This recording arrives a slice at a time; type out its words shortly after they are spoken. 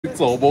It's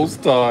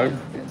almost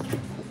time.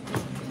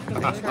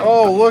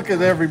 Oh, look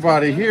at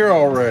everybody here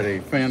already.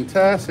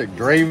 Fantastic.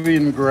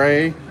 Dravian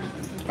Gray.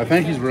 I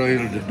think he's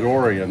related to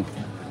Dorian.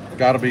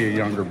 Got to be a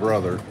younger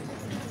brother.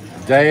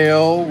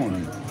 Dale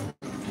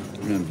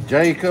and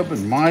Jacob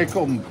and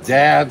Michael.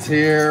 Dad's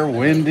here.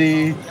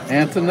 Wendy.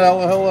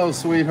 Antonella, hello,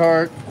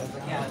 sweetheart.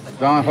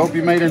 Don, hope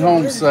you made it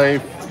home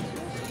safe.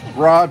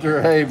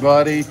 Roger, hey,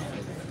 buddy.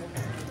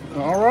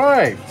 All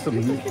right,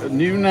 some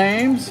new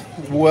names.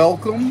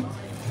 Welcome.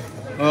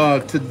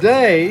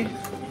 Today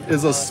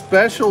is a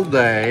special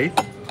day.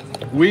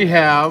 We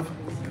have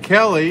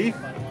Kelly.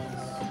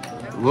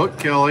 Look,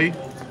 Kelly,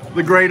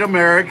 the great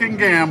American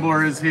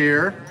gambler is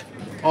here,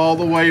 all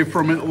the way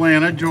from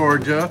Atlanta,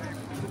 Georgia.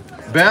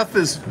 Beth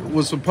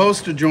was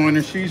supposed to join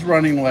us. She's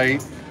running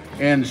late.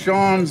 And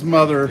Sean's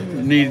mother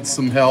needs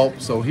some help,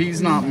 so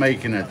he's not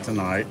making it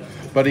tonight.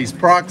 But he's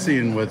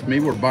proxying with me.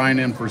 We're buying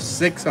in for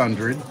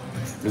 600.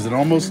 Is it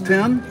almost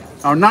 10?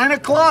 Oh, 9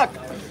 o'clock.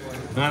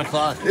 9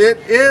 o'clock. It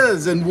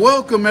is, and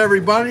welcome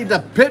everybody to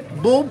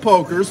Pitbull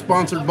Poker,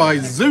 sponsored by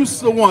Zeus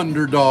the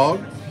Wonder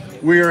Dog.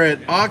 We are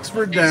at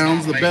Oxford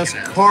Downs, the best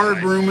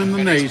card room in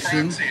the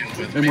nation,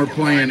 and we're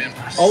playing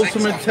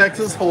Ultimate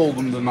Texas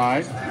Hold'em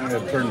tonight. I'm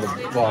going to turn the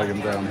volume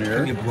down here.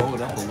 Can you blow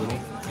it up a little?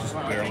 Just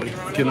barely.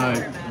 Can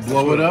I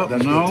blow it up?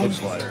 That's no. what it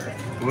looks like.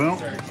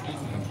 Well,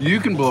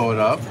 you can blow it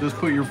up. Just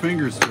put your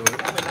fingers to it.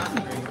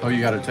 Oh, you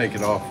got to take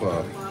it off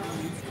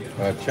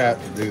chat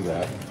to do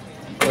that.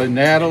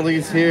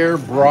 Natalie's here.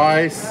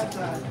 Bryce.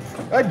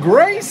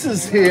 Grace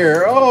is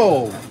here.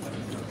 Oh,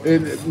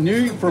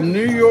 from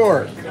New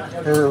York.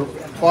 Her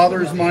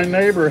father's my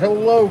neighbor.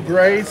 Hello,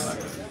 Grace.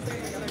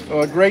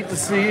 Great to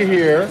see you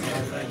here.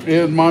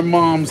 And my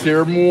mom's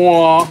here.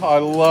 Moi, I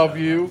love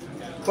you.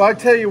 Well, I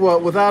tell you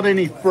what, without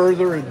any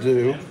further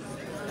ado,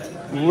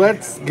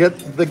 let's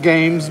get the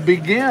games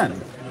begin.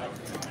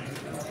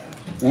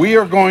 We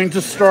are going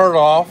to start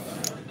off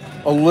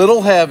a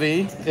little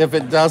heavy. If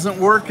it doesn't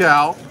work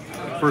out,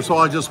 first of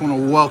all, I just want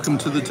to welcome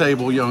to the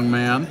table, young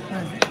man.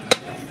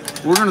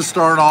 We're going to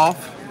start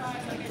off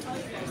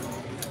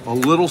a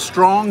little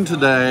strong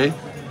today,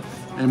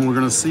 and we're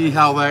going to see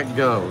how that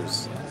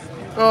goes.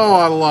 Oh,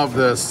 I love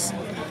this.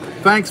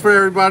 Thanks for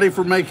everybody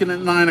for making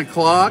it 9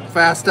 o'clock.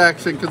 Fast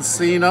Action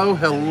Casino.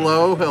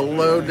 Hello,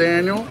 hello,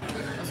 Daniel.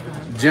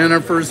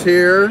 Jennifer's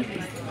here.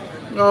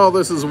 Oh,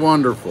 this is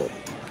wonderful.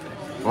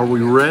 Are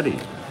we ready?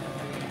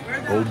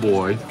 Oh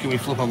boy. Can we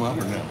flip them up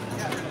or no?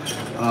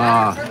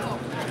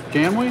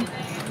 Can we?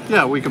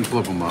 Yeah, we can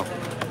flip them up.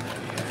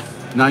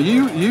 Now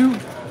you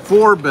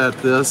 4-bet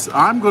this.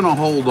 I'm going to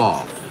hold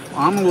off.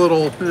 I'm a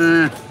little,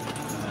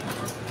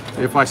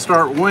 If I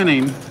start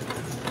winning,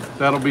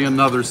 that'll be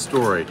another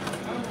story.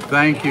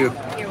 Thank you.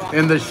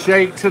 And the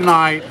shake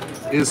tonight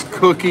is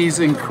cookies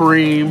and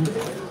cream.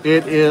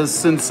 It is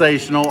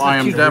sensational. I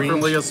am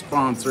definitely a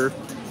sponsor.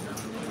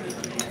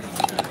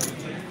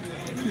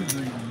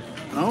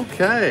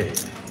 Okay.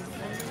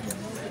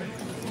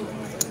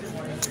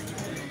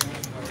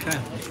 Okay,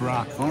 let's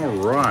rock. All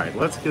right,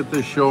 let's get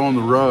this show on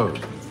the road.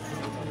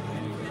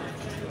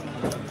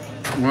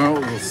 Well,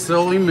 it was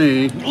silly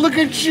me. Look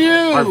at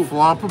you! I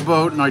flop a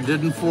boat and I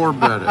didn't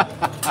 4-bet it.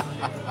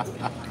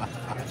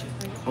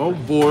 Oh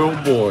boy, oh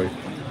boy.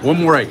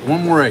 One more eight.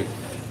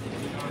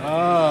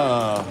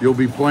 You'll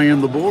be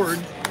playing the board.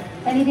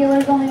 Any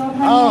dealers only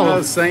open?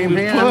 Oh, same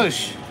hand.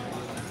 Push.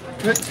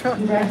 Good job.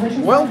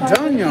 Well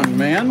done, young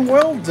man.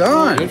 Well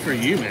done. Good for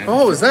you, man.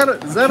 Oh, is that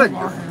a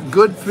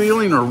good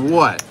feeling or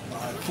what?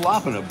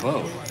 Flopping a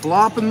boat.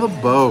 Flopping the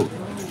boat.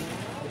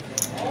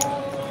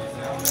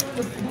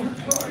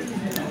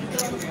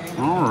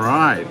 All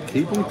right,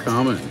 keep them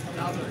coming.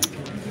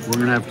 We're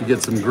gonna have to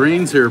get some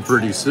greens here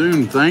pretty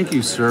soon. Thank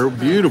you, sir.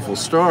 Beautiful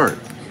start.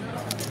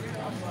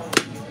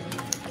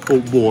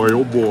 Oh boy,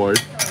 oh boy.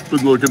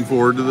 Been looking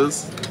forward to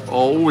this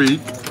all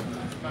week.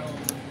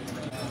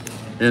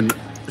 And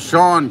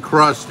Sean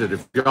crushed it.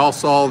 If y'all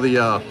saw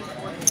the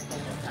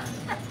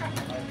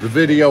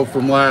video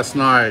from last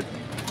night,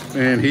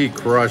 and he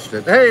crushed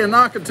it. Hey,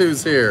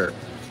 Anakatu's here.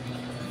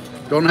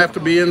 Don't have to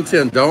be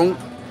intent. Don't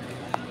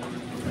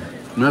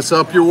mess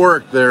up your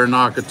work there,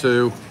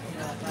 Nakatu.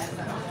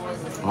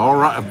 All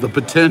right, the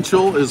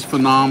potential is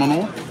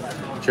phenomenal.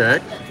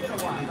 Check.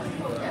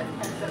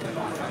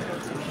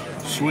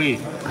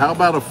 Sweet. How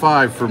about a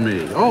 5 for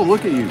me? Oh,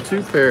 look at you,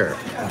 2 pair.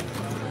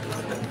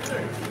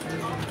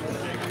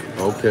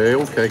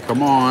 Okay,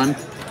 come on.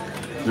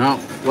 Now,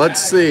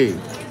 let's see.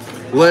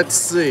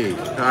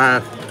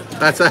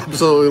 That's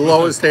absolutely the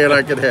lowest hand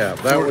I could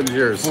have. That one's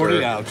yours,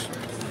 40 sir. outs.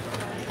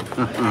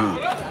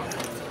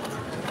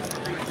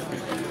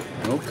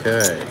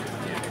 Okay.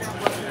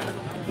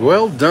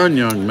 Well done,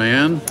 young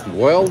man.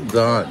 Well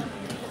done.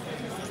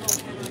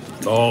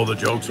 Oh, the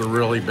jokes are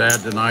really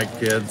bad tonight,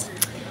 kids.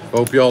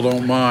 Hope y'all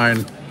don't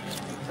mind.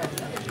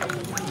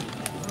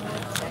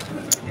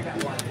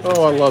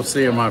 Oh, I love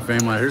seeing my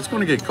family out here. It's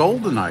going to get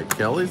cold tonight,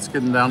 Kelly. It's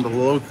getting down to the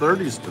low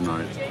 30s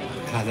tonight.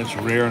 God, that's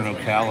rare in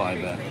Ocala, I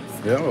bet.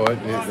 Yeah, well,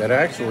 that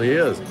actually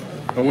is.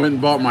 I went and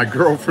bought my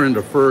girlfriend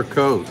a fur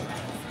coat.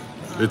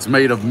 It's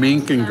made of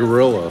mink and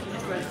gorilla.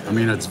 I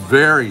mean, it's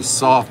very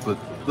soft, but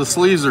the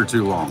sleeves are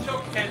too long.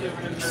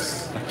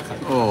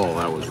 Oh,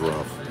 that was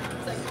rough.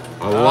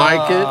 I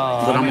like it,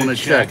 but I'm gonna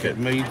check it.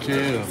 Me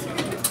too.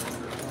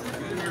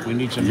 We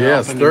need some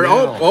Yes, help in the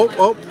middle.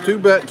 oh, too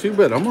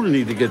bad. I'm gonna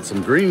need to get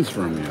some greens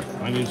from you.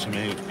 I need some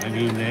 8. I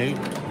need an 8.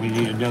 We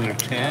need another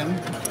 10.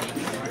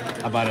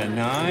 How about a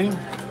 9?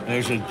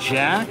 There's a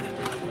jack.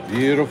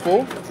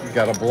 Beautiful. You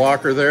got a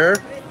blocker there.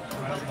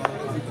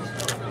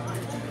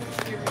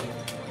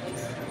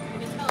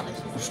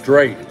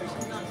 Straight.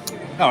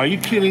 Oh, are you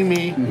kidding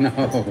me? No.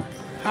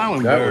 How That was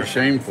embarrassing.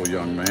 shameful,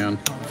 young man.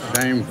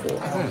 Shameful.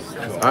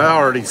 I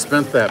already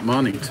spent that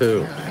money,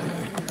 too.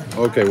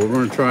 Okay, we're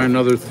going to try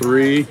another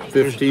 3.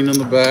 15 in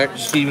the back.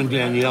 Steve and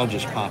Danielle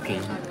just popped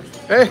in.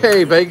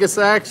 Hey, Vegas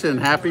Action.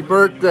 Happy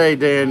birthday,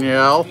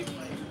 Danielle.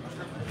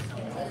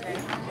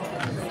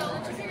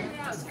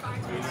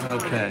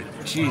 Okay.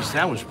 Jeez,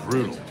 that was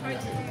brutal.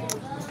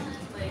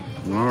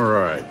 All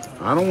right.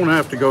 I don't want to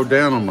have to go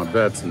down on my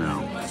bets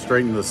now.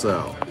 Straighten this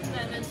out.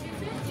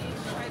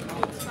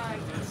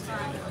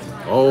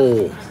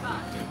 Oh,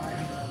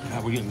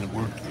 We're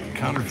we're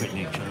counterfeiting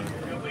each other.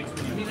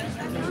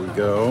 there we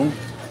go.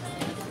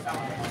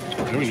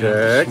 There we go.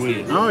 Check.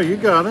 Sweet. Oh, you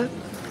got it.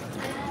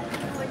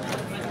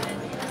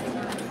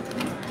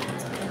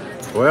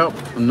 Well,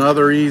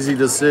 another easy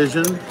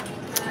decision.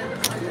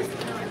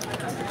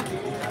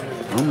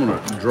 I'm going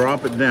to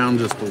drop it down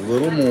just a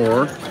little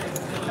more.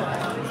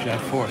 Jack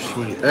 4,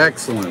 sweet.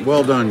 Excellent.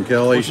 Well done,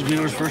 Kelly. What's the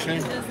dealer's first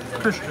name?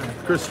 Christian.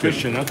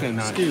 Christian, okay,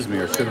 nice. Excuse me,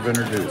 I should have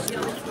introduced you.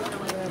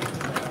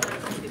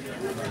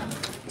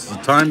 It's the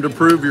time to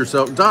prove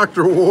yourself.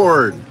 Dr.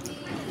 Ward.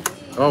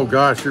 Oh,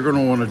 gosh, you're going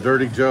to want a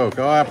dirty joke.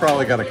 Oh, I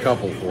probably got a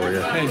couple for you.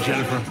 Hey,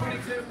 Jennifer.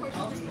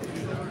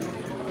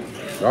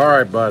 All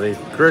right, buddy.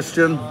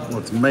 Christian,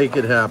 let's make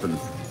it happen.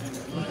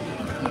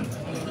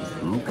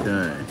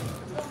 Okay.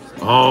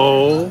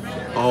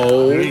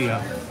 There you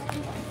go.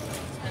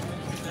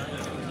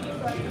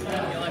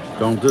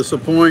 Don't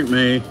disappoint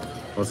me.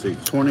 Let's see,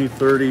 20,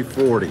 30,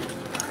 40.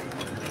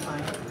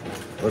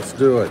 Let's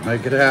do it.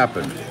 Make it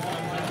happen.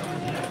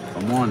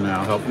 Come on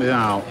now, help me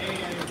out.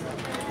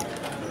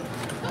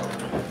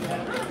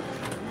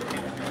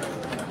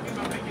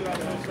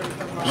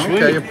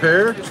 Okay, a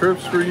pair.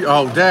 Trips for you.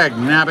 Oh, dag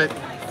nabbit.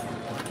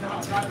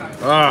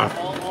 Ah.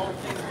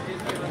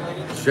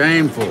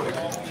 Shameful.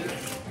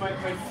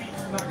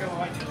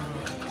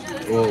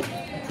 Well,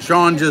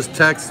 Sean just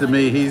texted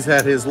me. He's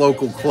at his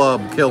local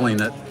club killing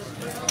it.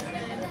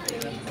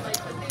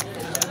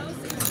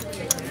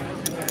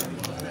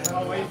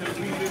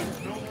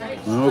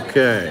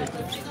 Okay.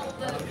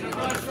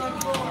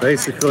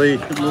 Basically,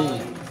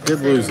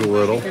 did lose a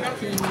little.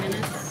 15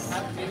 minutes.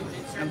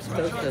 I'm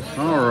supposed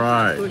to All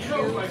right. push you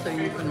so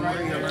you can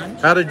order your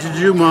lunch. How did you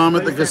do, Mom,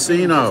 at the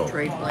casino?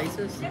 Trade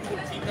places.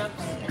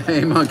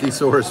 Hey,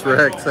 Monkeysaurus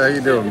Rex. How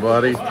you doing,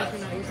 buddy?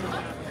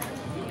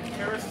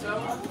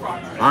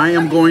 I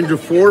am going to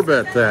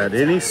 4-bet that.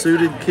 Any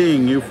suited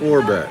king, you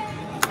 4-bet.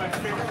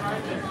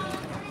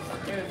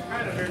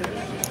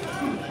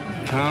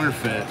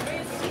 Counterfeit.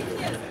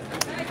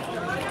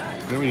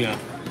 There we go.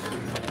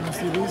 Want to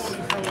see these?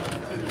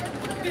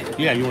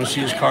 Yeah, you want to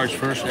see his cards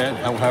first, Ed?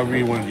 However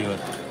you want to do it.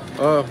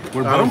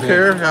 We're I don't both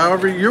care. in.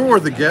 However, you're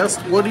the guest.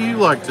 What do you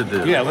like to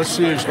do? Yeah, let's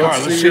see his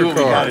cards. Let's see see your what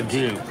we got to cards.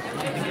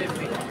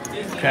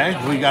 do.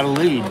 Okay, we got a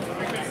lead.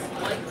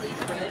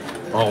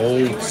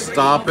 Oh,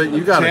 stop it.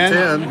 You got 10. a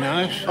 10.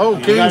 Nice. Oh,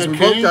 You kings. got a We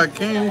king? both got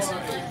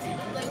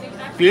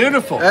kings.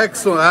 Beautiful.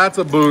 Excellent. That's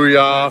a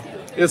booyah.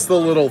 It's the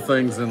little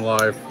things in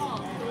life.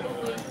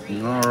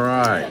 All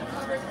right.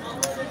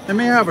 Let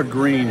me have a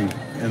green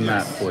in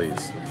that,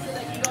 please.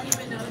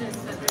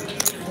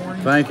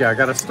 Thank you. I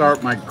got to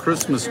start my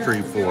Christmas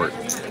tree for it.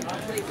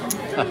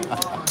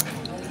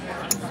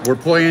 We're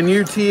playing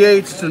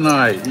UTH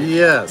tonight.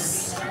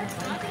 Yes.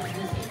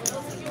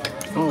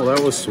 Oh,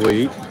 that was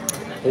sweet.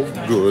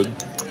 Oh, good.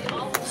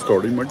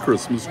 Starting my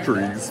Christmas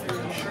trees.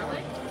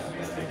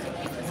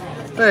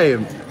 Hey,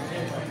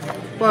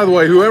 by the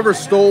way, whoever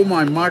stole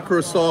my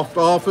Microsoft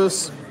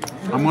Office,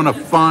 I'm going to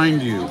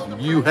find you.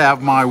 You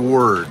have my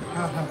word.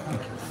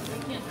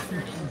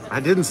 I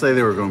didn't say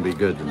they were going to be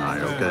good tonight,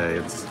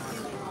 okay?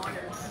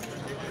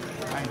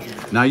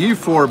 Now you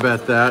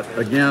 4-bet that.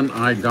 Again,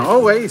 I don't.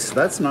 Oh, ace.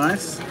 That's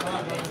nice.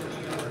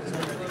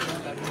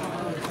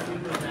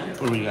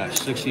 What do we got?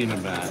 60 in the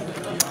back.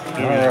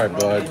 All right,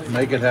 bud.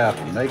 Make it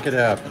happen. Make it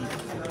happen.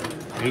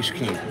 Ace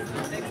King.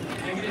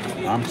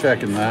 I'm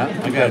checking that.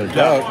 I You got a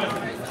duck.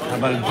 How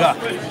about a duck?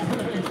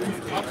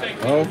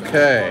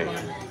 Okay.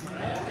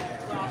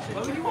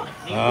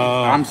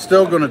 Oh, I'm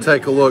still going to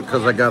take a look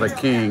because I got a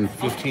king.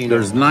 15.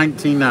 There's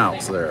 19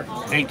 outs there.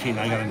 18.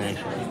 I got an ace.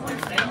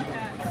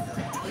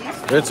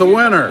 It's a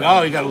winner.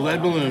 Oh, you got a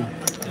lead balloon.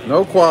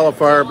 No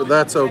qualifier, but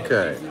that's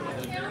okay.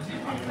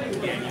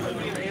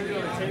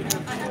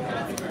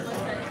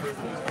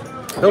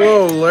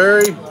 Hello,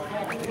 Larry.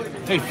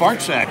 Hey,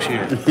 Fart Sack's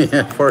here.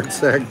 Yeah, Fart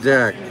Sack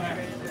Jack.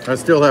 I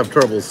still have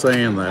trouble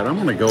saying that. I'm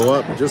going to go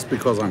up just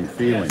because I'm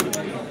feeling it.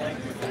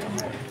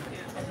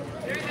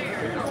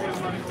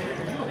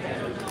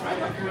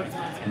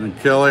 And then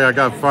Kelly, I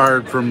got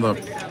fired from the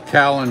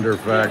calendar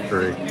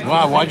factory.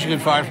 Wow, why'd you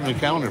get fired from the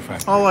calendar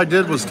factory? All I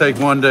did was take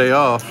one day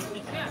off.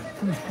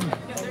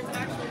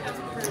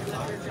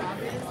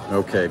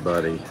 Okay,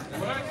 buddy.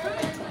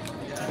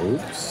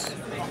 Oops.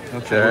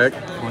 Okay, Check.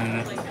 clean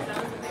it.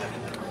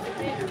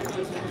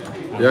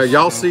 Yeah,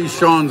 y'all see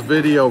Sean's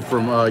video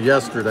from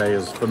yesterday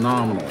is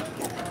phenomenal.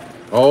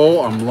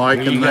 Oh, I'm There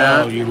liking you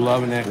that. go. You're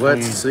loving that.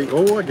 Let's clean. see.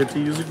 Oh, I get to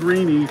use a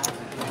greenie.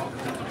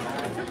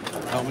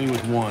 Help me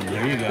with one.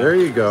 There you go. There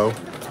you go.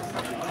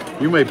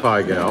 You may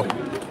pie gal.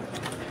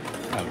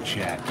 Oh,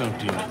 Jack, don't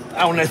do it.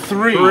 Oh, and a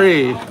three.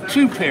 Three.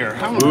 Two pair.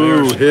 How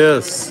Ooh, embarrassing.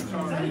 hiss.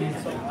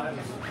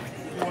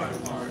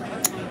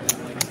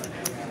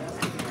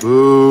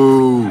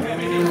 Ooh.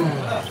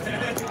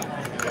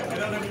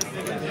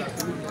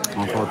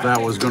 I thought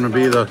that was going to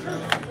be the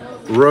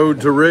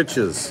road to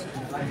riches.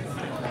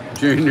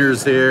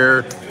 Junior's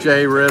here.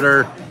 Jay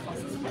Ritter.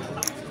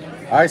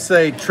 I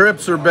say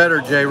trips are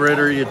better, Jay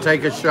Ritter. You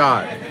take a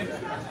shot.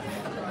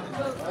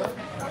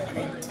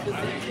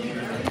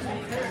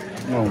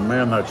 Oh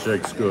man, that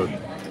shake's good.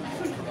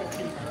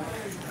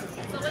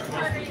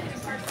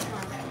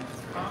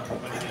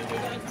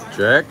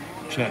 Check.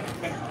 Check.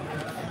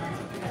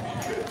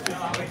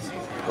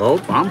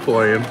 Oh, I'm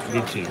playing.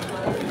 Me too.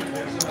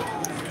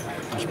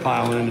 Just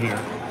pile in here.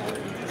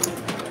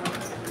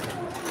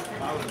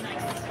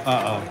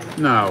 Uh-oh.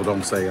 No,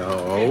 don't say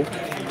uh-oh.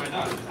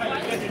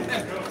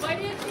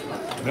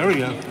 There we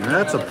go.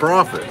 That's a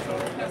profit.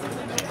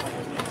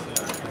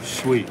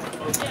 Sweet.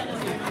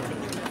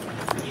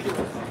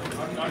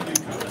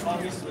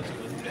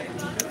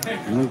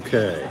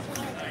 Okay.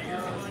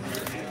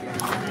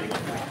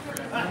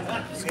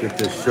 Let's get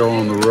this show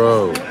on the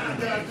road.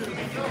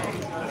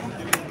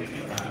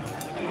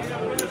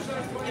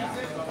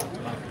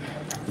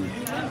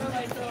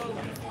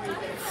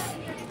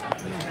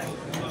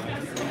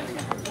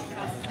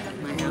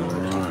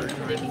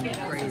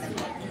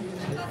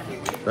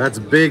 That's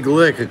big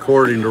lick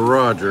according to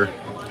Roger.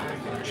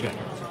 Check.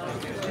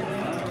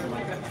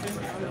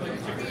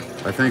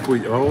 I think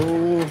we,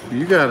 oh,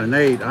 you got an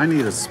 8. I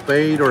need a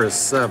spade or a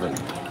 7.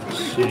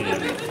 See.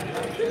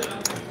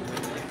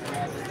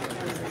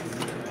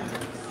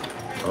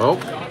 Oh.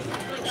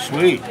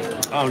 Sweet.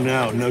 Oh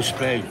no, no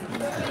spade.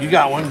 You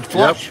got one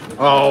flush. Yep.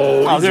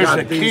 Oh, Oh, he's there's got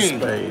a the king.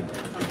 spade.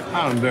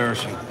 How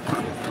embarrassing.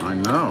 I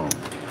know.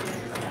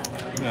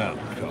 No.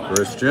 God.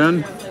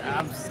 Christian,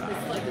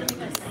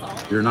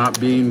 you're not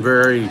being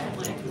very,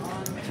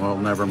 well,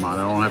 never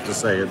mind. I don't have to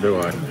say it, do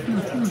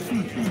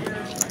I?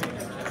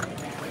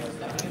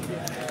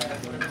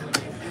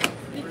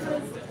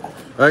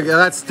 Okay,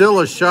 that's still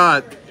a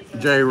shot,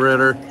 Jay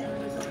Ritter.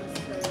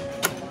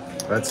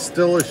 That's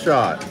still a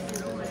shot.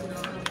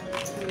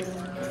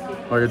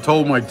 Like I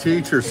told my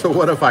teacher, so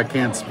what if I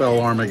can't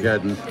spell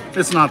Armageddon?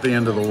 It's not the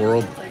end of the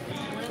world.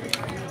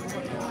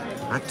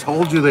 I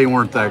told you they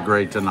weren't that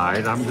great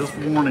tonight. I'm just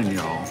warning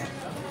y'all.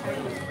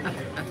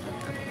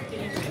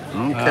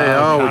 Okay,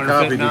 oh, we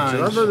copied each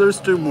other.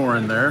 There's 2 more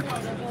in there.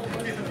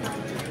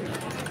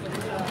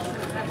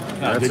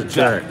 That's a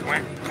check.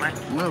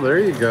 Well, there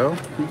you go.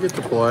 You get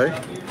to play.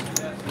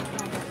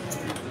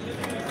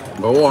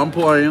 Oh, I'm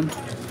playing.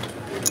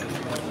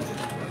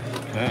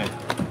 Okay.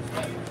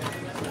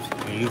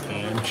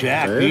 And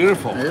Jack, It-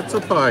 beautiful. It's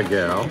a pie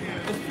gal.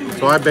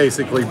 So I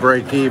basically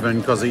break even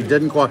because he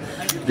didn't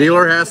qualify.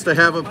 Dealer has to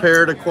have a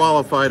pair to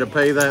qualify to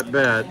pay that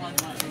bet.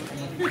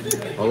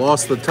 I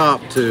lost the top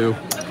 2.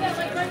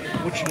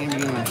 What's your name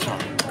again? I'm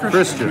sorry.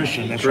 Christian.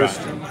 Christian, that's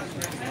Christian. right.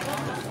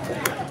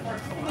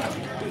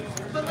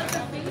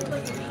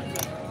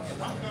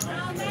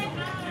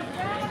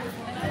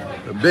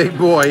 The big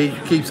boy,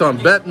 he keeps on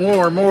bet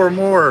more, more,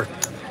 more.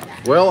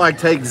 Well, I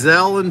take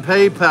Zelle and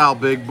PayPal,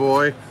 big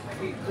boy.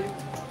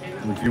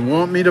 If you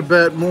want me to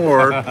bet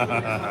more.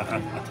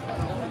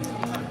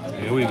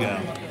 Here we go.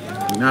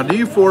 Now, do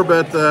you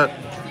 4-bet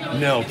that?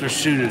 No, if they're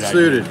suited.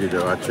 Suited, you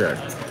do. I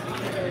checked.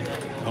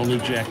 Only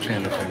Jack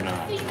 10 if they're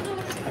not.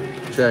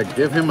 Check.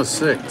 Give him a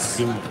 6.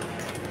 Give 'em-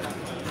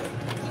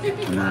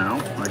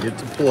 Now, I get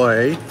to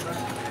play.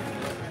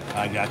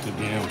 I got the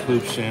damn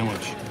poop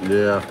sandwich.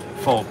 Yeah.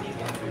 Fold.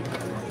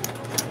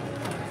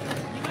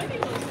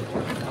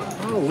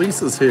 Oh,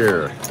 Lisa's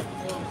here.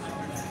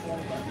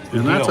 Good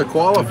And that's a deal.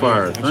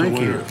 qualifier. Good deal. Thank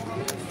That's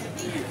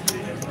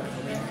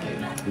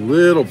a you.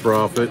 Little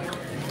profit.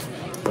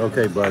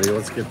 Okay, buddy,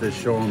 let's get this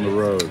show on the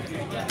road.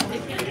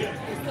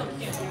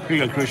 Here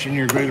you go, Christian.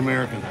 You're a great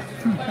American.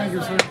 Thank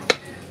you, sir.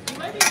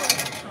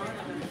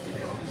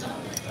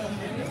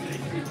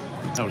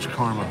 That was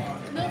karma.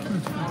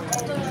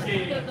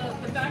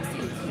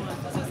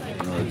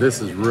 This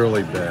is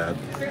really bad.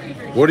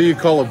 What do you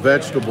call a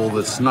vegetable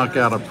that snuck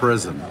out of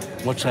prison?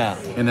 What's that?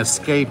 An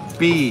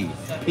escapee.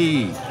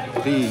 P.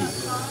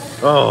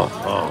 Oh,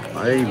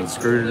 I even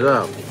screwed it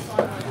up.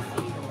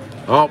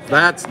 Oh,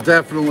 that's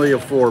definitely a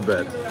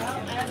 4-bet.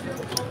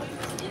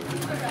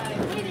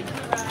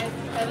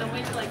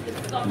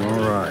 All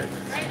right.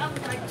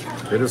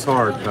 It is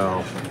hard,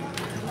 pal.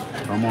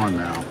 Come on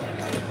now.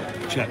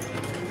 Check.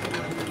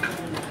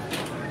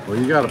 Well,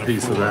 you got a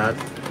piece of that.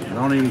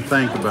 Don't even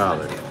think about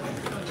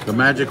it. The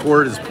magic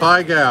word is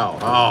pie gal.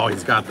 Oh,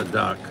 he's got the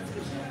duck.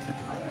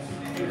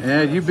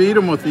 And you beat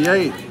him with the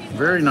 8.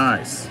 Very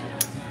nice.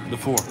 The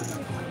 4.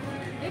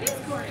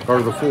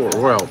 Or the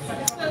 4. Well,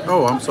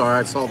 oh, I'm sorry.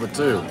 I saw the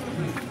 2.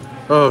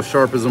 Oh,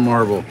 sharp as a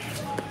marble.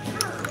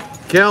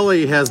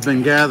 Kelly has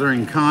been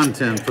gathering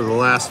content for the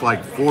last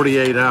like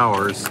 48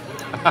 hours.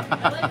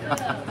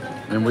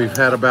 And we've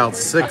had about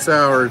 6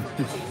 hours,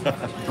 I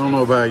don't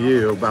know about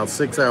you, about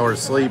 6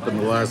 hours sleep in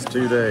the last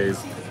 2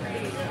 days.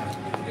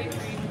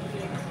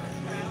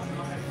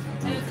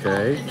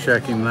 Okay,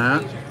 checking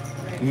that.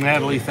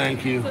 Natalie,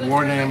 thank you.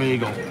 War Damn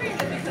Eagle.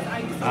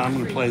 I'm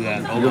going to play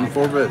that. Hold Even on.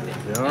 forbid.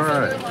 Yeah, all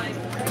right.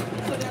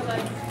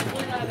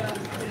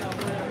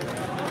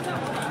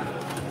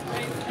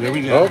 There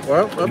we go.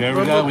 Well, There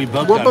we go. We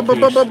both got a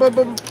piece.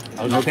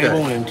 Oh, Okay.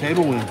 Table win.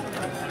 Table win.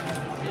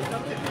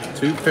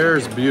 2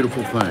 pairs,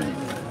 beautiful thing.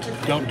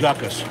 Don't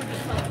duck us.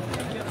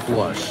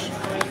 Flush.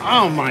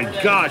 Oh my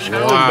gosh,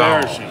 how Wow.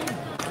 embarrassing.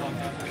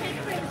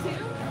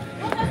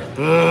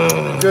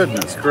 Ugh.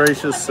 Goodness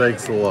gracious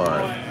sakes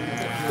alive.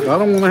 I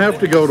don't want to have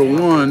to go to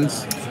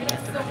ones.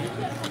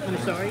 I'm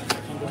sorry.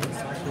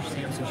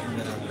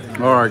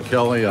 All right,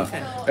 Kelly. An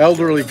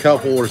elderly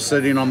couple were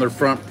sitting on their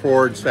front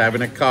porch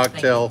having a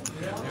cocktail,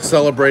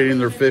 celebrating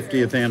their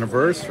 50th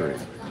anniversary.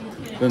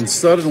 Then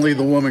suddenly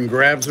the woman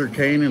grabs her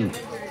cane and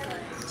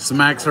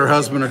smacks her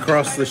husband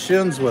across the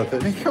shins with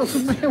it. And he goes,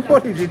 man,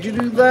 what did you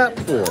do that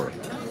for?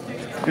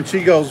 And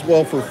she goes,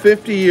 well, for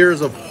 50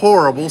 years of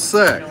horrible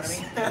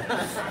sex.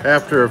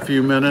 After a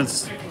few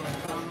minutes,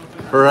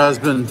 her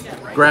husband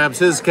grabs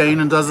his cane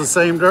and does the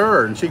same to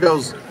her. And she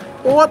goes,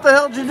 well, what the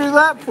hell did you do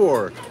that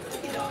for?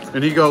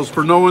 And he goes,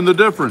 for knowing the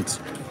difference.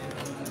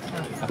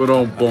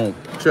 Boom, boom,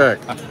 check.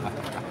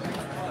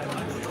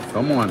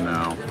 Come on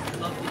now.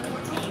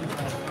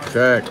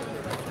 Check.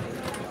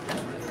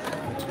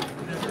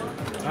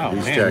 Oh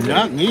He's man,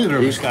 checking. neither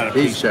of us He's- got a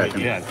he's piece of it.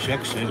 checking. Yeah,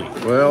 check city.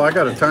 Well, I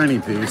got a tiny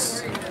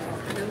piece.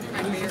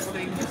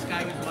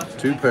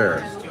 2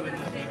 pairs.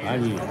 I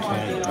need a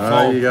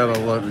 10. You got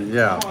 11.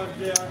 Yeah.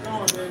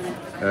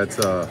 That's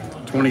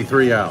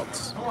 23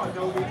 outs.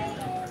 Oh,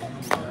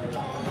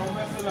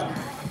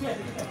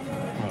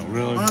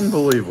 really?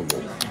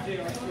 Unbelievable.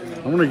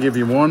 I'm going to give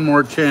you one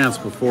more chance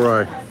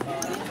before I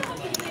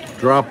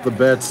drop the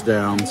bets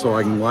down so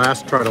I can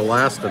try to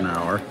last an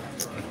hour.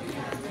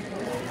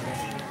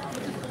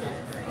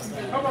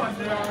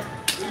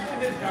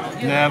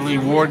 Natalie,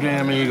 War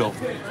Damn Eagle.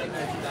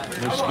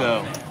 Let's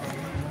go.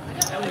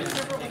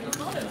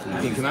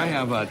 Hey, can I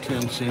have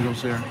 10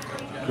 singles there?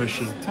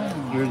 Christian,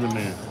 you're the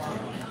man.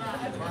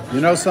 You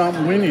know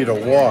something? We need a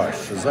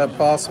wash. Is that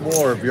possible,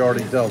 or have you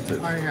already dealt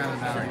it? I got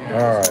it out here.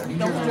 All right. You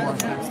can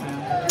wash next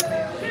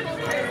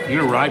time.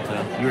 You're right,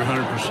 though. You're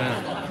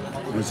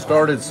 100%. We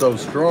started so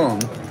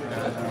strong.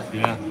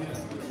 Yeah.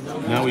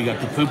 Now we got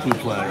the poo-poo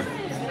platter.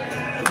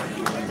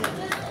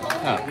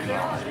 Oh,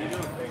 God.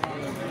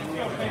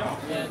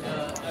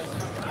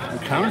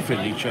 We're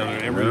counterfeiting each other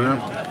every year.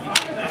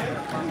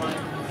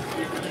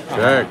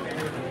 Check.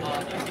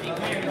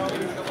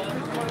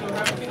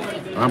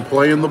 I'm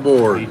playing the Me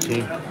board.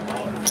 too.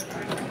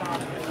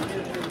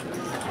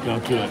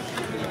 Don't do it.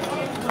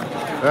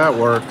 That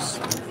works.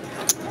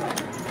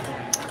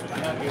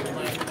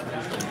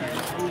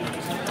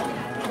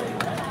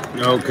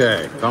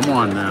 Okay, come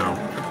on now.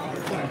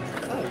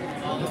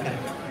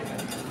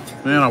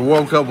 Man, I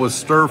woke up with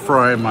stir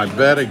fry in my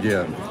bed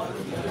again.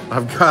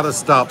 I've got to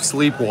stop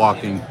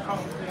sleepwalking.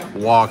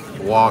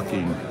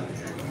 Walking.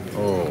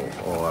 Oh,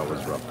 that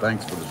was rough.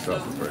 Thanks for the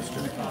shuffle,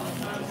 Christian.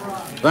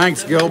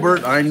 Thanks,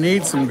 Gilbert. I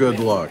need some good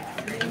luck.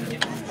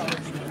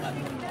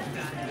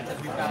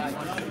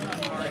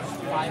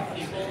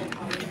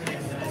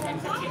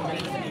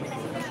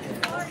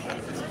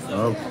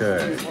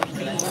 Okay.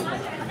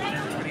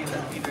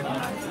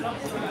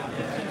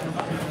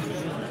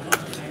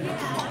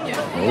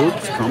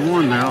 Oops, come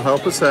on now.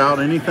 Help us out.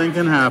 Anything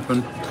can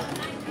happen.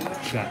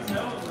 Check.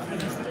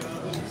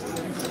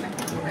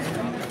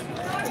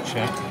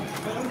 Check.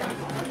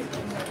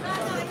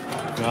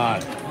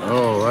 God.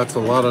 Oh, that's a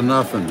lot of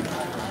nothing.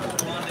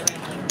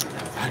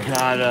 I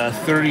got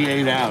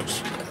 38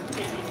 outs.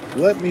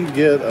 Let me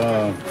get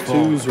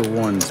 2s or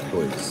 1s,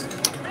 please.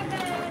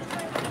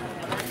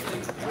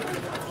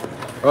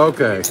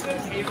 Okay.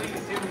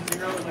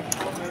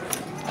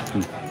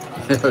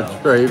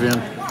 Travian.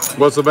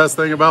 What's the best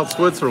thing about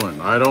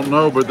Switzerland? I don't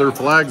know, but their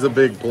flag's a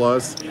big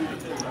plus.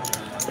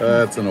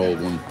 That's an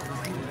old one.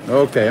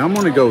 Okay, I'm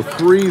going to go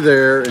 3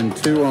 there and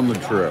 2 on the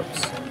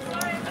trips.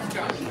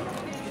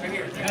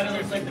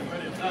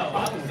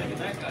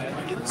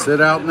 Sit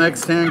out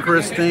next hand,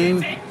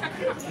 Christine.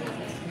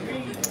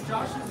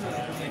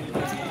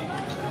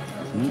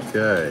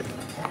 Okay.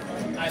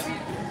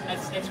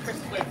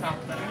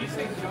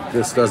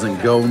 This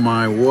doesn't go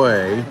my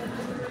way.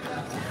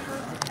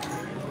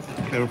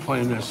 Okay, we're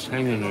playing this.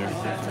 Hang in there.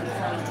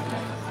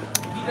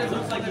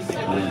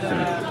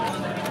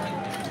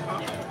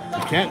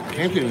 Okay. It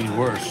can't get any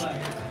worse.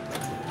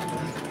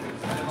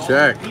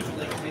 Check.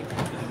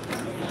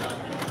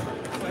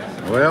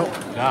 Well,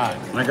 God.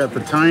 I got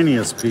the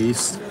tiniest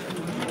piece.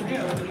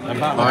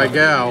 About By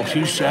gal.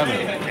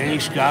 2-7.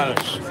 Ace got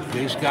us.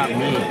 Ace got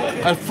me.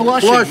 A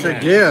flush, Flush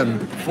again.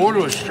 4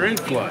 to a straight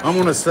flush. I'm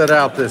going to set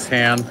out this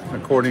hand,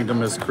 according to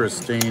Miss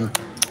Christine.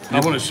 I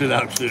want to sit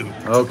out too.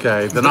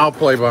 Okay, then I'll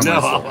play by No,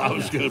 myself. I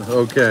was good.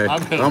 Okay,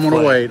 I'm going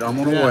to wait. I'm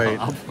going to wait.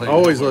 I'll play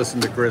Always listen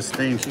to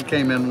Christine. She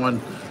came in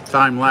one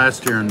time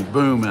last year and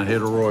boom, I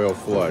hit a royal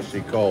flush.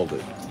 She called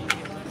it.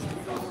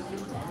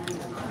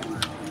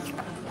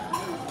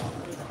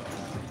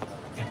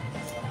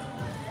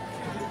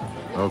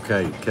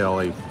 Okay,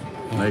 Kelly,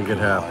 make it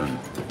happen.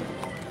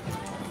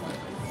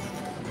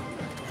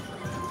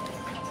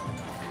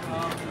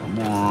 Come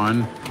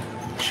on.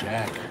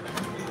 Check.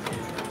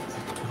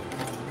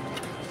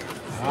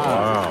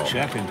 Wow.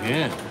 Check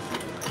again.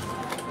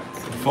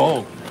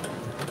 Fold.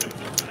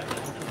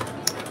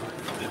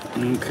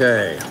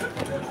 Okay.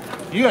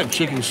 You had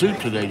chicken soup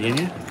today, didn't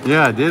you?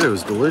 Yeah, I did. It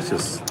was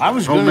delicious. I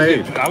was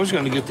homemade.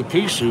 gonna get the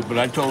pea soup, but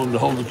I told him to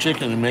hold the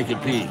chicken and make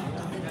it pea.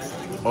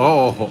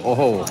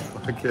 Oh,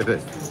 I get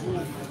it.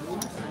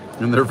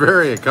 And they're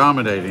very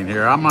accommodating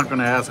here. I'm not going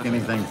to ask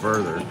anything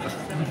further.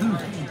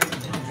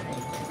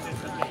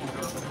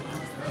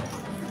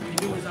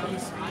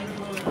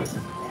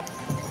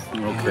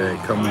 Okay,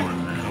 come on, A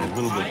man.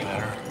 little bit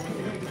better.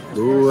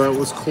 Ooh, that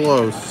was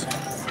close.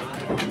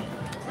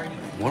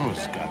 One of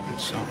us got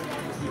this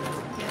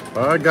something.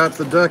 I got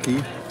the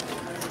ducky.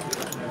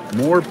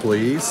 More,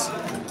 please.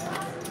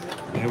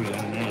 There we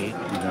got an 8. You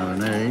got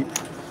an 8.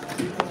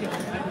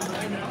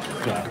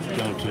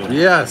 Go to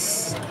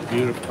Yes.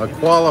 beautiful. A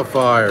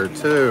qualifier,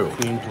 too.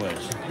 Clean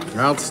place.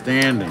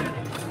 Outstanding.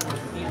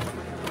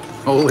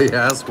 Holy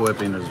ass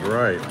whipping is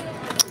right.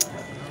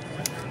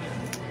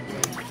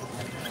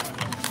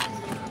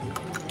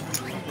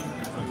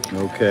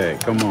 Okay,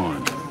 come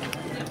on.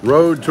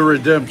 Road to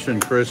redemption,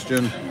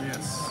 Christian.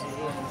 Yes.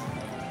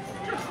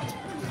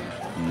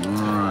 All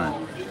right.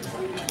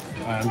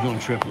 All right, I'm going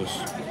triplets.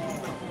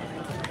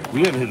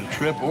 We haven't hit a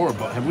trip or a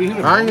boat. Have we hit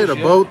a boat? I hit a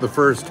yet? boat the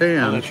first Oh,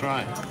 hand. that's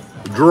right.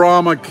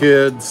 Drama,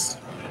 kids.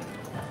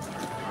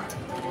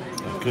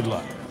 Good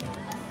luck.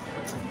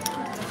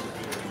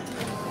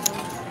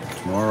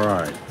 All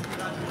right.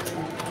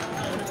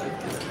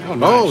 Oh,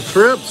 Oh, nice.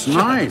 trips,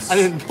 nice. I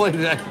didn't play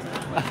that.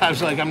 I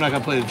was like, I'm not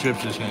going to play the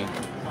trips this game.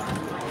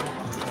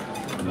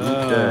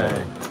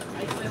 Okay.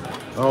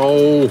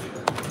 Oh.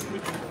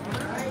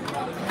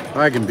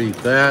 I can beat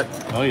that.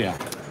 Oh, yeah.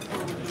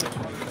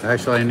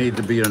 Actually, I need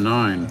to beat a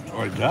 9.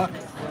 Or a duck.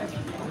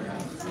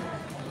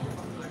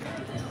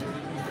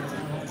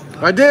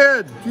 I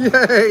did!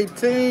 Yay,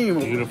 team!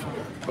 Beautiful.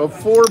 A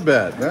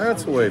 4-bet.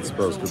 That's the way it's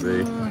supposed to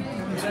be.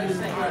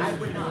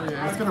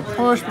 Yeah, it's gonna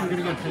push, but we're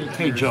gonna get paid.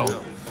 Hey, Joe.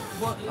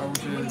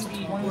 Which is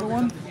 20 to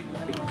 1.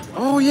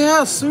 Oh,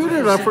 yeah,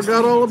 suited. I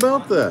forgot all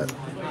about that.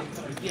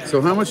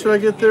 So how much did I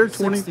get there?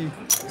 20? 60.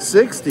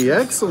 60.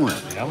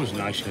 Excellent. That was a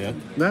nice hit.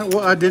 Well,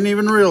 I didn't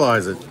even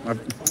realize it.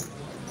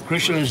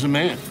 Christian is the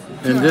man.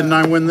 And didn't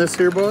I win this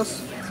here,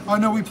 boss? Oh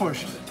no, we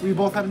pushed. We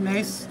both had an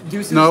ace.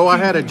 Deuces. No, I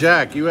king, had a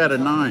jack. You had a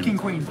 9. king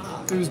queen.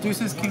 It was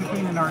deuces, king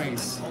queen, and our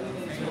ace.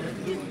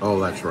 Oh,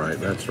 that's right.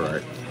 That's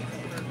right.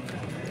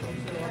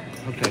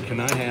 Okay, can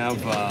I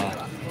have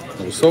I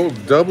was so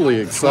doubly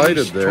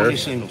excited 20 there. 20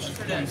 singles?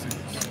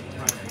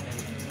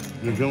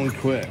 You're going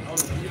quick.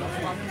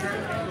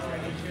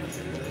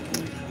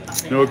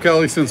 You know,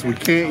 Kelly, since we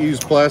can't use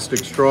plastic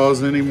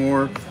straws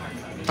anymore,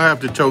 I have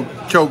to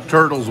choke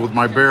turtles with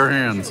my bare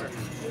hands.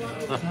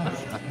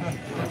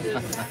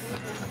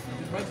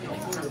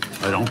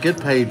 I don't get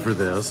paid for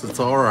this. It's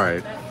all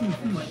right.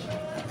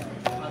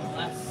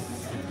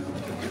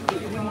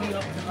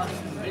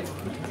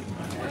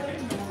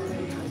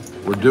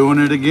 We're doing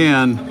it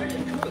again.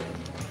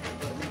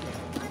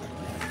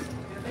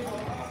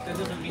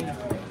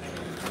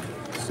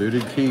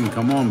 Suited king.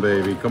 Come on,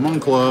 baby. Come on,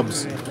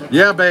 clubs.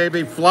 Yeah,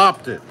 baby.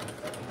 Flopped it.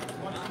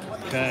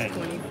 Okay.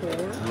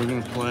 We're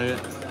going to play it.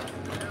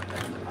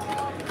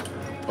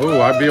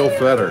 Oh, I Beal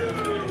Fetter.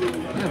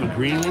 You have a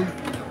green one?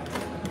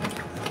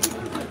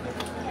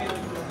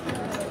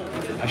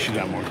 I should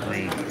have got more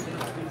green.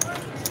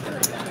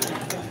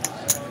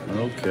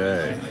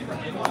 Okay.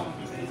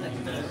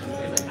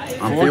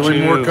 I'm 4-2.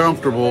 feeling more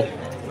comfortable.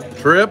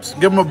 Trips?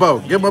 Give him a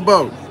boat. Give him a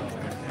boat.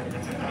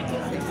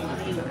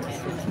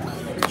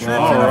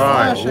 All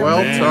right.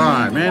 Well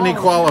timed. And he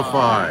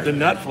qualified. The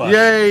nut flush.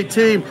 Yay,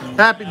 team.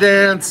 Happy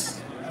dance.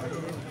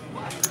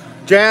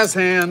 Jazz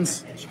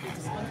hands.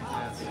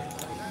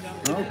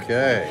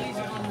 Okay.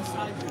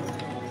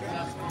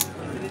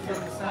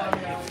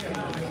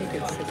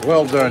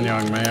 Well done,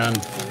 young man.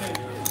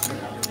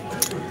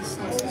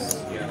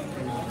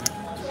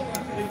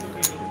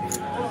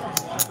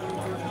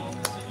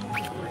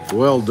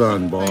 Well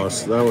done,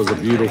 boss. That was a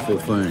beautiful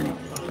thing.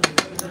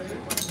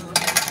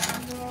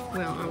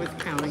 Well, I was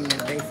counting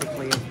that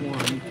basically as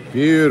one.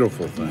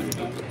 Beautiful thing.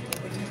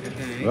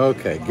 Okay.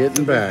 Okay,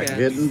 getting back,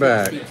 getting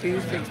back.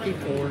 62,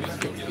 64,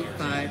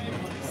 65,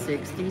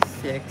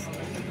 66,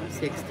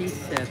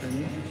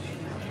 67,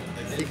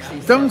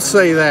 67. Don't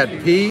say that,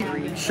 Pete.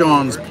 63,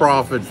 Sean's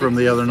profit from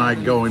the other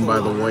night going by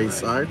the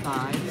wayside.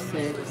 5,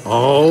 6.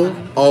 Oh.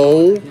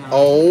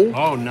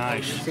 Oh,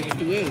 nice.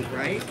 68,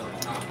 right?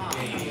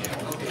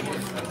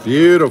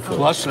 Beautiful.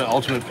 Plus the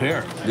ultimate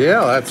pair.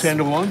 Yeah, that's 10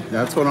 to 1.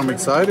 That's what I'm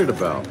excited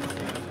about.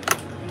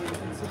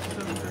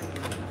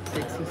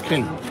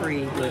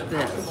 67.3 with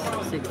this.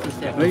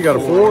 67. Now you got a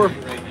 4.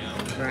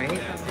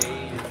 Right?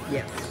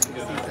 Yes.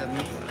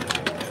 67.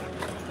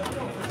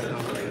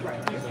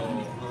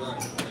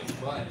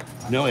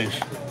 No ace.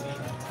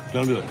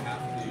 Don't do it.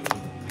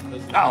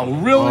 Oh,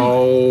 really?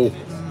 Oh.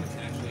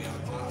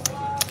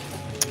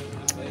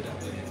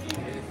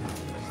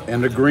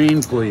 And a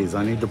green, please.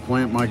 I need to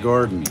plant my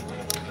garden.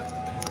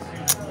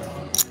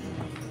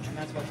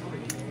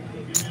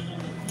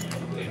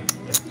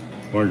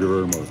 Thank you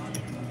very much.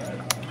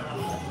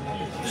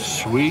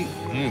 Sweet.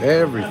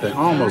 Everything,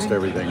 almost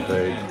everything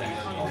paid.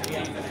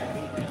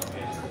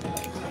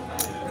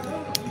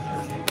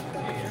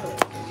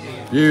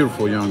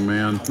 Beautiful, young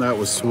man. That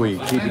was sweet.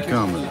 Keep it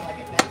coming. All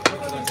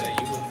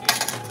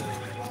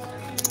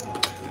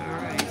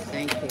right,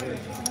 thank you.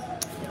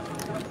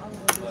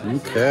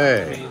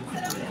 Okay.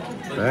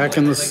 Back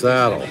in the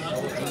saddle.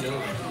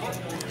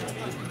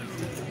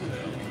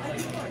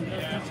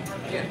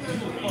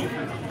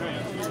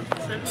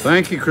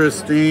 Thank you,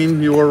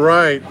 Christine. You were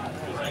right.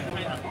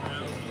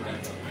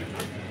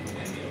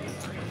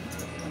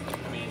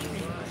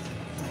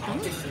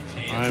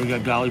 I've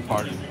got Dolly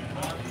Parton.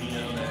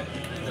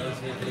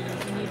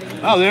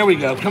 Oh, there we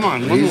go. Come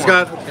on. One He's more.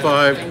 got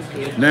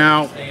 5.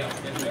 Now,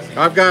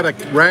 I've got a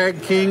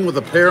rag king with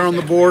a pair on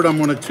the board. I'm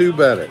going to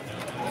 2-bet it.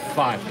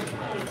 5.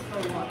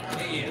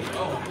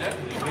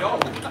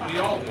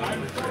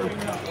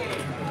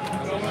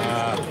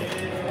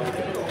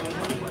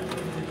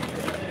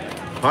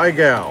 Hi,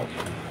 gal.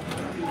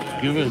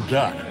 Give it a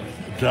duck.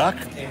 Duck?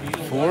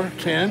 4,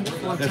 10.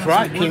 That's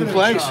right. King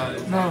plays.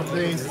 No,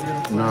 the ace is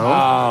gonna. No?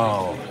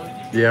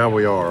 Oh. Yeah,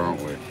 we are,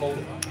 aren't we?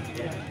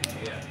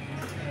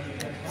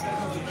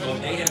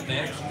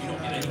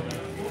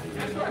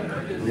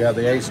 Yeah,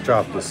 the ace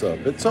chopped us up.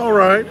 It's all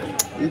right.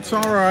 It's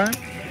all right.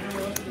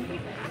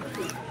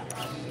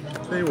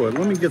 Tell you what,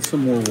 let me get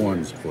some more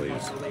 1s,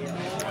 please.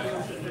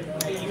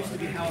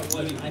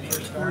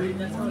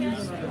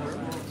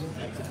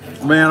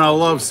 Man, I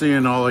love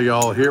seeing all of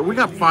y'all here. We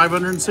got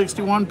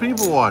 561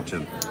 people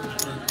watching.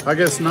 I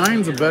guess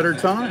 9's a better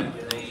time.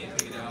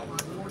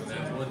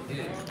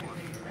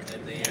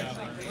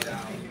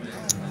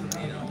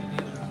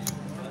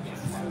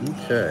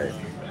 Okay.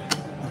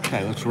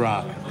 Okay, let's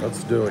rock.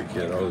 Let's do it,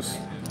 kiddos.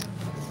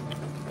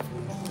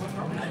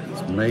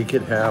 Let's make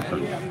it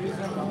happen.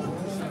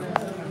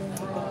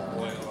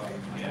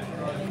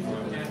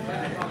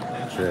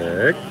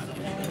 Check.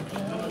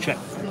 Check.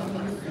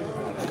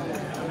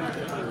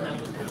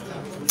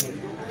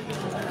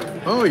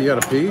 Oh, you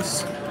got a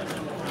piece.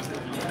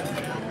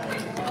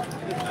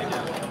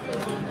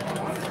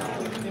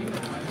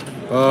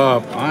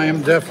 I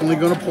am definitely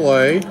going to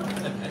play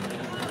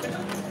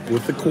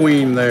with the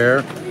queen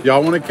there.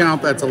 Y'all want to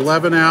count? That's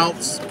 11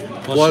 outs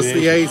plus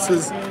the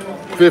aces,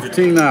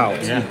 15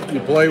 outs. Yeah. You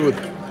play with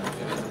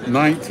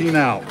 19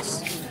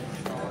 outs.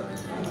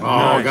 Oh,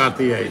 I Nice. got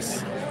the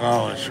ace.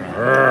 Oh, that's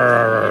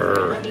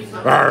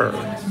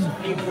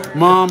right.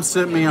 Mom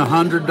sent me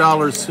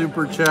 $100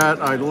 super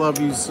chat. I love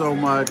you so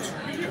much.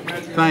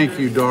 Thank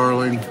you,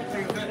 darling.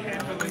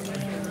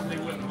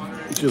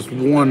 It's just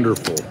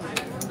wonderful.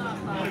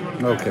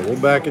 Okay, we'll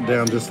back it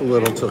down just a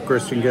little till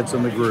Christian gets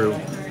in the groove.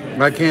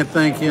 I can't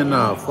thank you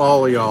enough,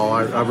 all of y'all.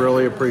 I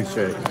really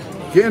appreciate it.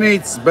 Getting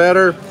eats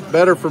better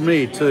for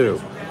me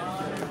too.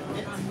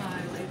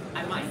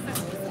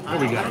 There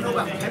we go.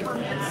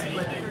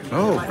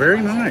 Oh,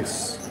 very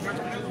nice.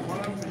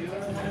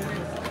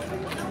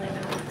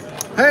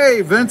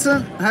 Hey,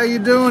 Vincent, how you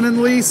doing?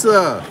 And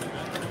Lisa,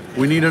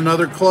 we need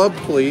another club,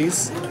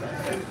 please.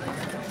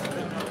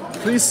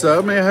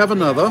 Lisa, may I have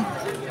another?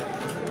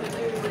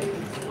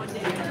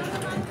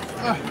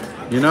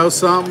 You know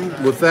something?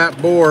 With that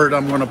board,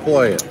 I'm going to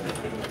play it.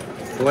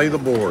 Play the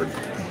board.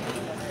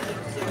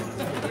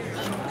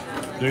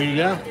 There you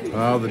go.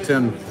 Oh, the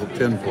 10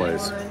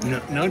 plays.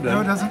 No, it doesn't.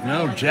 No, it doesn't.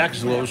 No,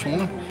 Jack's the lowest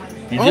one.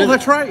 You Oh, did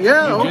that's it. right.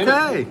 Yeah, You did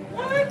okay.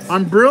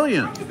 I'm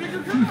brilliant.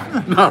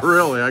 Not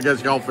really. I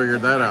guess y'all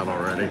figured that out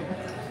already.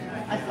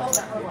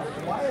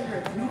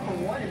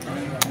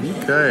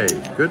 Okay.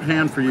 Good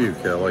hand for you,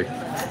 Kelly.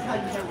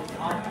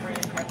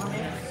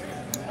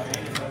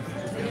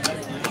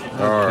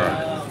 All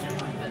right.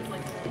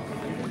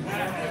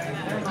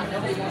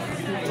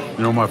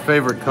 You know, my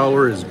favorite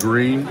color is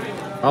green.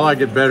 I like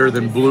it better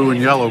than blue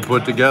and yellow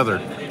put together.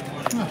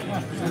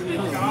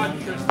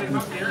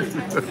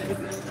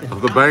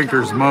 The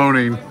banker's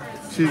moaning.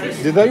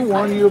 Did they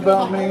warn you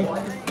about me?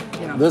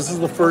 This is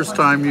the first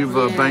time you've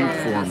banked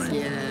for me.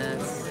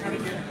 Yes.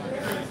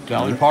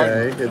 Dolly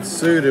Parton. Okay, it's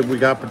suited. We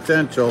got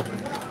potential.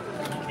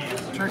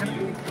 Check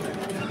it.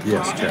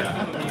 Yes, check.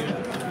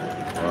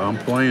 Well, I'm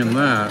playing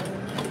that.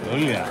 Oh,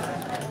 yeah.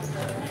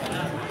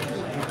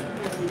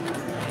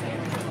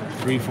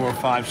 3, 4,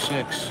 5,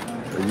 6.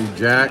 Are you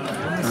Jack?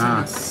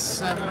 Ah,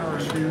 7 or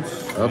a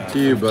deuce. Up to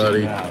you,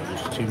 buddy.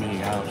 There's too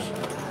many outs.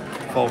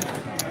 Fold.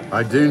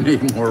 I do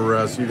need more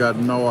rest. You got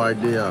no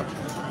idea.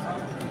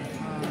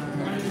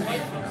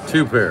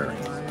 2 pair.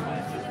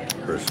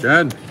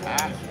 Christian.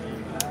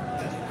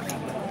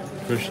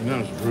 Christian,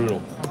 that was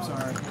brutal. I'm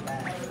sorry.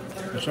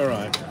 It's all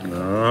right.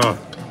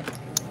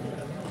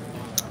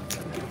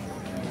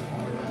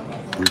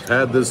 We've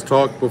had this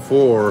talk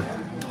before.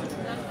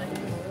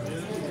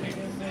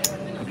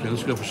 Okay,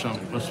 let's go for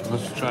something.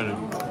 Let's try to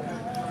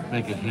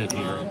make it hit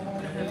here.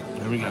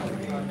 There we go.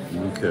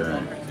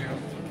 Okay.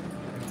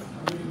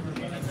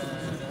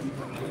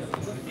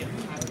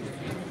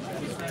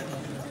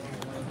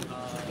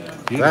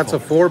 That's a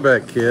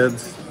 4-bet,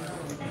 kids.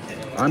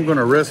 I'm going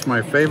to risk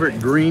my favorite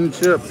green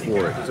chip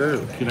for it,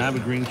 too. Can I have a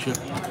green chip?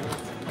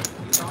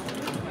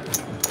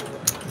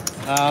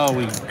 Oh,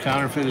 we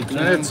counterfeited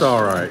things. It's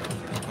all right.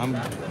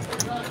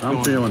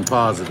 I'm feeling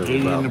positive 80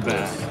 in about the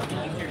this.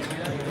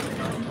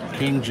 back.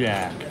 King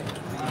Jack.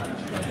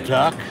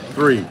 Duck.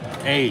 3.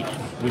 8.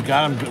 We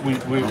got him.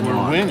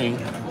 We're winning.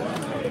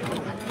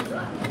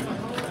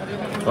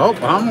 Oh,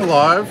 I'm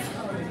alive.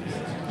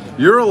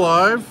 You're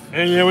alive.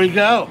 And there we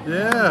go.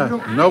 Yeah.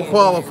 No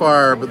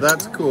qualifier, but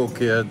that's cool,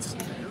 kids.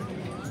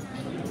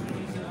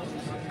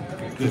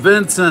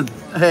 Vincent,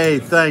 hey,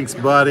 thanks,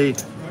 buddy.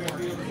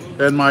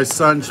 And my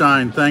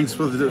sunshine, thanks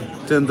for the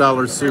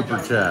 $10 super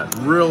chat.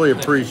 Really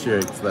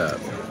appreciates that.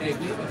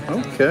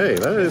 Okay,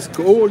 that is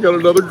cool. I got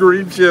another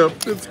green chip.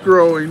 It's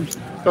growing.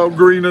 How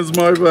green is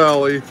my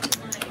valley?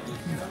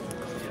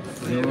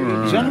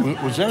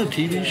 Was that a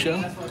TV show?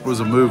 It was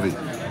a movie.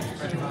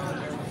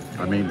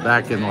 I mean,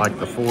 back in like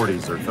the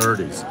 40s or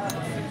 30s.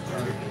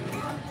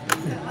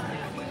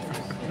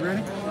 You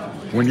ready?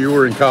 When you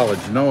were in college.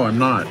 No, I'm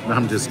not.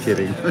 I'm just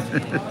kidding.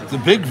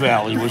 The Big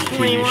Valley was a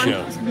TV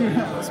show.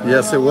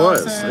 Yes, it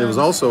was. It was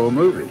also a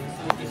movie.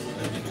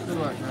 Good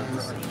luck,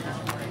 guys.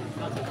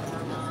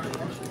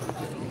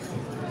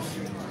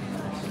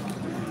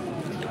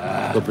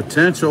 The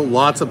potential,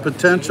 lots of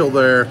potential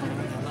there.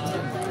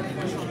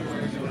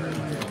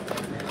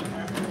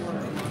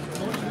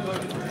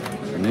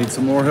 I need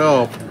some more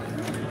help.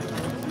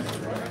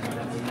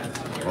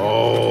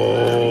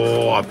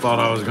 Oh, I thought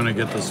I was going to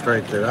get the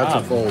straight there. That's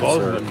a fold,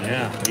 both sir. of them,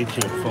 yeah. Me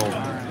too, fold.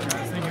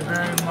 Thank you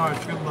very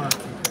much. Good luck.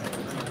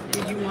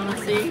 Did you want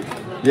to see?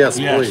 Yes,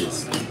 Yes.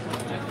 please.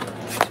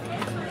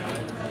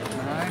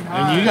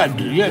 And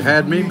you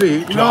Had me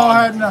beat. No,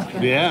 I had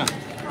nothing. Yeah,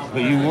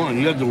 but you won.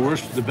 You had the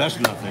worst, the best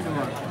nothing.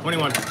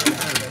 21.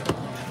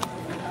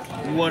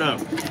 What up?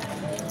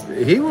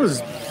 He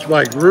was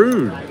like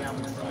rude.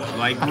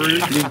 Like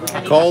rude? He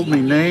called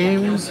me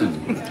names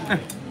and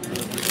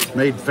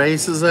made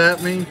faces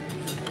at me.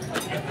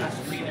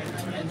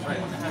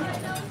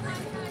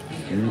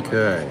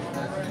 Okay.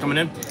 Coming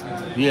in?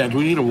 Yeah, do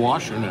we need a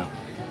wash or no?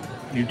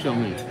 You tell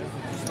me.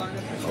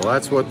 Well,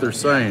 that's what they're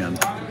saying.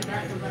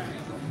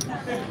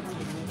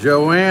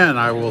 Joanne,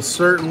 I will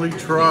certainly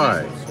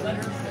try.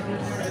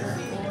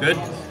 Good?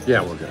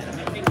 Yeah, we're good.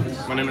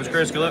 My name is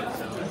Chris. Good luck.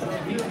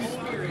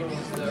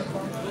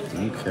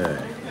 Okay.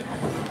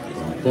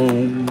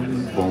 Boom,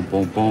 boom,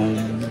 boom,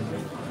 boom.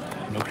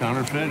 No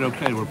counterfeit?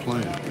 Okay, we're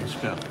playing. Let's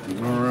go.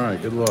 All right,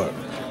 good luck.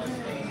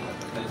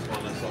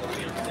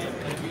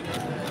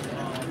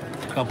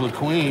 Couple of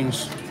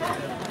queens.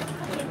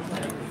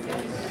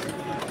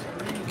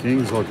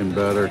 King's looking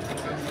better.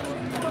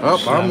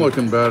 Oh, I'm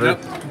looking better.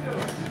 Yep.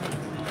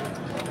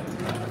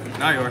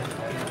 Now you are.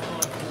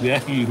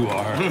 Yeah, you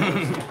are.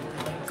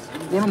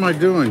 What am I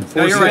doing?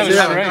 No, you're right. You,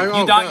 Yeah, had,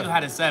 oh, you thought God. you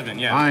had a 7,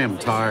 yeah. I am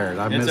tired.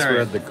 I It's misread all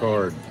right. the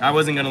card. I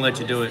wasn't going to let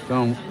you do it.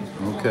 Don't.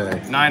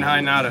 Okay. 9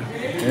 high, nada.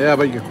 Yeah,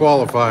 but you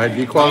qualified.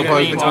 You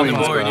qualified for Queen's on the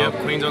Queen's board. Cup.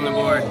 Yep, Queen's on the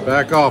board.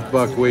 Back off,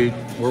 Buckwheat.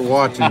 We're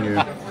watching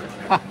you.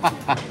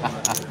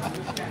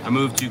 I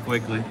moved too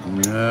quickly.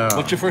 Yeah.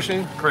 What's your first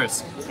name?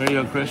 Chris. There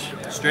you go, Chris.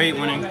 Straight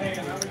winning.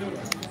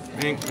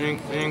 Ink,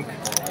 ink, ink.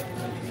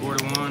 4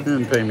 to 1.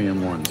 And pay me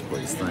in ones,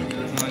 please. Thank you.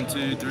 1,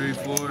 2, 3,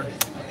 4.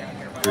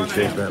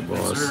 Appreciate that,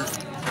 boss. Sir.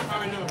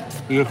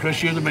 You go,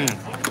 Chris. You're the man.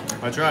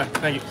 I tried.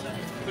 Thank you.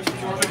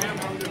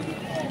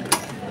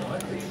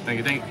 Thank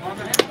you, thank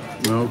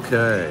you.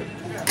 Okay.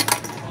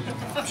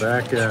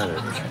 Back at it.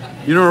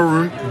 You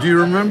know, do you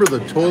remember the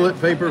toilet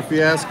paper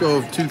fiasco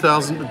of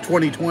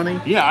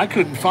 2020? Yeah, I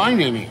couldn't find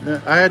any.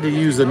 I had to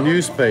use a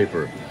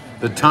newspaper.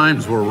 The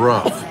times were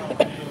rough.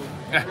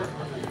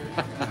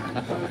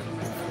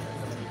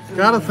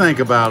 Got to think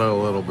about it a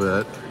little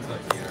bit.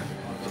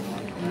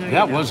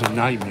 That was a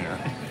nightmare.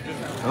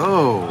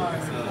 Oh,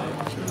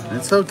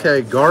 it's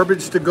okay.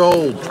 Garbage to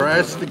gold,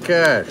 trash to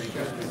cash.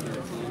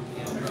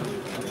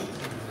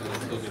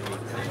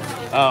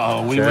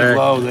 Uh-oh, we Check. went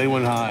low. They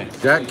went high.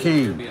 Jack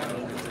King.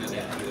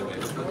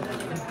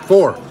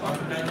 4.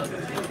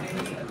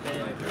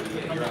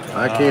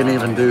 I can't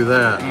even do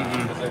that.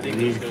 You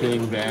need a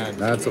king bad.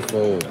 That's a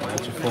fold.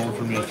 That's a fold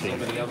for me, king.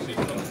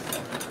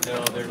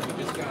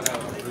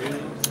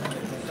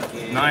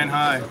 9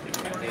 high.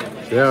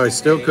 Yeah, I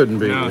still couldn't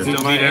beat No, it.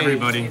 still beat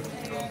everybody.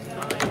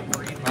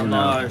 You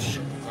know,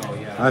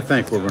 I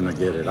think we're going to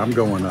get it. I'm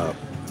going up.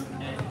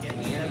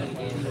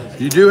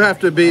 You do have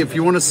to be, if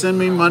you want to send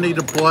me money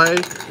to play,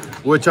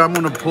 which I'm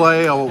going to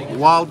play a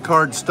wild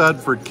card stud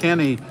for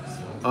Kenny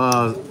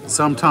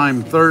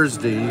sometime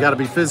Thursday. You got to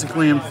be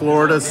physically in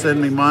Florida,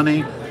 send me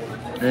money,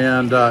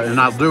 and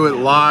I'll do it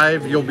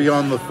live. You'll be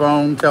on the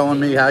phone telling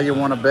me how you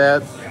want to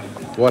bet,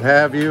 what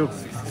have you,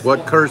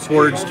 what curse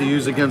words to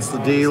use against the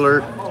dealer.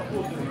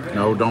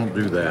 No, don't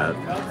do that.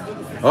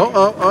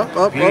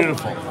 Oh.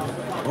 Beautiful.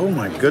 Oh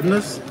my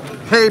goodness.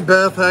 Hey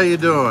Beth, how you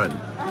doing?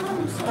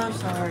 I'm so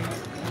sorry.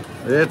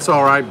 It's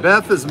all right.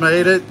 Beth has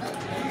made it. I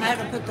had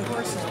to put the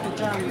horse's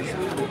pajamas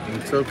on.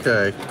 It's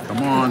okay. Come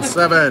on,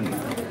 7.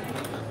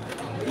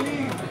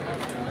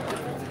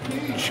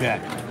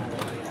 Check.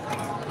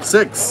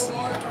 6.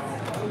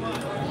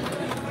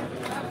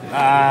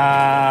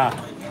 That's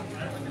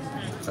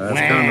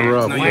kind of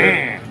rough. No, you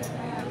there.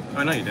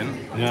 Oh, no, you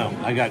didn't. No,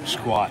 I got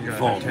squat. You got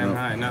Fold. 10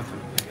 high,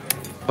 nothing.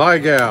 Hi,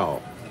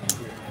 gal.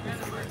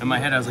 In my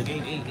head, I was like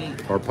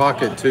 8. Or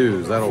pocket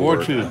 2s. That'll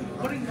work. 4-2.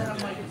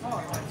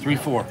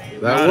 3-4.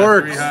 That Got it,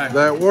 works. 3 high.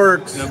 That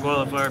works. No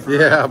qualifier for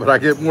Yeah, but I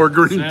get more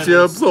green Sanders.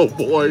 chips. Oh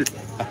boy.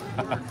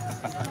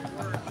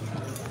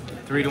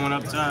 3-1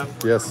 up top.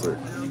 Yes, sir.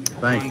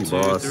 Thank 1, you, 2,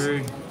 boss.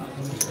 3.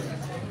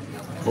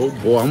 Oh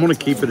boy, I'm gonna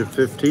keep it at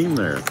 15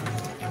 there.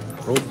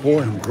 Oh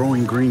boy, I'm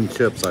growing green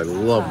chips. I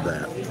love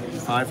that.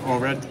 5, all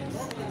red.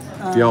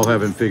 If y'all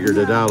haven't figured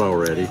it out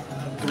already.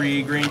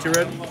 3 green, 2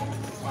 red.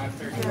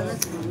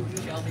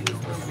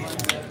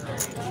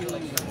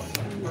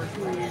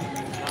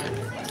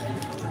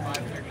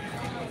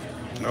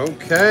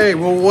 Okay,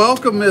 well,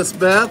 welcome, Miss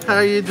Beth. How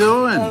you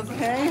doing?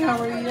 Okay, how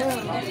are you?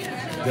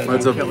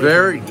 It's a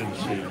very.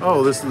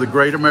 Oh, this is the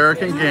Great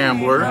American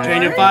Gambler.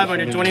 Change of 5 on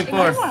your 24.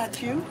 I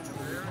watch you.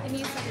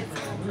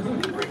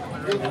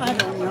 I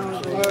don't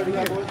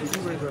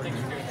know.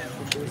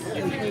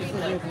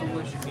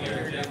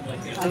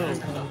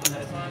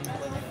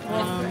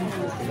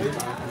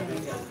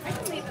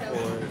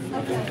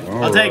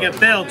 I'll take it,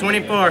 Bill,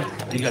 24.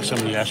 You got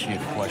somebody asking you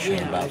a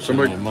question about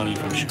Somebody- sending money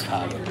from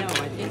Chicago.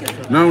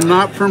 No,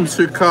 not from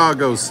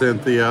Chicago,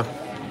 Cynthia.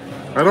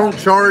 I don't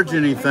charge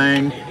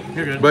anything,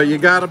 You're good. but you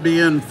got to be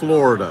in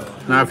Florida.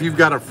 Now, if you've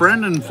got a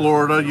friend in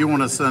Florida, you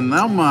want to send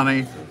them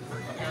money,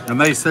 and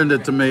they send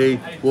it to me,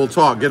 we'll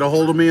talk. Get a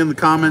hold of me in the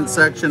comment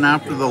section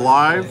after the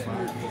live,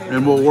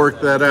 and we'll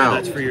work that out.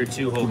 That's for your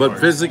 2 whole But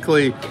cards.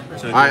 physically,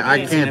 So I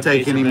if can't it's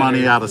take any better.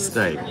 money out of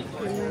state.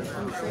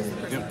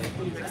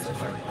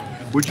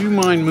 Would you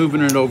mind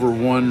moving it over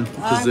one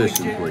I would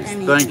position, do please?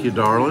 anything. Thank you,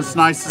 darling. It's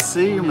nice to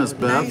see you, Miss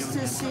Beth. Nice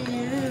to see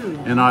you.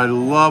 And I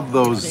love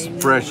those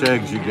fresh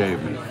eggs you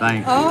gave me.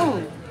 Thank you.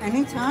 Oh,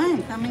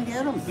 anytime. Come and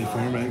get them.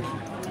 Farm eggs?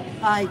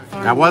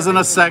 That wasn't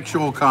a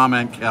sexual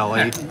comment,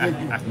 Kelly.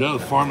 No,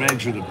 farm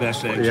eggs are the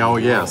best eggs. Yeah, oh,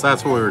 yes,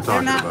 that's what we were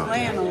They're talking not about.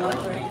 laying a lot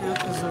right now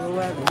because of the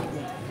weather.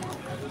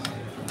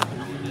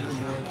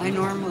 I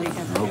normally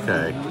have.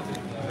 Okay.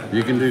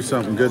 You can do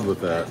something good with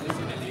that.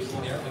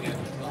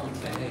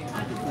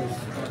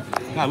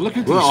 God, look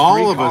at these Well, all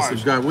three of us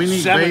cards. have got, we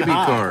need 7 baby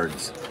high.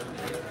 cards.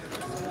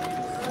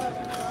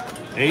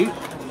 8.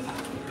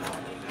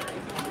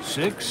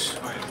 6.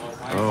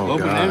 Oh,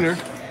 Open gosh. ender.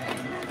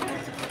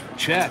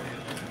 Check.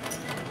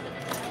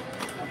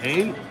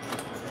 8.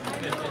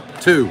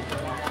 2.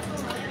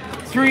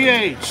 3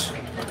 8s.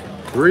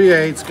 3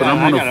 8s, but God, I I'm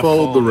going to gotta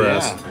fold the fold,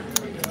 rest.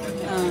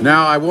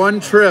 Now, I won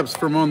trips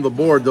from on the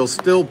board. They'll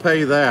still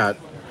pay that.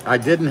 I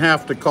didn't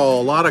have to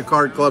call. A lot of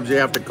card clubs you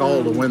have to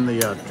call to win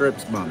the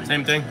trips money.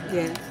 Same thing.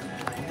 Yeah.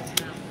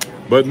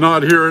 But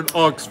not here at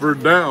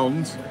Oxford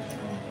Downs.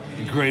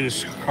 The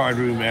greatest card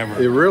room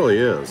ever. It really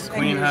is.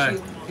 Queen high.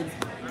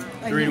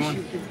 3 to 1.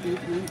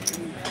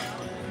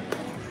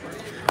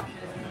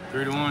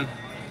 3 to 1.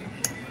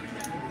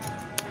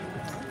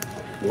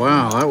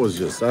 Wow, that was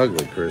just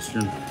ugly,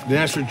 Christian.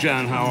 Master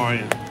John, how are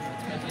you?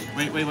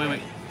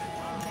 Wait.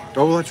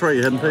 Oh, that's right.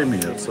 You hadn't paid me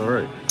yet.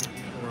 Sorry.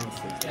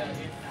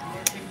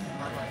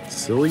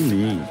 Silly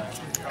me.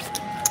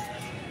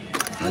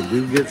 I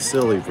do get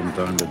silly from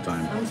time to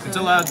time. It's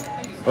allowed.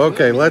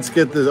 Okay, let's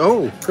get this.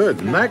 Oh, good.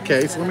 In that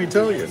case, let me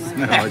tell you.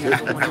 No, I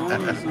just-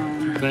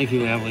 Thank you,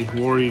 Natalie.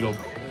 War Eagle.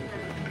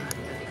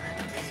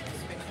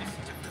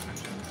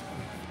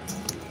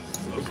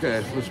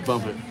 Okay, let's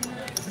bump it.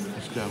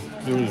 Let's go.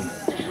 Here we go.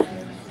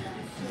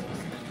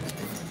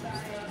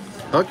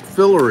 Huck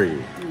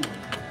Fillery.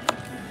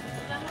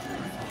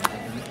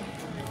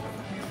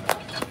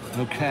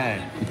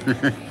 Okay.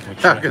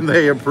 How can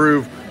they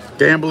improve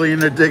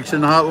gambling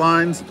addiction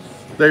hotlines?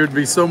 They would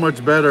be so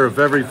much better if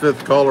every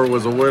 5th caller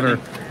was a winner.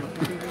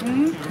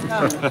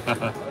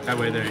 That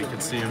way there you can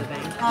see him.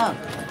 Oh,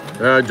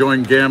 I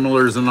joined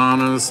Gamblers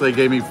Anonymous. They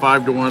gave me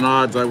 5 to 1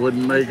 odds. I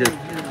wouldn't make it.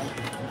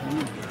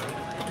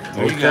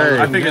 There you go.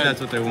 Okay. I figured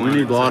that's what they We wanted.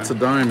 need lots of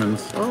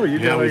diamonds. Oh, you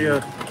Yeah, got we a,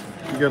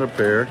 do. you got a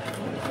pair.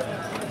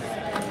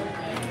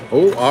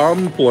 Oh,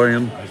 I'm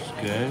playing. That's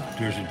good.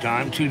 There's a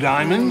dime, 2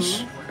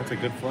 diamonds. That's a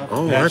good flop.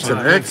 Oh, that's a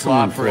an good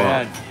excellent for flop.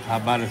 Ed. How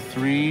about a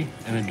 3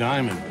 and a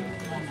diamond?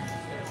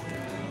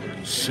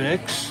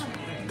 6.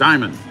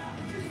 Diamond.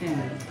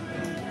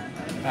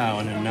 Oh,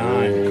 and a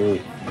 9.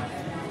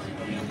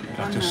 Oh,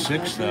 Got to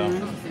 6 though.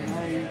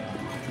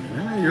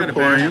 Yeah, you're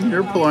playing.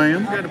 You're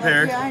playing. Got a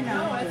pair. Yeah, I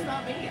know.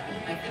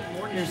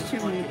 But there's too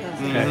many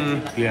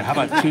customers. Okay. Yeah. How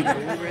about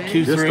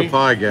two, Just three? a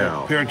pie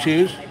gal. Pair of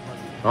 2s.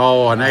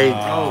 Oh, an 8.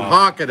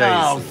 Pocket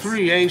Oh, aces.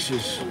 3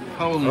 aces.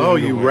 Holy Oh,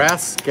 you underwear.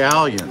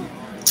 rascallion.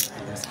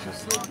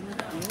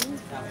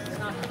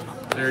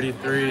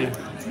 33.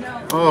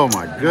 Oh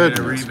my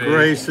goodness rebate.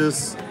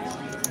 gracious.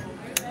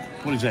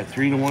 What is that?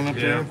 3-1 up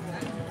Yeah. there?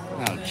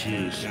 Oh,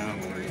 jeez.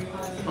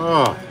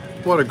 Oh,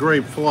 what a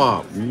great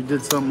flop. You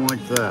did something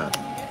like that.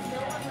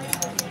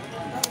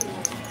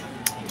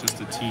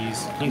 Just a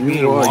tease. Think we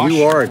need a wash?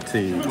 You are a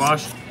tease.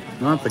 Wash.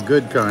 Not the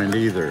good kind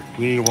either.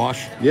 We need a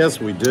wash? Yes,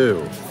 we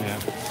do. Yeah.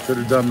 Should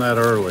have done that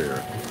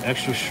earlier.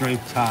 Extra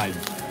strength Tide.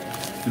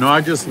 You know,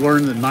 I just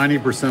learned that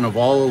 90% of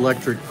all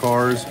electric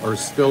cars are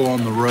still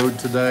on the road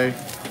today.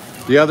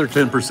 The other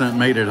 10%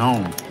 made it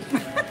home.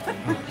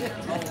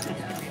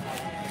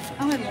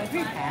 Oh, I love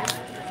your hat.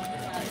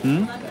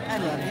 I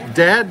love it.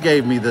 Dad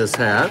gave me this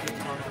hat.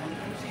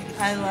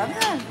 I love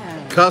that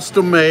hat.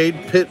 Custom made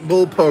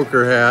Pitbull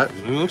poker hat.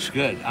 It looks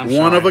good. I'm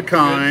One sorry. of a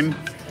kind.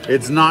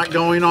 It's not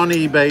going on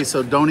eBay,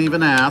 so don't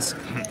even ask.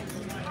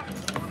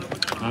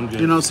 I'm good.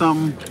 You know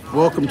something?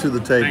 Welcome to the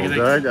table.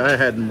 Thank you. I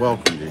hadn't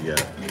welcomed you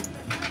yet.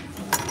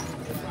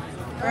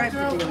 Bribe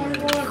the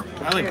dealer.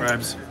 I like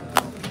bribes.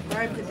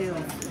 Bribe the dealer.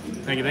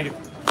 Thank you, thank you.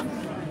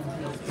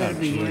 That'd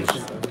be jeez.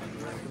 worth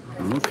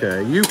it.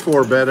 Okay, you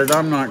 4-betted.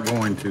 I'm not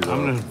going to though.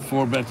 I'm going to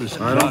 4-bet this.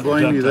 I don't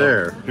blame you though.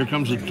 there. Here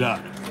comes a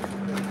duck.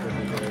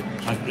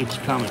 It's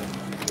coming.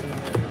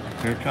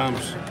 Here it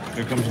comes.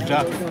 Here comes a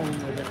duck.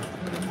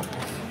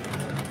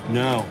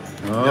 No.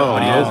 Oh,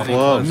 Nobody has no any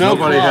clubs. No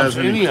Nobody clubs, has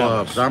any any of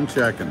clubs. us. I'm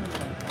checking.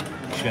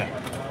 Check.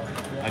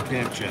 I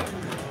can't check.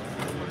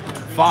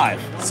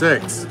 5.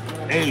 6.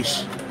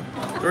 Ace.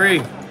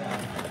 3.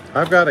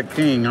 I've got a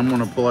king. I'm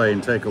going to play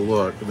and take a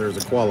look. There's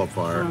a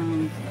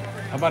qualifier.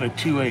 How about a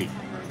 2-8?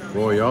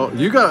 Boy, y'all,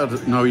 you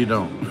got. No, you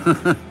don't. I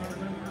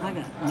got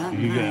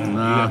nothing. You got,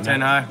 Nah.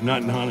 10 high.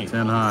 Nothing, honey.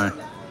 10 high.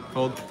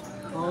 Hold.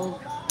 Gold.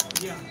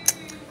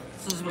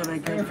 This is what I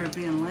get for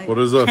being late. What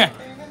is that?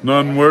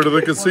 None where to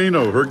the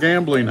casino. Her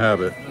gambling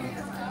habit.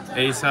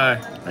 Ace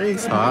high.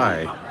 Ace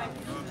high.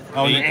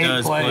 Oh, the 8 8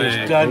 does plays,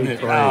 play. doesn't Eight it?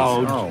 plays.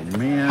 Oh, Oh,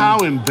 man. how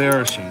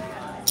embarrassing.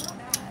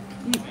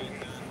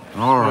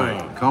 All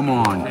right. Come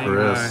on, Hang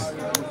Chris. high.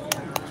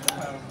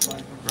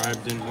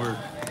 Bribe didn't work.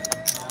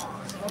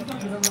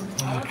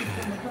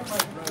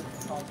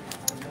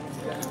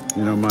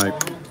 You know, my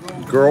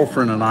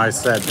girlfriend and I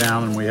sat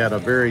down and we had a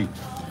very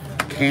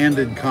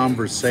candid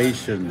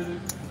conversation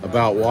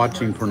about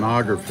watching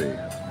pornography.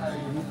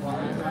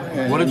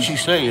 What did she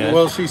say, Ed?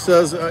 Well, she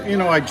says, you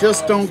know, I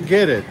just don't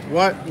get it.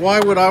 Why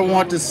would I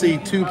want to see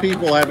 2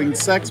 people having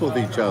sex with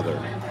each other?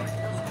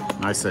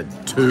 And I said,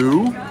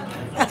 2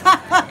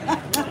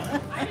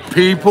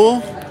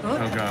 people?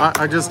 Oh, God.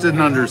 I just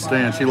didn't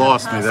understand. She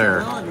lost me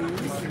there.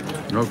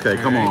 Possibilities. Okay,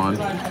 come on.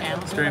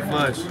 Straight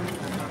flush.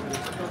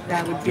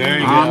 That would be There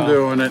you I'm go.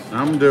 doing it.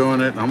 I'm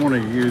doing it. I'm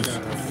going to use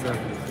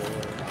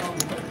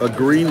a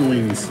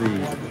greenling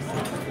seed.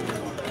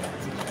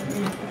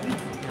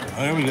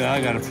 There we go.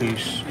 I got a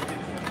piece.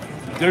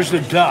 There's the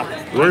duck.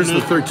 Where's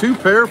the 2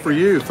 pair for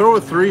you? Throw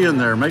a 3 in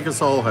there. Make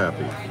us all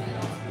happy.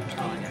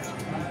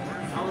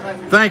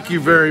 Thank you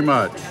very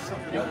much.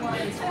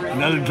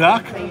 Another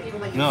duck?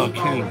 No, a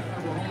king.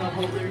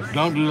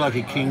 Don't do like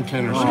a king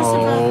 10 or something.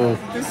 Oh,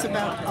 This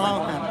about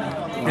all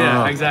happened.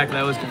 Yeah, exactly.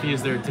 I was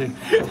confused there, too.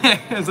 I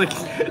was like,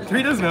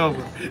 3 doesn't help.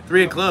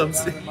 3 of clubs.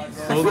 I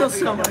feel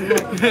so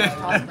unlucky.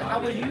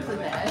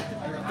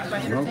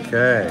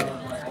 okay.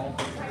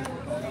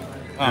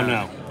 Oh,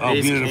 no. Oh,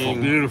 Ace beautiful,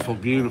 king. beautiful,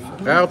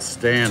 beautiful.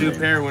 Outstanding. 2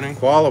 pair winning.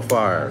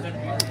 Qualifier.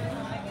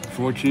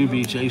 4-2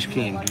 beats ace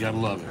king. You gotta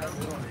love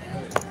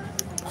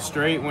it.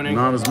 Straight winning.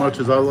 Not as much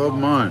as I love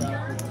mine.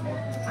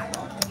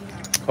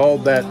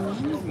 Called that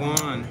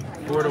 1.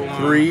 4 to 1.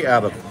 3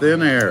 out of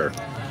thin air.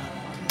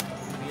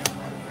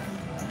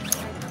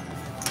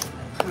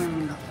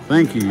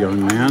 Thank you,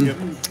 young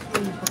man.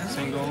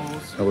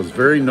 Singles. That was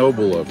very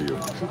noble of you.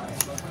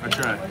 I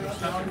tried.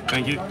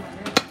 Thank you.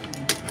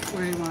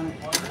 Where do you want it?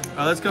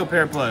 Let's go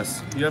pair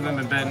plus. You haven't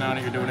been betting on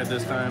it. You're doing it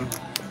this time.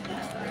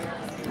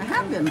 I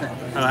have been better.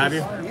 Oh, have you?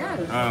 Yes.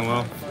 Oh,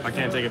 well, I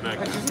can't take it back.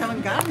 I just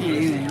haven't gotten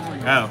anything.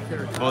 Oh,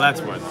 well,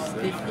 that's what.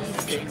 50,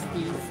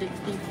 60,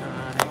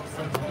 65,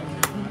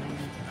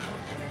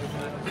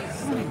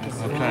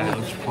 69. Okay,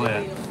 let's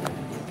play it.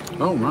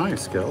 Oh,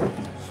 nice, Kelly.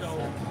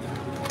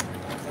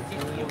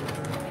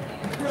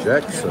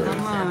 Check, sir.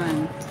 Come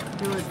on.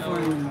 Do it for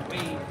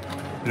me.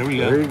 There we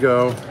There go. you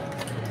go.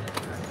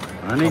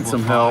 I need Couple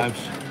some help.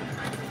 5s.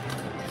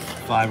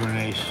 5 or an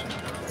ace.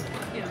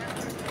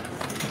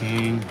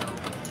 King.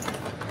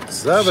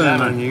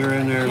 7. You're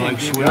in there like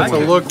That's a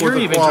swimming. look You're with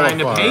the even trying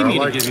to pay qualifier. me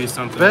I like to give you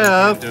something.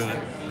 Beth. Do it.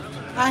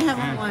 I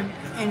haven't won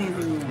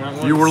anything yet.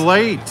 Not You were once.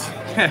 late.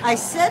 I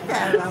said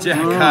that. I was Jack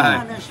high.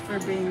 punished for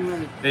being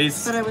late.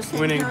 Ace But I was taking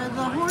winning. care of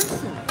the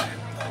horses.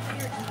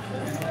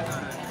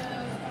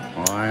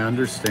 Oh, I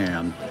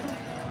understand.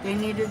 They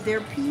needed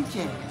their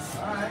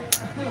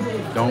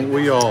PJs. Don't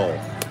we all?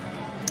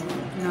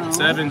 No.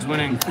 Seven's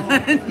winning.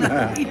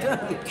 No, he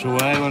doesn't. So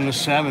what on the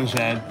sevens,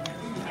 Ed?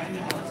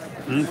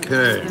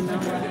 Okay.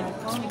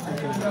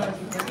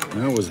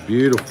 That was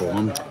beautiful.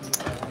 I'm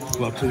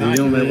Well, tonight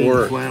feeling you it need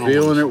work. flannel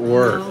Feeling it ones.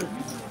 work. No,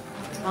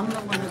 I'm the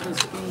one that was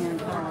skiing in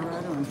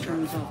Colorado and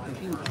turns off the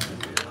heat.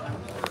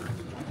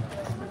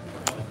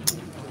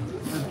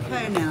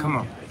 Okay, now. Come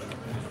on.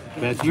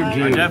 Beth, you're I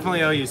due.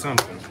 definitely owe you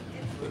something.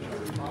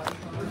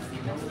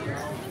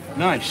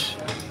 Nice.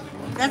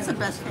 That's the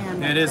best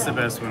fan. It is the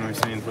best one we've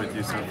seen with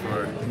you so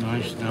far.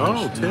 Nice, nice. Oh,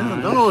 nice.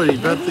 10. Oh, he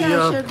bet Maybe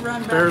I should the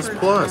run Bears backwards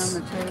Plus.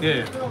 around the table.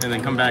 Yeah, and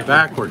then come back.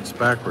 Backwards.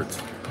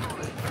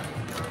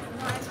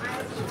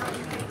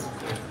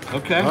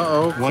 Okay.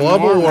 Uh-oh, One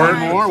club more, award. One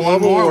more. Club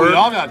One more. award. We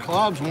all got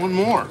clubs. One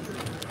more.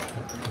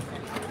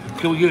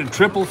 Can we get a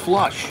triple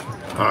flush?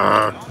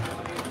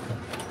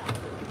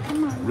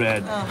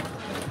 Red.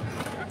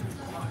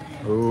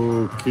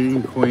 Oh,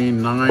 king,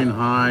 queen, 9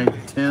 high,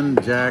 10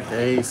 jack,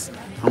 ace.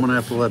 I'm gonna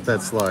have to let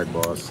that slide,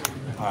 boss.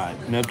 All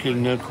right. No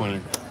king, no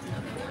queen.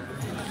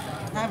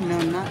 I've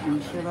known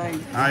nothing. Should I?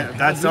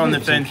 That's on the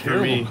It's a fence for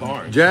terrible me.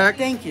 card. Jack?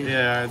 Thank you.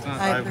 Yeah, it's not,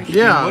 I I, appreciate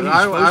Yeah, What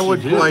are you I supposed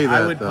would to do? play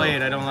that. I would though. play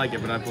it. I don't like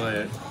it, but I play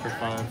it for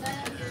 5.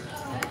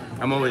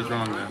 I'm always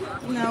wrong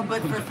though. No,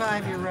 but for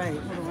 5, you're right.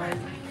 What do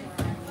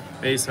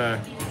I? Ace high,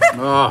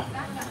 Oh,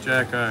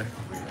 jack high.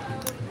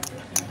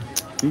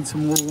 need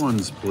some more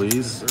ones,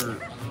 please.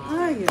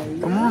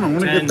 Come on, I'm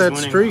gonna get Tens that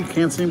winning. streak.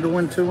 Can't seem to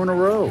win 2 in a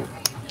row.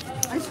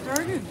 I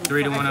started with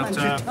 3 to 1 up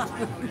 $500. top.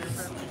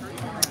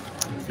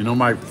 You know,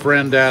 my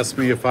friend asked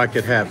me if I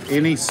could have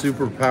any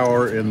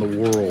superpower in the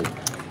world,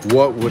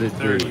 what would it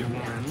 30 be?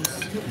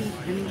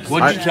 ones.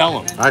 What'd you tell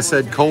him? I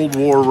said Cold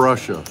War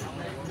Russia.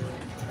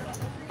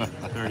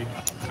 30.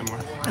 Some more.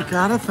 I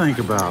gotta think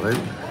about it.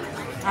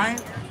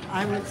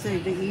 I would say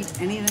to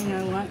eat anything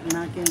I want and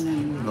not gain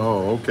any weight.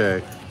 Oh,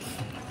 okay.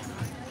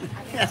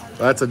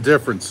 That's a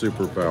different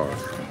superpower.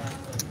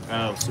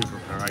 Oh,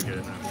 superpower. I get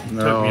it now.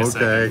 No, Took me a okay.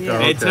 second.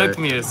 Yeah. It took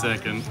me a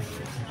second.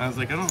 I was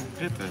like, I don't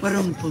get this.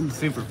 Ba-dum-bum.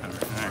 Superpower.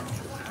 All right.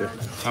 Okay.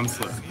 I'm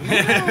slow.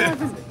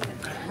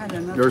 Had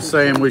enough They're to-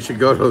 saying we should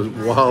go to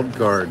wild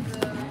card.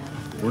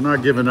 We're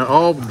not giving it.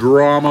 Oh,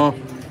 drama.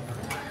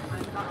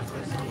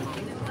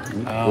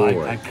 Oh,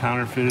 Boy. I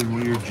counterfeited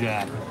with your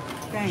jack.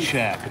 Thanks.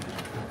 Check.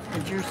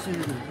 But you're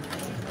suited.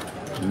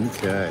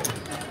 Okay.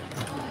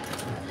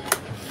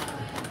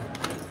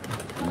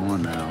 Come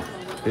on now.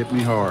 Hit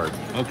me hard.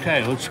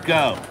 Okay, let's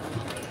go.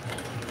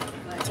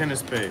 10 of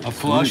spades. A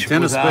flush. 10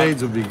 of without-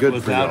 spades would be good for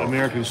without y'all.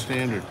 American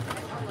Standard.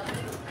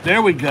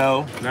 There we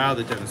go. Now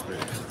the 10 of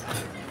spades.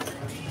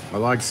 I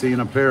like seeing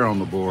a pair on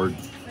the board.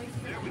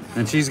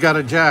 And she's got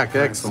a jack.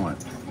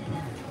 Excellent.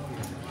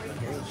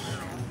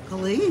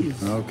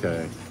 Please.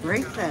 Okay.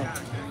 Break that.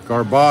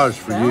 Garbage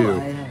for spell I you.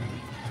 had.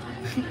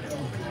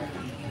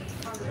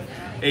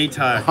 8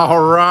 high.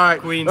 All right.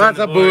 Queens That's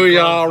a on the board, booyah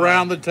club.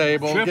 around the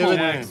table. Triple Give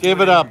win. it,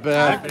 give it up,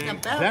 Beth.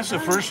 That's the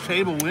first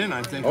table win,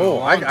 I think. in a Oh,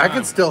 long I time.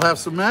 can still have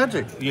some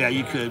magic. Yeah,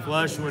 you could.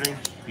 Flush winning.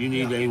 You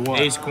need a what?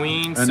 Ace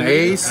queen. An suited.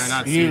 ace?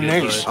 Not You need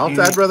an suited, ace. but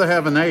I'd rather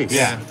have an ace.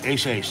 Yeah,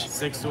 ace, ace.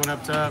 6 to 1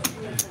 up top.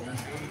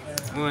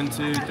 1,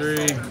 2,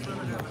 3.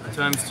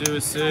 Times 2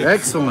 is 6.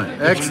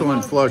 Excellent.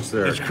 Excellent flush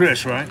there, It's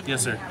Chris, right?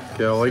 Yes, sir.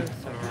 Kelly.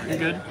 You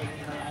good?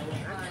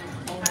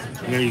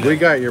 There you We go.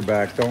 got your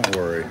back. Don't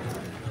worry.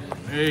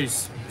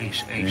 Ace.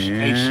 Ace, ace, ace,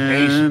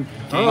 And,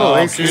 ace. oh,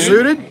 ace king. is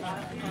suited?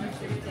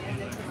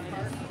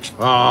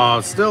 Oh,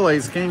 still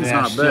ace king's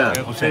Yeah, not still.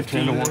 bad. What's that,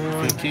 10 to 1?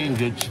 15,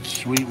 good,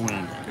 sweet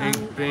win.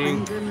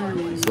 Bing,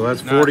 bing. So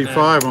that's Not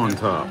 45 on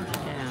top.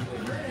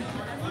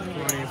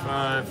 Yeah.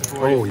 25,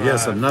 45. Oh,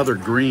 yes, another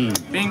green.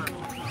 Bink.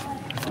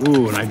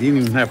 Ooh, and I didn't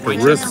even have to Which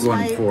risk is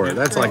one my- for it.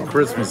 That's like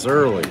Christmas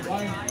early.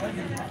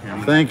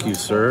 Thank you,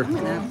 sir.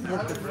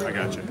 I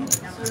got you.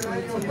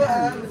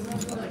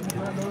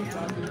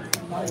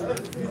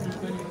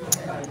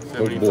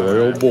 Oh boy,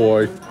 oh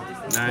boy.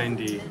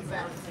 90. I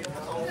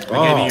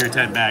Oh. gave you your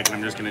 10 back, and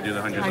I'm just going to do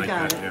the 100 I like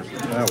got that. it. Yeah.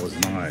 That was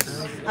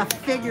nice. I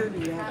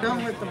figured that.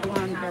 Don't let the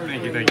blonde card.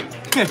 Thank you, thank you.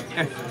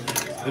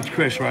 It's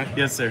Chris, right?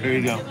 Yes, sir. There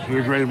you go.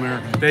 You're a great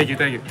American. Thank you,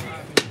 thank you.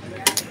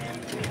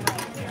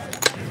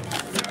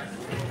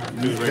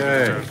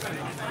 Okay.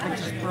 I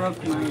just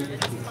broke my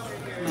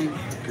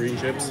Green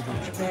chips.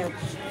 bad.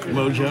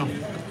 Mojo.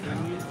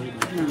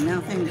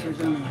 Now things are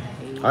going.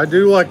 I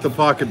do like the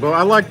pocket bonus.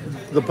 I like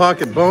the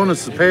pocket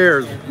bonus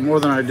pairs more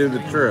than I do the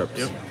trips.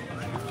 Yep.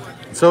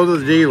 So do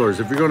the dealers.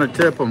 If you're going to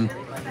tip them,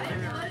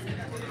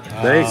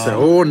 they say,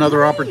 oh,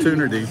 another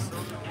opportunity.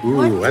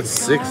 Ooh, that's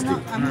 60.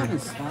 I'm going to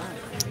stop.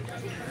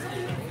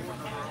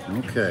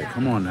 Okay,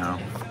 come on now.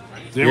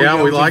 There Yeah,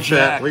 go we to like Jack.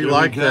 that. We There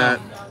like go. that.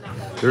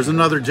 There's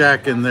another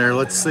jack in there.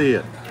 Let's see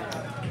it.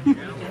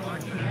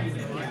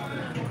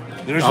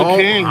 There's Oh, a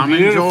king. I'm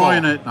Beautiful.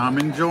 enjoying it. I'm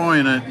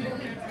enjoying it.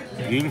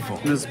 Beautiful.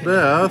 Miss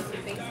Beth.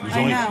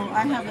 I know.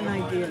 I have an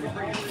idea.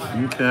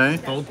 Okay.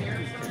 Fold.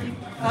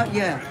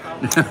 Yeah.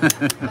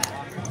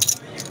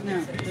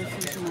 No,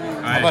 this is my.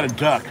 How about a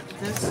duck?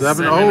 This is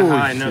 7. Seven Oh,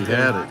 high, she no had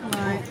good. it.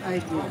 my. I I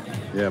do.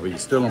 Yeah, but you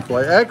still don't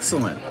play.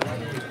 Excellent.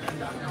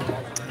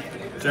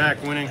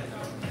 Jack winning.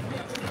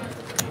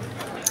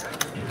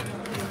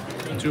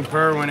 2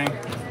 per winning.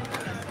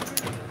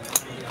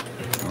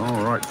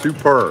 All right, 2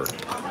 per.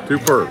 2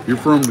 per. You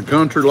from the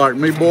country like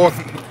me, boy?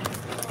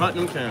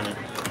 Putnam County.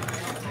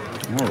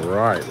 All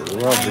right,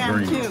 love I the am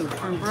green. too,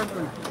 from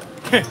Brooklyn.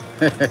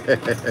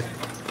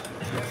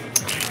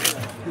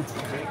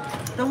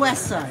 The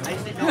west side.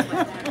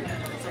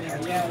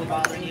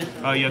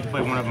 Oh, you have to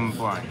play one of them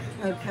blind.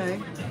 Okay.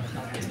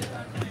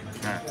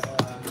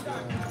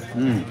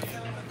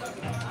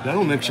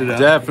 That'll mix it up.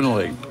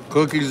 Definitely.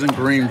 Cookies and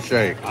cream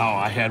shake. Oh,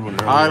 I had one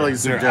earlier. Highly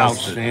They're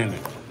suggested. outstanding.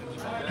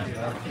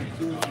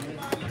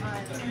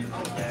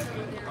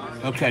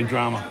 Okay,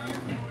 drama.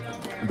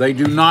 They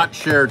do not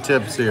share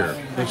tips here.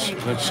 Let's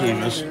see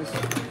this.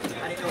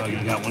 Oh,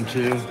 you got one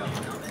too?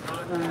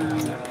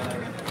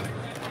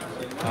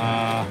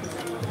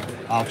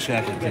 I'll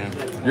check it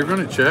then. You're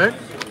going to check?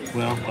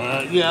 Well,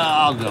 yeah,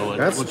 I'll go with it.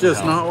 That's What the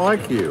just hell? not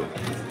like you.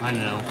 I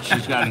know.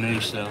 She's got an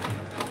ace though.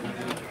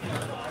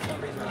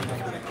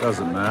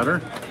 Doesn't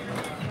matter.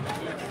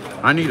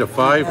 I need a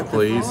 5,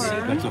 please.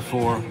 That's a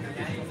 4.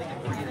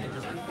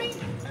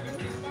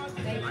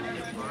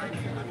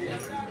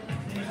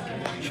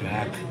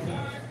 Jack.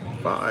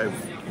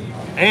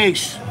 5.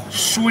 Ace.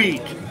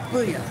 Sweet.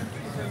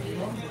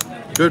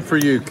 Booyah. Good for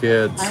you,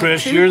 kids.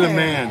 Chris, 2 you're the pair.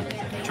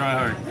 man. Try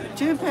hard.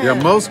 2 pairs. Yeah,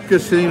 most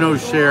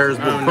casinos shares,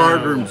 but Oh,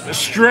 card no. rooms.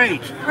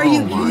 Straight. Are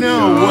you Oh, my kidding? No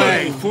God.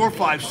 way. 4,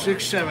 5,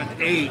 6, 7,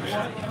 8.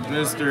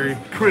 Mystery.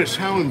 Chris,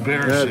 how That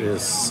embarrassing.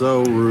 is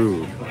so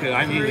rude. Okay,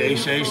 I need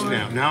ace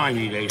now. Now I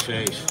need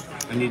ace.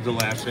 I need the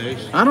last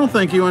ace. I don't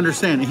think you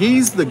understand.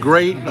 He's the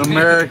great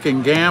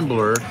American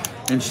gambler,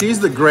 and she's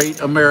the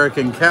great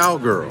American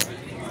cowgirl.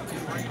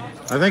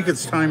 I think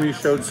it's time you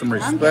showed some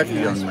respect,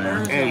 young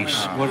man.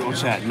 Ace.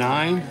 What's that?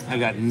 9? I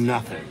got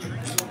nothing.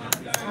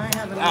 I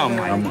have Oh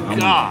another. my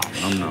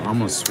gosh. I'm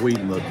gonna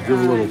sweeten the do a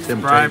little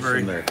temptation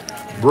Bribery. there.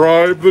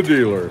 Bribe the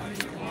dealer.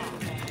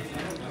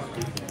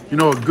 You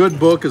know, a good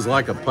book is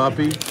like a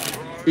puppy,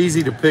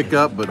 easy to pick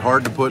up but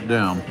hard to put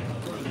down.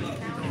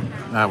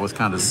 That was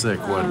kind of sick,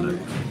 wasn't it?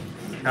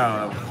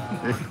 Oh,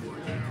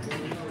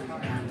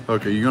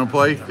 Okay, you gonna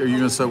play or you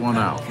gonna set one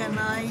out? Can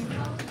I?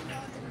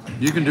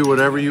 You can do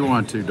whatever you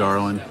want to,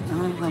 darling.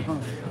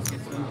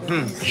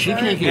 She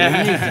can't get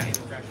anything.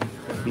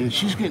 I mean,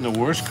 she's getting the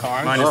worst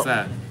cards. minus Oh.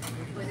 that.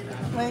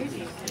 Wait.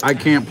 I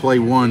can't play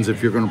 1s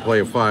if you're gonna play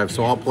a 5,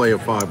 so I'll play a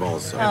 5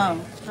 also. Oh,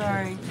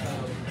 sorry.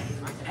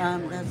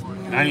 That's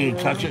me. I need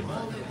to touch it.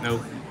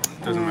 Nope.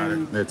 Doesn't matter.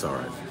 It's all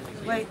right.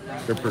 Wait.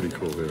 They're pretty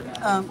cool here.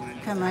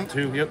 Can I?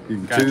 2, yep. You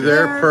can Gotcha. 2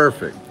 there,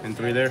 perfect. And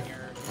 3 there.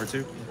 Or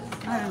 2.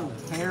 I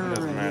don't care.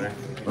 Doesn't matter.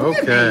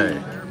 Okay.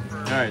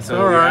 Alright, so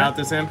All you're right. out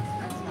this end?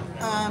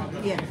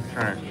 Yeah.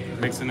 Alright.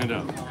 Mixing it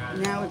up.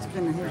 Now it's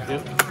gonna hit.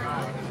 Yep.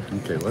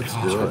 Okay, let's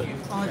do it.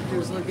 All I have to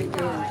do is look at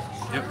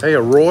yours. Hey,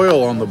 a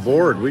royal on the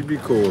board. We'd be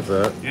cool with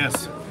that.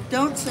 Yes.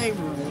 Don't say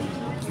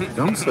rude.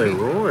 Don't say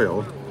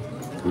royal.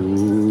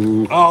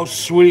 Ooh, Oh,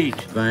 sweet.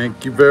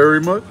 thank you very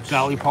much.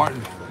 Dolly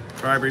Parton.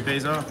 Bribery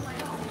pays off.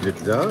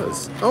 It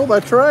does. Oh,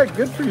 that's right.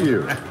 Good for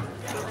you.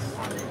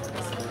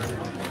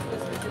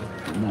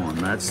 Come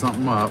on, match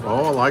something up.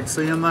 Oh, I like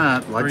seeing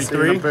that. Like 3,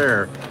 seeing 3. a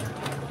pair.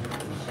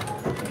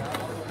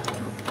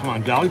 Come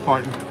on, Dolly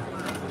Parton.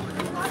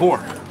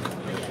 4.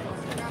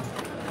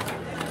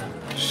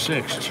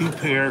 6. 2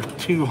 pair,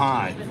 2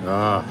 high.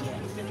 Ah,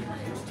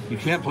 You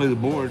can't play the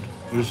board.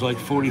 There's like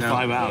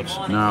 45 outs.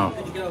 no.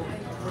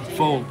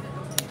 Fold.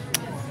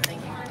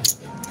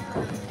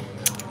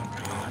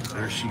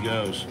 There she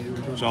goes.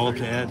 It's all up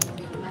to Ed.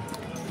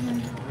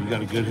 You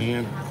got a good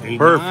hand. 8,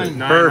 Perfect,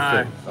 9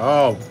 perfect.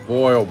 Oh,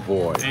 boy, oh,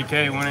 boy. AK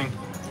winning.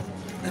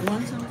 You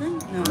want something?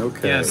 No.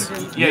 Okay. Yes.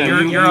 Yeah, Yeah,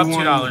 you're you up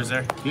won. $2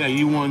 there. Yeah,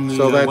 you won the.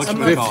 So that's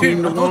whatchamacallit.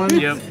 15 to 1?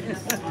 Yep.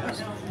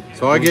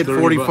 So I get 30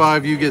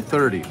 45, you get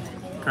 30.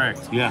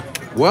 Correct. Yeah.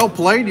 Well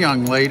played,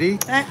 young lady.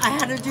 I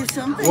had to do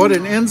something. What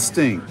an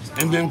instinct.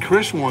 And then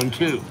Chris won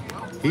too.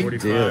 He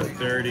 45, did.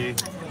 30.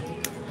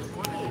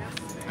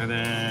 And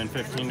then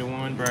 15 to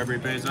 1. Bribery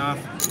pays off.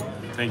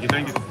 Thank you,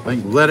 thank you.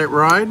 Let it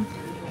ride.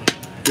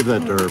 Give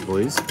that to her,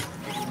 please.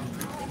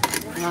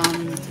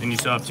 And you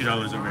still have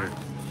 $2 over here.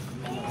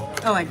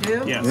 Oh, I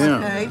do? Yes.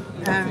 Yeah.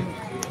 Okay.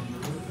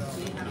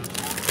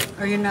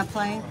 Are you not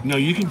playing? No,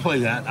 you can play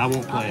that. I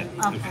won't play it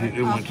I'll if play.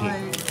 you I'll want play.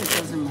 to. It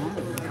doesn't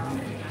matter.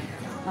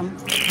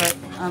 But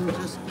I'm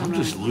just. I'm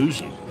just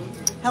losing.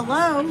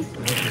 Hello.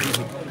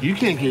 You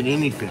can't get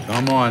anything.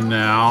 Come on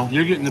now.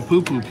 You're getting the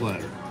poo-poo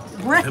platter.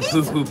 Right. The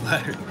poo-poo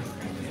platter.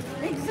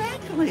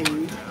 Exactly.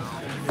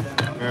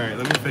 Alright,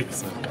 let me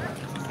fix it.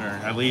 Or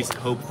at least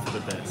hope for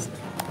the best.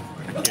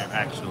 I can't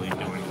actually do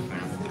anything.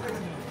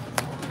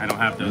 I don't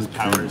have those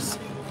powers.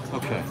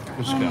 Okay,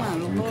 let's Oh, go. my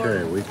Lord.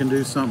 Okay, we can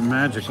do something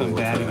magical Something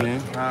with bad that.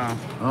 again.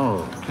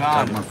 Oh, God,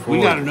 got my we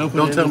four. got an open.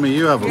 Don't tell me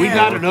you have a We four.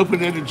 got an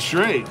open-ended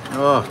straight.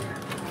 Oh.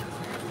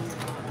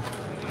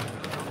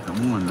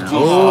 Come on now.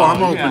 Oh, Oh, I'm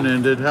yeah.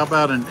 open-ended. How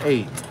about an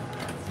 8?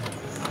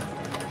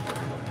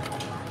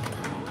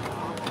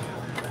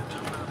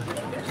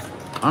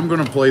 I'm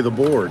going to play the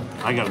board.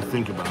 I got to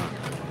think about it.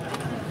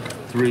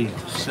 3,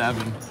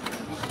 7,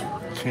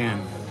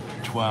 10,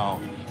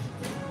 12,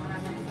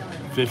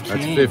 15.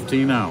 That's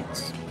 15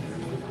 ounce.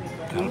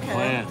 Gotta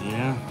play it,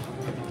 yeah.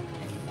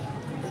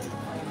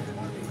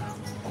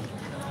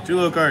 2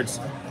 little cards.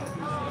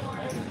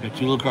 Got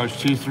 2 little cards,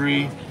 2,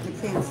 3. I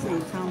can't see.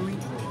 Tell me.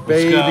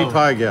 Baby go.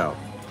 pie gout.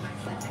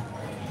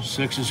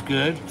 6 is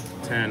good.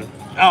 10.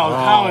 Oh,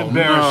 how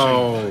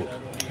embarrassing. No.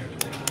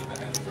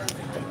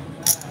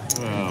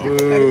 Oh. Go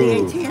to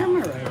Boo. the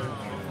ATM already.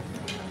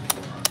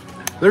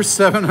 There's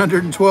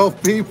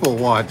 712 people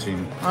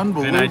watching. I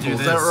Unbelievable. do Is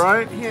this? that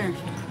right? Here.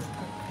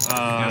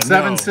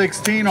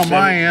 716 on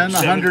my end,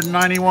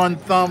 191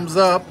 thumbs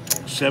up.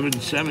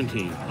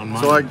 717 on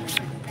mine. So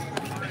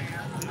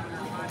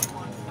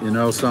you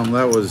know, something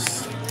that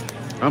was,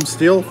 I'm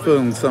still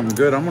feeling something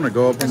good. I'm going to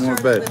go up one more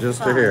bet,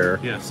 just a hair.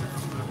 Yes.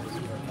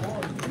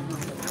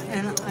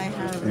 And I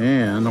have.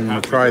 And I'm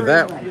going to try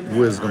that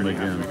wisdom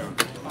again.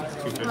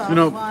 You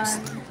know,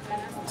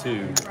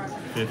 2,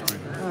 50.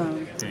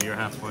 Oh, Yeah, you're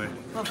halfway.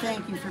 well,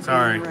 thank you for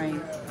Sorry. being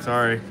right.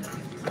 Sorry.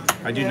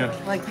 I do know.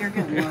 Like you're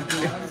getting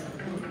lucky.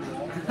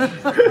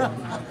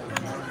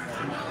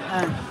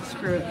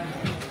 Screw it.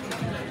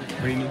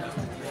 What do you need?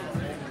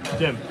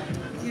 Tim.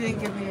 You didn't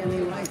give me any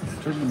lights.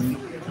 turn the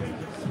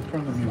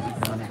music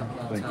down.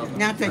 Thank you.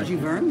 Not that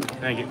you've earned it.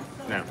 Thank you.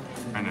 No,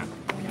 I know.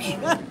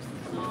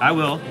 I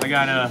will. I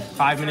got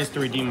 5 minutes to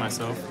redeem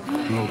myself.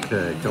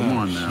 Okay, come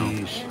on now.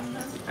 Jeez.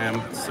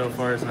 And so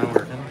far it's not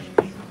working.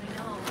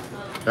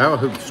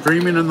 That was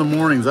streaming in the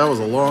mornings. That was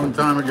a long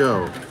time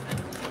ago.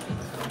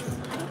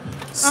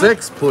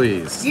 6,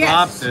 please.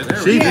 Yes. Flopped it.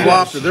 There She we go.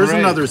 flopped it. There's Straight.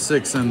 another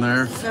 6 in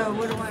there. So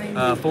what do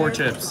I need? 4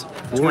 chips.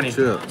 4 20.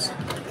 chips.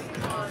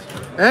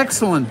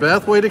 Excellent,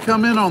 Beth. Way to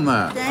come in on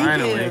that.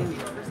 Thank Finally. you.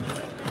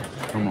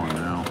 Come on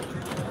now.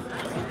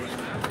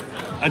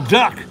 A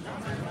duck.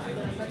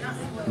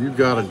 You've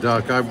got a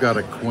duck. I've got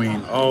a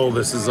queen. Oh,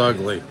 this is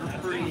ugly.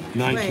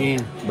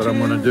 19. But I'm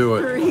gonna do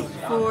it. 3,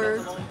 4.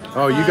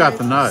 Oh, you got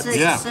the nuts. 6,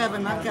 Yeah.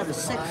 7. I've got a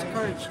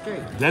 6-card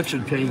straight. That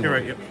should pay me. You're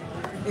right. Yep.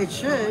 It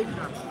should.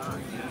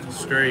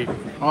 Straight.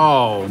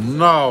 Oh,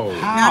 no.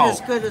 Not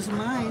as good as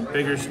mine.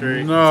 Bigger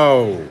straight.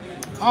 No.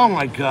 Oh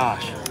my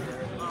gosh.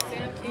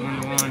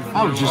 21.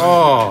 I was just,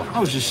 Oh. I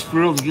was just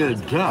thrilled to get a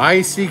duck.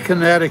 Icy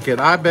Connecticut.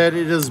 I bet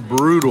it is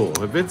brutal.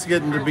 If it's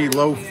getting to be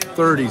low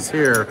 30s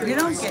here, You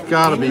don't it's get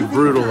got to be anything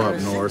brutal for up a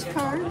 6 north.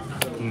 card?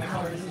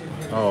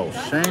 Oh,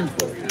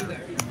 shameful.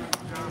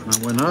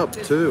 I went up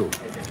too.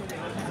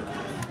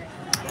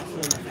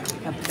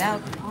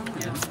 About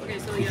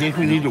You think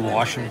we need to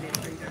wash them?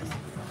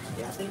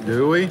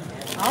 Do we?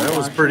 That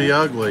was pretty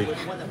ugly.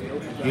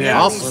 Yeah.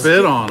 I'll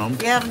spit on them.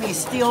 You have any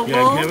steel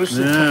Yeah, wool? give us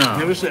the, Yeah.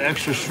 give us the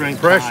extra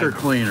strength. Pressure tide.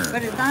 cleaner.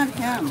 But it's not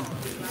him.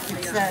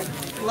 It's that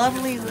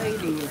lovely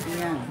lady at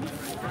the end.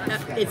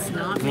 It's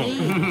not me.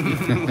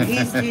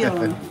 He's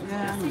dealing.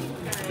 Yeah.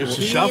 It's the He is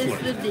shuffler.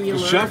 the The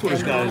dealer,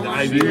 shuffler's got an and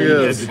Ivy She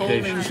League is.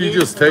 education. She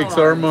just takes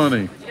our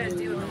money.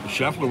 The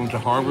shuffler went to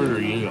Harvard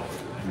or Yale.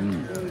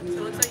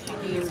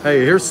 Hey,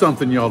 here's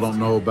something y'all don't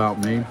know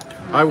about me.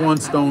 I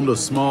once owned a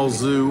small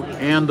zoo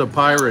and a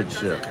pirate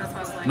ship.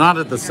 Not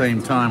at the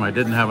same time. I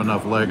didn't have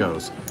enough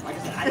Legos.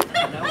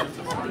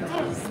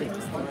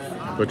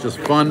 But just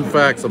fun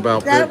facts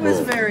about That was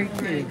Pitbull. very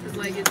good.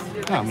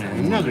 Oh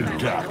man, another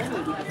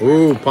duck.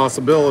 Ooh,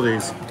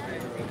 possibilities.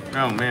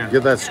 Oh, man.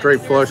 Get that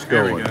straight flush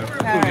There we going. go. We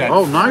got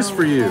Oh, nice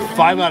for you.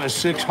 5 out of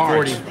 6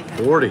 hearts.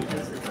 40.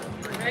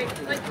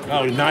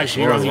 Oh, nice.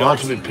 You're Oh, on the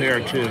lots. ultimate pair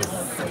too.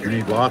 You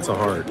need lots of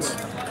hearts.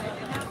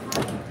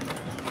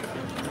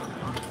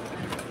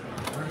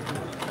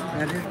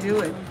 Better do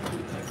it.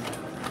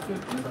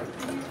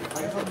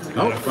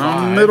 Oh, a found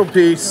the 5. middle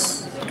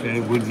piece. Okay,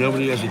 well,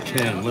 nobody has a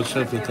 10. Let's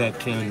hope that that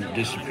 10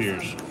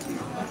 disappears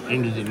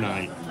into the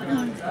night.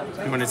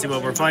 You want to see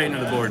what we're fighting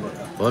on the board?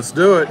 Let's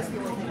do it.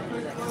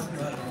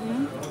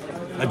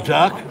 A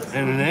duck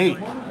and an 8.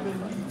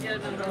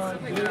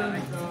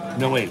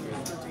 No, wait.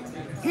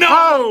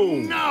 No!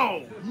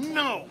 No!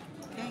 No!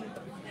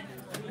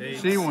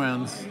 She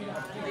wins.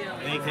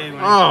 AK wins.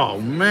 Oh,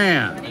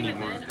 man. I need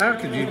more. How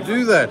could you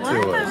do that Why to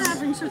am I us?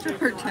 having such a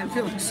hard time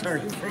feeling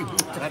sorry for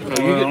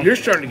you? You're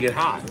starting to get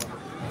hot.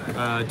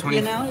 20,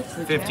 You know, it's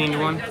the 15 to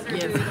 1? Yes,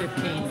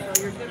 15.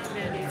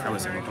 I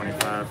was saying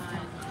 25.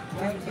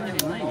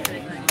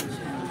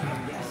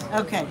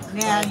 Okay,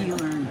 now you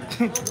learn.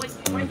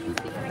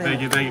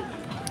 Thank you, thank you.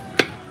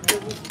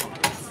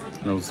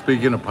 No,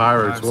 speaking of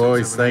pirates, we're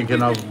always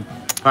thinking of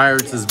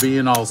pirates as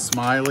being all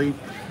smiley.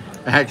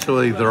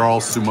 Actually, they're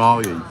all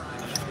Somali.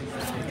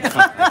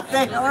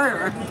 They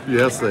are.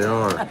 Yes, they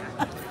are.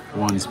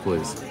 Ones,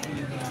 please.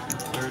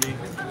 30,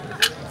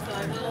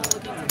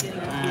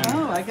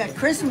 Oh, I got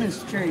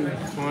Christmas tree.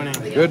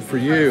 20. Good for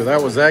you.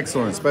 That was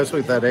excellent, especially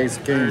with that ace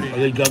king. Are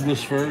they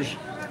Douglas firs?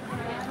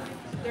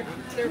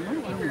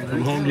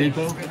 From Home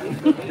Depot?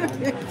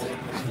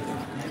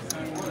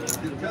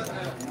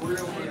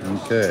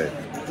 Okay.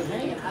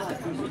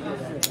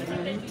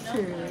 1,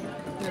 2,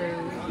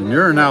 3. And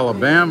you're in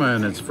Alabama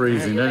and it's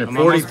freezing. And I'm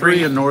almost 43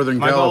 free. in Northern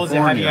My goal is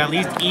to have you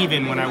California. at least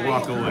even when I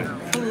walk away.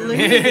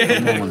 Please.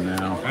 Come on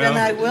now. Then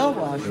I will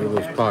wash Look it.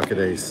 at those pocket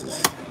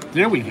aces.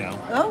 There we go.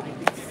 Oh,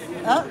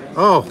 oh,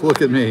 Oh,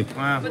 look at me.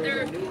 Wow.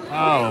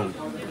 Oh,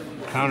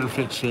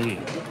 counterfeit city.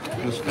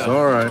 Good It's stuff.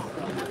 all right.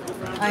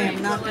 I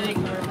am not going to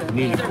ignore that.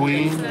 Need a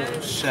queen,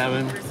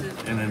 7,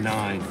 and a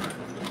 9.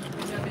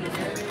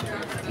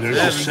 There's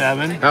a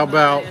 7. How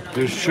about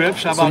There's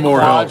trips. How some about more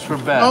help? quads for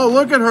Beth? Oh,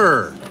 look at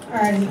her.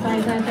 Alright,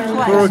 fine, fine,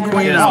 fine. Throw a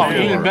queen Oh, out you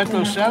didn't for bet her.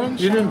 those 7s?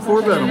 You didn't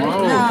 4-bet them.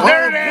 Oh, No. oh,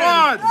 There it is.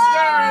 quads.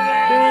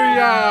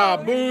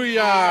 Booyah!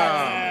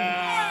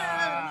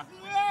 Booyah!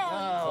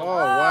 Oh,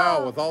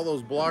 wow. With all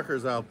those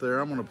blockers out there,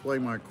 I'm going to play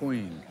my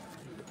queen.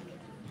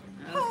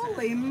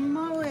 Holy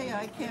moly,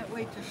 I can't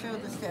wait to show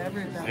this to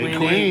everybody. A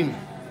queen.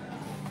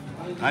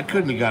 I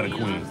couldn't have got a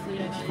queen.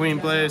 Queen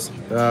plays.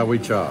 We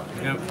chop.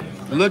 Yep.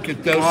 Look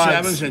at those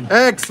Quads. 7s and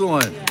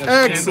Excellent.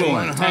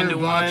 Excellent. 100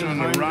 watts on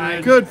the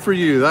right. Good for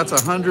you. That's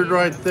 100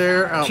 right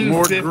there. Out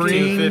more 250,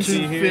 green.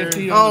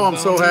 250 on Oh, the I'm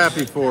so bonus.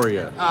 happy for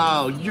you.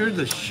 Oh, you're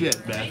the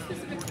shit, Beth.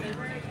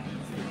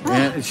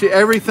 And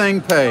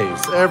everything pays.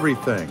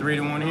 Everything. 3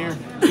 to 1 here.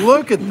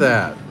 Look at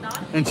that.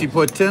 And she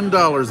put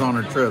 $10 on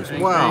her trips.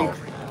 Wow.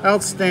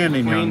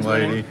 Outstanding, young Queens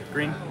lady. winning.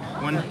 Green.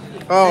 1.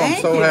 Oh, I'm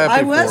Thank so you. happy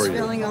I was for you.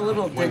 feeling a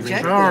little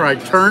dejected. All right,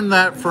 turn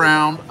that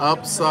frown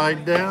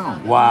upside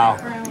down. Wow.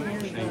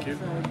 Thank you.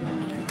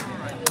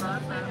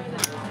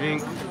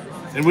 Pink.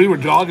 And we were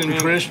dogging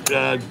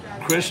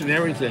Chris and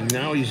everything.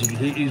 Now he's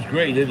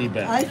great, isn't he,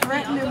 Beth? I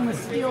threatened him with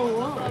steel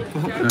wool.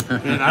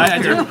 And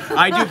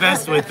I do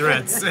best with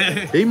threats.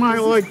 He might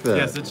like that.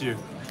 Yes, it's you.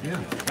 Yeah.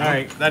 All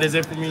right, that is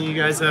it for me. You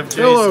guys have Chase.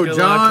 Hello, Good luck,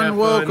 John. have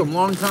Welcome. fun.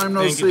 Long time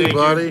no Thank you, see, thank you.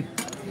 buddy.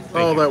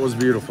 Oh, that was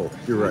beautiful.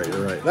 You're right.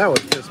 You're right. That was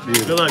just Good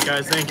beautiful. luck,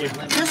 guys. Thank you.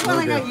 Just when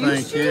I got Okay, used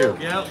thank to you.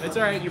 Yeah, it's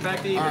all right. You're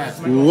back to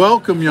eat.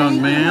 Welcome,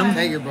 young man.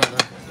 Thank you, brother.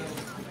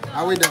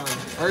 How we doing?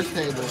 First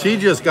table. She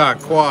just got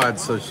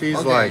quads, so she's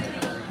Okay. like,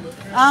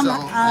 So,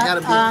 I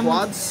gotta beat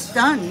quads?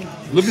 Done.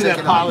 Look at that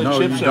Second pile of no,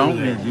 chips you over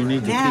don't there. need. You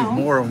need to Now- keep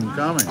more of them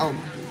coming. Oh,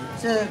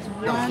 So it's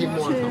No, keep 1,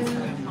 more 2,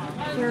 coming.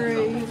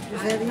 3.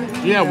 Is that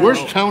even? Yeah, No.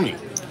 where's Tony?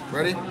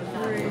 ready? 3.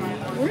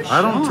 Where's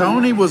I don't. Sean?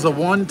 Tony was a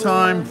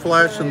one-time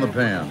flash in the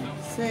pan.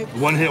 6.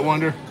 One hit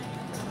wonder?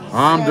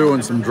 I'm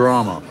doing some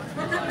drama.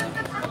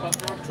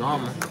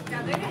 Drama.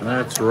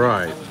 That's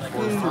right.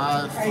 4, 5.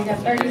 Alright, you got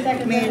 30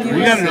 seconds. Me and you.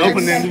 We got an 6.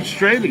 open-ended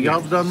straight again.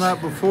 Y'all done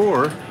that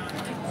before.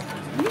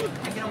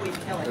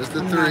 There's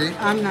the 3.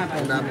 I'm not I'm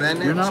betting. not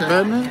betting it. You're not Check.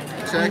 betting it?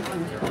 Check.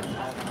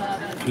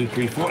 2,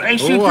 3, 4. Hey,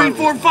 Oh, 2, I- 3,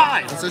 4,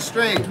 5. It's a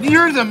straight.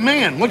 You're the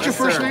man. What's your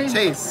Yes, first sir. name?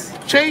 Chase.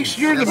 Chase,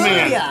 you're the Yes, sir.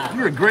 man. Yeah.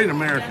 You're a great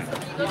American.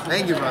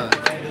 Thank you, brother.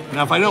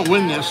 Now, if I don't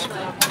win this,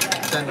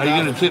 $10. are you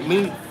going to tip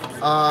me?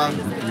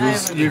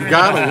 You've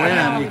got to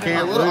win. You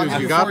can't A little, I'll lose.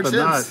 give You you got 4 the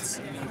chips.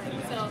 nuts.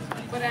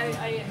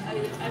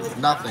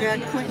 Nothing.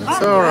 Jack Queen.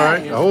 It's all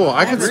right. Oh,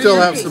 I could still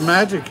have some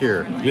magic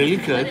here. Yeah, you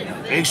could.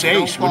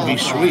 Ace would be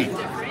sweet.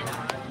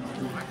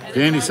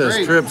 Danny says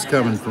Great. trips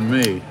coming from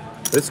me.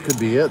 This could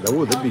be it.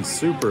 Oh, that'd be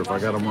super if I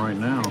got them right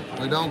now.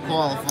 We don't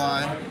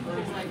qualify.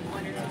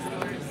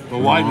 But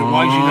why'd you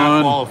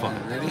not qualify?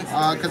 Ready?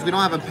 Because we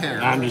don't have a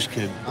pair. I'm just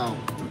kidding. Oh.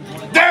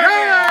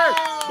 There!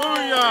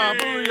 Booyah!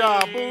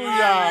 Booyah!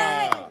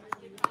 Booyah!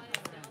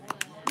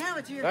 Now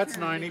it's your That's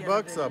turn.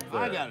 $90 up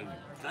I there. gotta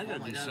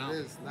do Yeah, it something.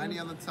 is. 90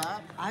 on the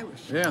top. I was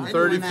Yeah, and And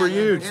 30 doing for that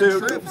you in too.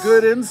 trips.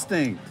 Good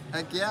instinct.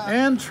 Heck yeah.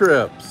 And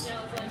trips.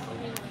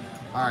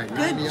 All right. Good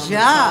 90 on the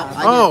job. top.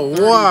 I get Oh,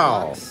 30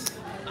 wow. bucks.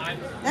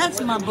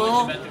 That's my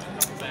bull.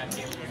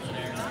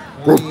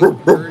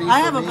 30 I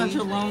have for a me. bunch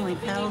of lonely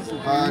cows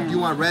Do you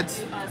want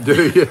reds?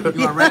 Do you?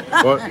 You want red?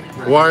 What?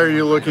 Why are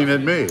you looking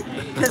at me?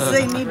 because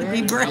they need to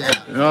be bred.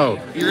 Yeah. No.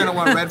 You're gonna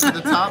want red for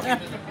the top?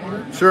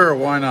 Sure,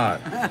 why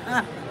not?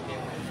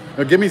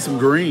 Now give me some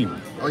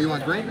green. Oh, you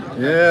want green?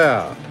 Okay.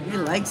 Yeah, He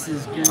likes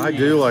his green. I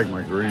do like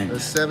my green.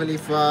 There's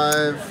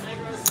 75,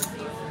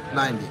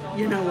 90.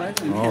 You know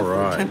what? All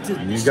right.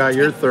 And you got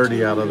your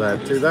 30 out of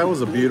that too. That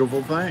was a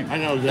beautiful thing. I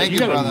know that. Thank You you,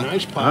 got brother. a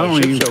nice I pile of don't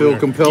chips even over feel there.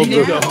 compelled You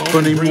need to go home put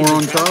and any drink more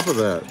on it. top of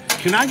that.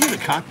 Can I get a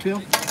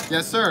cocktail?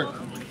 Yes, sir.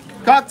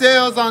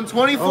 Cocktails on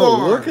 24.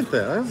 Oh, look at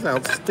that. That's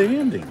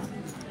outstanding.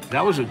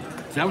 That was a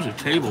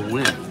table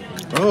win.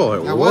 Oh,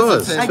 it That was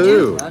was a I too.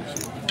 do.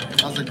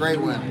 That was a great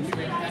win.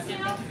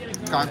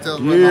 Cocktails.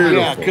 Beautiful.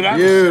 Yeah, could I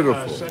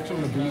Beautiful. sex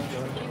on the beach?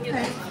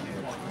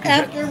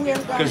 After we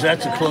have Because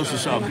that's the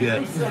closest I'll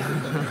get.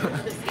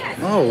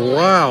 Oh,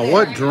 wow.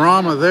 What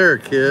drama there,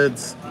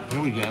 kids.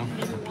 Here we go.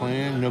 We're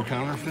playing no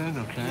counterfeit,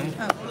 okay?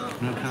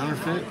 No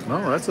counterfeit.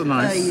 Oh, that's a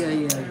nice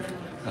yeah.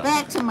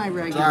 Back to my It's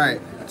regular. all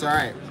right. It's all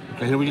right.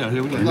 Okay, here we go.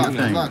 Here we go. Good Here luck, we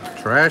thing. go. Look.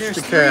 Trash There's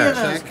to 3 of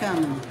cash. those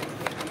coming.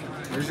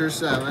 There's your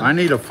 7. I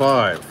need a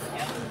 5.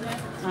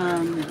 You're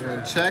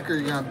gonna check or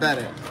you're gonna bet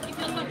it?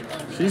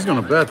 She's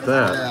going to bet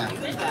that.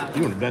 Yeah.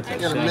 You want to bet that?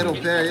 You got a seven. middle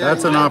pair. Yeah,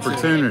 That's you an want to.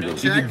 opportunity. You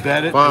Check. could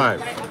bet it. 5.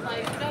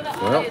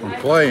 Well,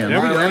 I'm playing. There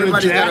we go.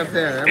 Everybody's Jack. got a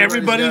pair. Everybody's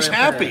Everybody's got a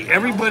happy.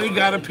 Everybody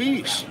got a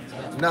piece.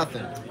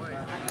 Nothing.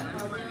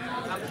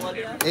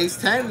 Ace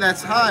 10,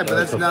 that's high, but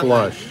That's that's a nothing.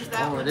 flush.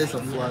 Oh, it is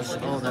a flush.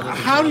 Oh, that is a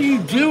How do flush. you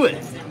do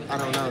it? I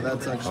don't know.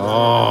 That's actually.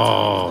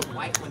 Oh.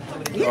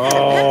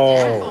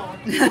 Oh.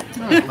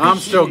 I'm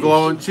still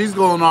glowing. She's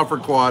glowing off her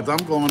quads. I'm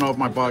glowing off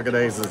my pocket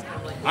aces.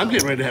 I'm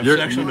getting ready to have You're-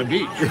 sex on the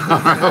beach.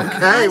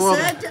 Okay, well,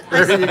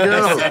 there you I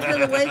go. said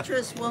to the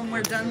waitress when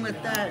we're done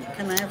with that,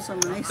 can I have some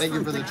ice? Thank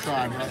you for the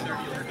try, brother.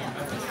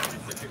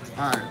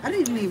 All right. I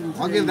didn't even.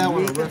 I'll give that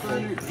one a makeup riffle.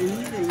 on it,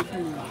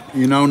 anything.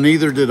 You know,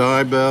 neither did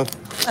I,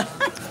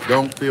 Beth.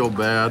 Don't feel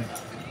bad.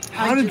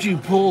 How did you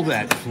pull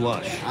that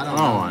flush? I don't Oh,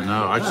 know. I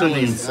know. I shouldn't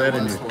even said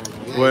That was anything.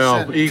 horrible. Yeah, you Well,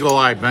 shouldn't. Eagle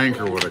Eye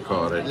Banker would have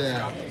caught it.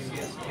 Yeah.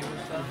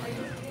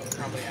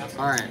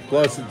 All right.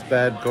 Plus, it's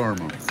bad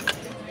karma.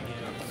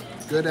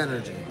 Good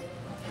energy.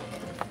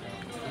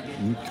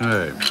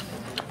 Okay.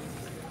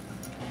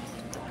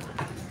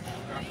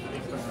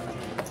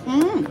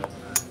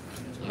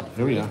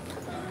 Here we go.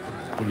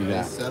 What do you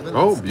got? 7.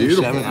 Oh,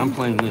 beautiful. 7. I'm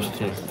playing this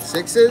too.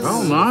 6s.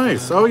 Oh,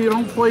 nice. Oh, you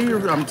don't play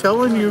your. I'm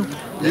telling you,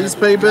 these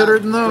pay better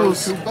than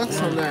those.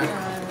 $2 on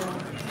that.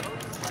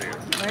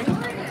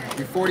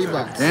 Be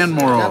 $40. And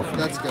more Yep, often.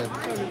 That's good.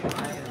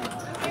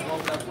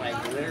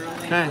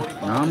 Okay.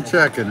 Now I'm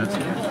checking it.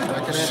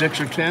 Checking it.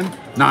 6 or 10?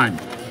 9.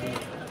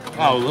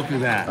 Oh, look at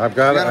that. I've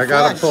got. You got a I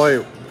got to flush. play.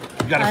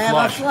 You got I a have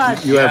flush. a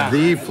flush. You Yeah. have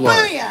the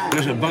flush. Booyah!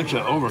 There's a bunch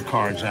of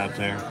overcards out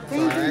there.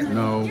 All right.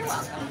 No.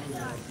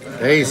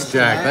 Ace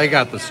Jack. They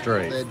got the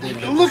straight. They did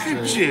get Look the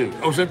at straight. you.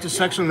 Oh, is that the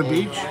sex on the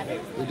beach?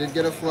 We did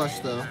get a flush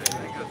though.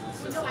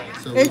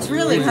 So It's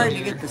really hard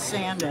to get the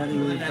sand out of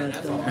you,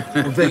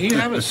 but But you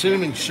have a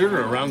cinnamon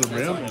sugar around the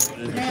rim.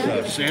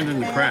 It's sand in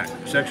the crack.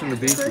 Sex on the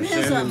beach Put with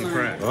his sand in on the there.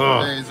 crack.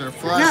 Oh, Is there a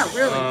flush? not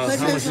really. Put how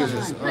his much is on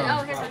this?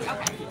 mine.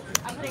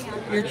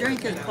 Your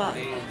drink is bought.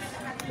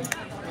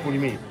 What do you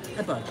mean?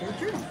 I bought you a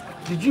drink.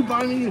 Did you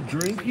buy me a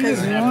drink? You 'Cause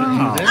didn't have to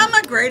do that. I'm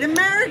a great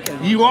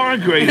American. You are a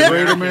great Great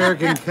American.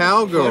 American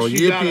Cowgirl. Plus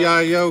you gotta-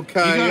 Yippee-yi-yo, You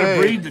gotta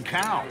breed ki the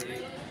cow.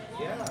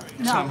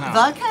 No,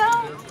 somehow. the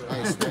cow?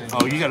 Nice thing.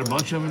 Oh, you got a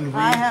bunch of them to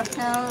I breed? have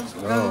cows,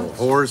 goats, Oh,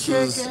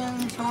 horses.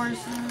 chickens,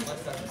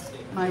 horses.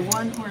 My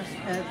one horse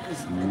pet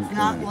is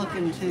not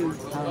looking too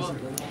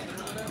positive.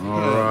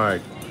 All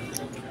right.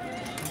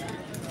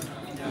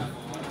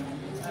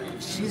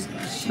 She,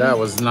 That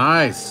was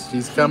nice.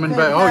 She's coming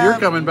back. Oh, you're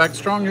coming back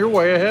strong. You're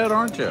way ahead,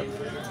 aren't you?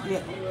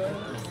 yeah.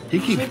 He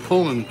keeps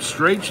pulling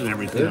straights and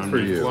everything Good on for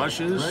me. you.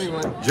 Flushes. Ready,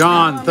 one.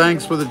 John,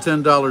 thanks for the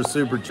 $10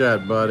 super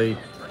chat, buddy.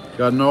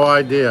 Got no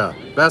idea.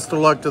 Best of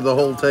luck to the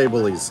whole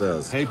table, he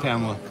says. Hey,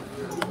 Pamela.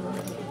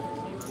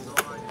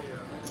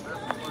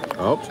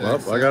 Oh,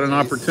 I got an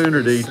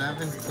opportunity.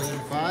 7, queen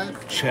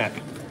 5. Check.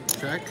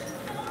 Check.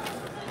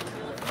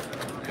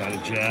 Got a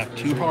jack.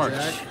 2 hearts.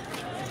 Jack.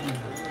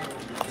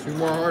 2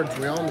 more hearts.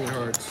 We all need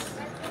hearts.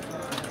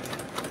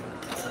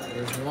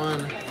 There's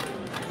 1.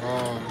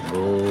 Oh,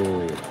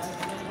 Oh,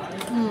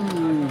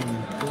 queen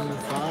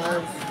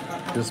 5.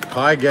 just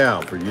pie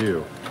gal for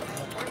you.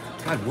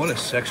 God, what a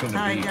sex on the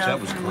I beach. got That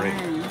was great.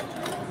 mine.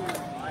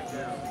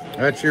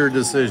 That's your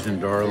decision,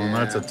 darling.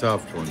 That's a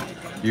tough one.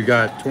 You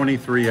got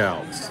 23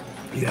 outs.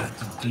 Yeah,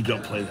 you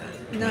don't play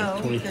that. No,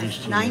 23 's that's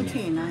too many.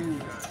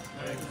 19,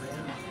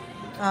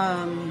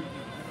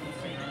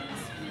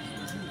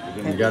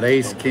 You got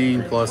ace,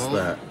 king, plus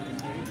that.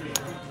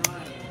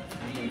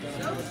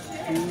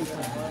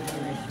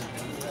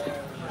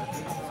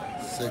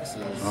 Sixes.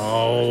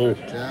 Oh,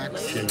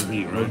 Jacks. Shouldn't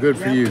be, well, right? good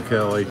for you,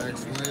 Kelly.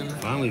 Jacks win.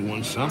 Finally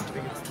won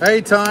something.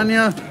 Hey,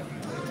 Tanya.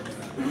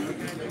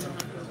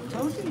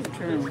 Told you your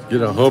turn.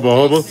 Get a hubba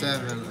hubba.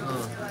 7.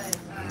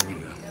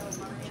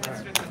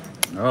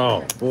 Oh.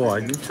 Oh, boy,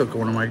 you took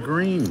one of my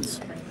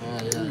greens. Oh,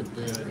 yeah, it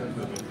did.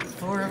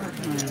 4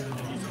 of mine.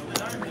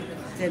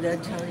 Did I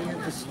tell you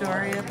the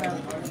story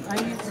about, I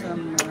need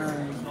some,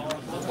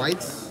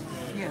 Whites.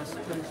 yes,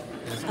 please.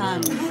 I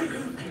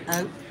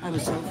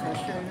was so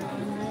frustrated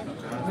one night.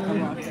 I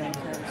walked out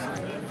there.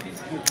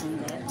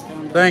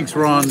 Thanks,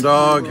 Ron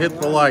Dog. Hit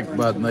the like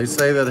button. They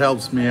say that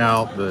helps me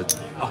out, but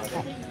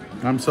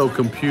I'm so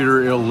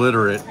computer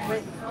illiterate.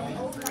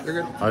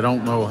 You're good. I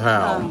don't know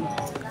how.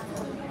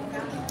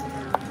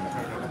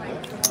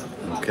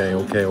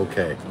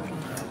 Okay.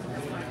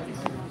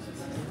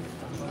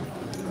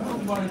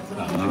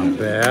 Not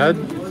bad.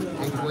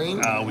 King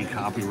queen. We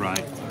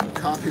copyright.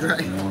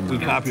 Copyright. We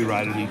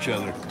copyrighted each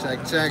other.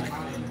 Check, check.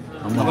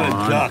 Come How about a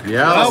on. duck?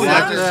 Yeah, Oh, I we like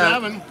got the that.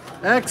 7.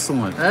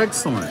 Excellent.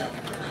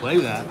 Play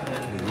that.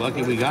 We're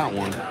lucky we got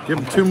one. Give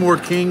them 2 more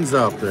kings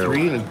out there.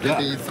 3 and a duck.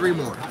 Maybe 3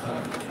 more.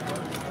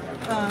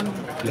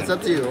 It's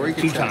up to you, or you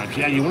can 2 check. times.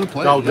 Yeah, you want to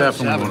play it? I'll You got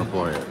definitely 7. want to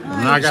play it.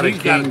 And I got a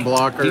He's king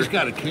blocker. He's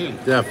got a king.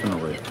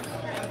 Definitely.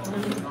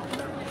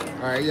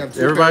 All right, you have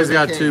 2 Everybody's pairs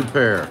of got king. 2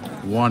 pair.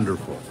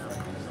 Wonderful.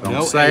 Don't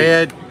No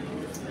say eight. it.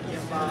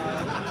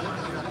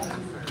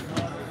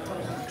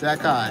 Jack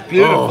high.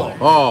 Beautiful.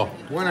 Oh,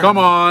 Winner. come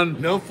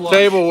on. No flush.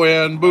 Table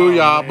win.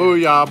 Booyah, man.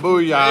 booyah,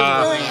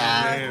 booyah.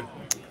 Man.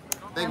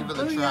 Thank you for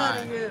the Booyah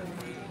try. to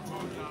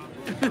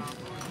you.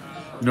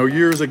 You know,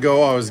 years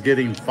ago, I was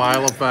getting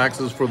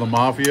filofaxes for the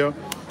mafia.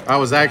 I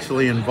was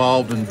actually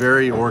involved in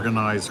very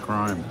organized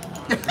crime.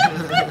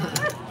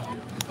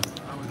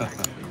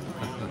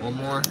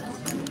 more.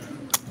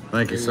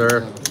 Thank you,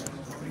 sir.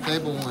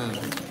 Table win.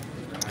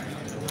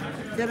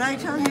 Did I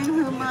tell you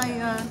who my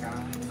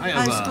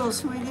high school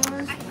sweetie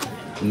was?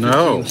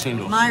 No.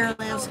 Meyer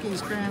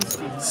Lansky's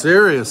grandson.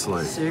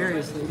 Seriously.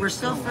 Seriously. We're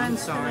still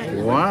friends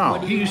today. Wow.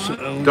 He used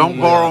to own Don't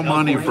the, borrow Elkhorn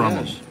money from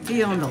Hills. him.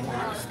 He owned a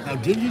lot. Now,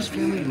 did his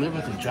family live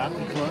at the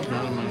Jockey Club?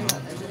 Not in my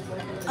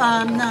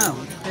house.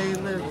 No, they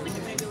live.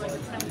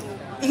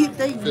 They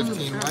 15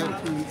 moved several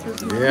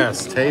times.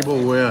 Yes,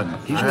 table win.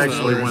 I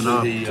actually went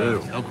up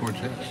too. Elkhorn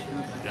Hills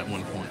at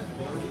one point.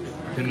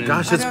 And then-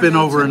 Gosh, I it's don't been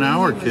know over an till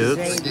hour, he was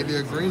kids. eight. Give you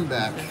a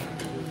greenback.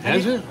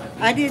 Has it?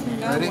 I didn't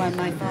know Ready? why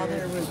my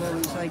father was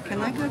always like,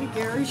 "Can I go to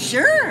Gary?"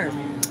 Sure.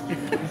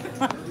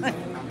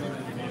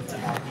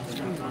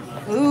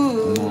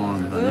 Ooh. Come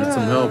on, I need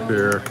some help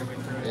here.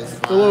 It's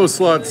Hello, fine.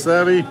 slot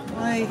savvy.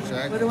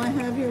 What do I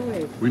have here?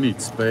 Wait. We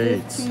need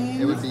spades.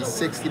 15. It would be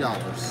 $60.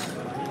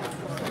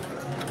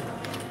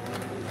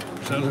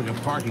 Sounds like a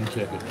parking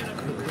ticket.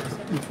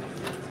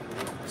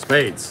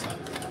 Spades.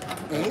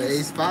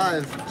 Ace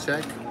 5.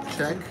 Check.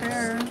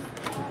 Pair.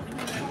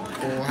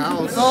 Full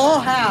house. Full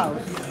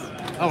house.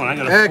 Oh, and I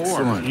got a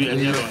Excellent. 4.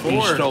 You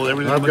Four. stole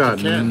everything I've but got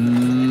the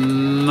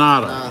 10.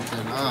 nada.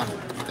 Nothing.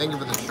 Thank you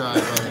for the try,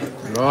 brother.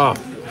 Oh,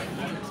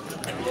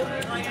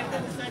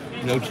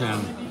 No 10.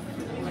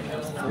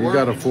 you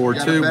got a You 4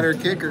 got a too. better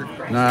kicker.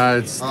 Nah,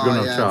 it's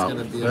gonna yeah, chop.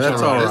 It's gonna be a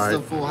That's chop. all This right. is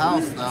a full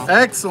house, though.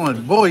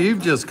 Excellent. Boy,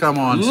 you've just come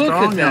on Look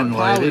strong, at that young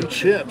pile lady. of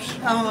chips.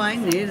 Oh, I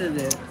needed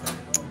it.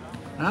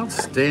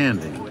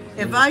 Outstanding.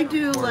 If I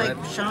do like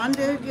Sean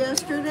did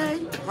yesterday,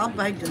 I'll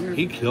buy dinner.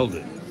 He killed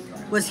it.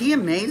 Was he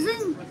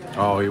amazing?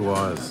 Oh, he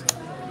was.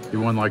 He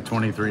won like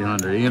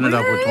 2,300. He ended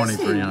up Where with is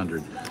he?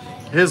 2,300.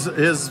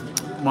 His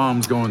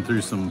mom's going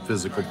through some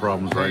physical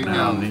problems There right you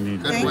now, go. and he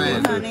needs to Good be Thank you,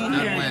 win. with honey. it.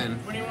 Good Here. win.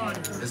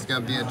 It's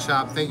gonna be a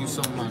chop. Thank you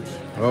so much.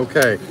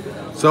 Okay,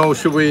 so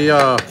should we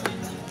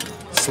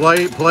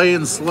play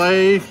and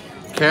slay,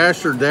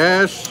 cash or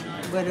dash?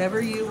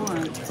 Whatever you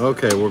want.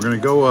 Okay, we're gonna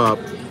go up,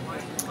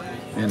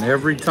 and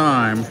every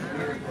time,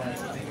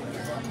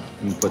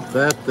 you put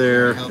that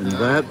there and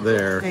that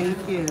there.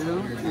 Thank you.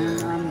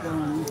 And I'm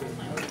going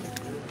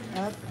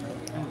up,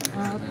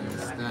 up,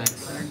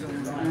 Thanks.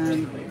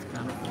 and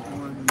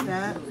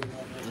that.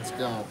 Let's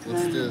go.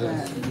 Let's do and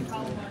this.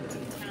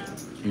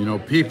 that. You know,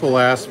 people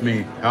ask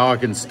me how I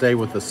can stay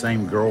with the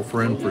same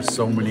girlfriend for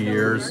so many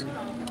years.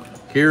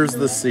 Here's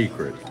the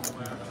secret.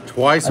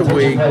 Twice a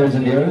week, Players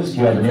and dealers,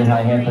 you have a new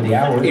high hand for the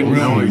hour.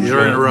 No,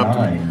 you're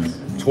interrupting. Nines.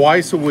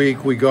 Twice a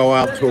week we go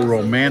out to a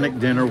romantic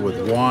dinner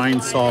with wine,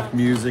 soft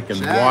music, and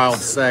Jacks. wild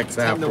sex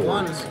 10 to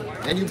 1.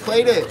 afterwards. And you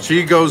played it.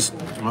 She goes,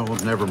 oh, well,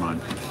 never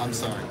mind. I'm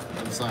sorry.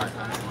 I'm sorry.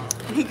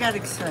 He got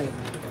excited.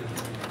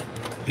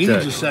 He Check.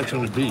 needs a sex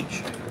on the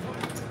beach.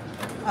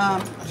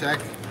 Check.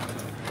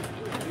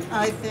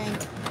 I think.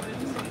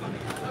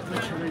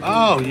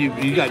 Oh,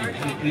 you got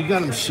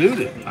him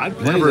suited. I'd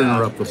play Never that.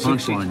 interrupt the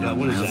 60, punchline, young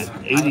what is man.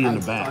 that? 80 in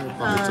the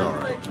back. It's all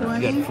right. You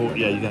 20. got 4.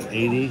 Yeah, you got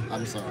 80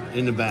 I'm sorry.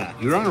 in the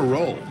back. You're on a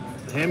roll.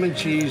 Ham and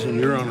cheese, and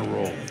you're on a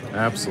roll.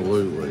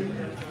 Absolutely.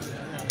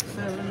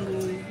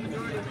 70,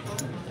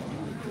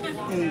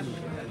 80. Here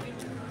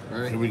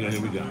Ready? we go.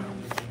 Here we go.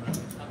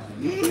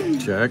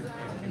 Check,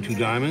 2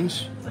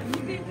 diamonds.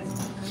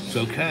 It's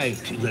okay.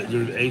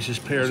 There's aces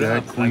paired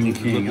jack, up. I queen, think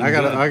you're king. looking I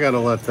good. gotta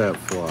let that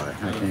fly.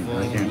 I can't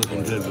Looking play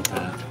good that. with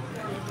that.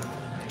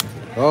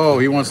 Oh,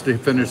 he wants to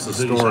finish the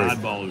His story.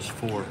 oddball is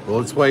 4. Well,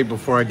 let's wait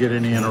before I get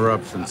any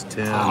interruptions.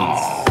 10.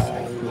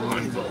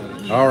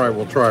 Oh, All right,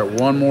 we'll try it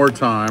one more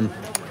time.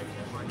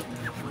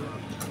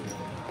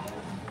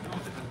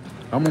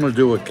 I'm gonna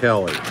do a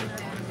Kelly.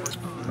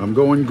 I'm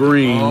going Oh,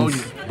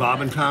 greens,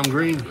 Bob and Tom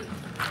Green.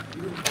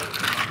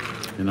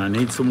 and I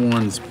need some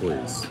ones,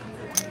 please.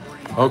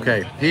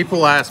 Okay,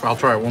 people ask, I'll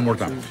try it one more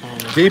time.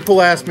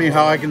 People ask me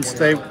how I can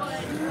stay with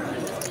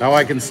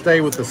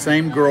the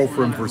same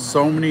girlfriend for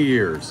so many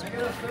years.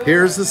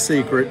 Here's the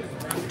secret.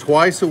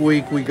 Twice a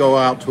week we go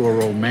out to a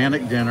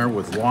romantic dinner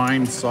with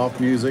wine,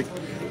 soft music,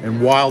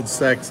 and wild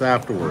sex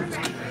afterwards.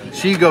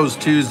 She goes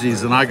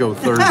Tuesdays and I go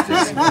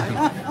Thursdays.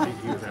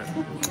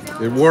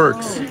 It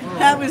works.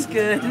 That was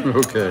good.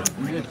 Okay.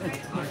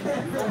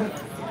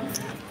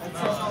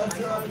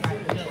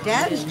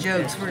 Dad's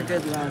jokes were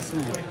good last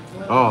night.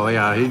 Oh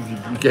yeah, he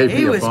gave He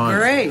me a was bunch.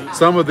 great.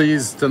 Some of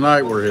these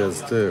tonight were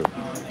his too.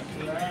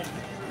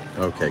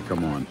 Okay,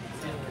 come on.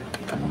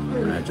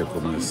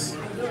 Magicalness.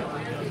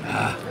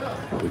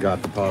 We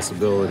got the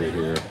possibility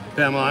here.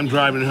 Pamela, I'm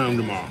driving home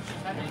tomorrow.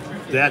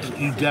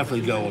 You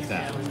definitely go with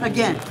that.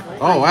 Again.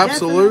 Oh, I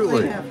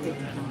absolutely. definitely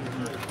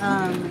have to.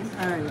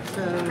 All right,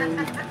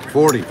 so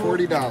 40.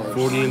 $40.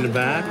 40 in the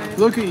back.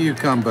 Look at you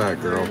come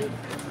back, girl.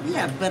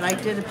 yeah, but I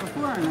did it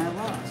before and I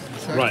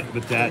lost. Right,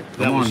 but that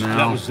Come on was now.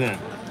 that was then.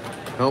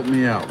 Help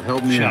me out.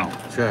 Help me Check.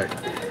 out. Check.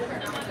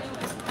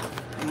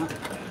 All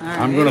right.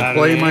 I'm gonna Got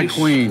play an my ace.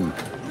 queen.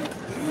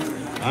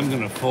 I'm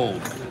gonna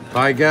fold.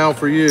 Hi, gal,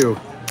 for you.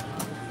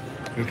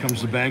 Here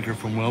comes the banker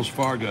from Wells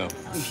Fargo.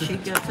 If she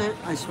gets it,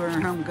 I swear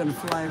I'm going to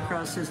fly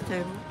across this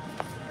table.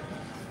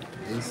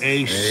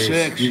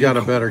 A6. You got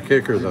a better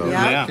kicker though.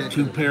 Yeah. Yeah,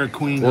 2 pair of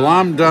queen. Well,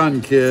 I'm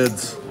done,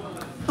 kids.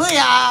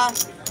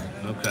 Booyah!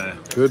 Okay.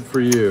 Good for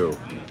you.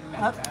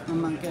 Oh,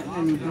 I'm not getting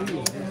any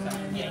booty.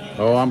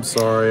 Oh, I'm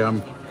sorry.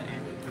 I'm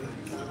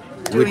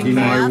licking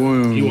my math?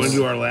 wounds. You want to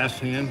do our last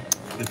hand?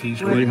 If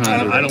he's going,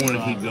 300. I don't want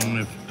to keep going.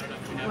 If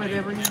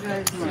Whatever you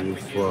guys want.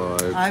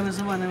 5. I was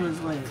the one who was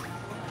late.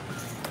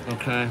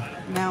 okay.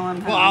 Now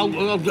I'm Well, I'll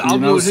know do what he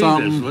does.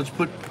 something? Let's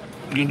put.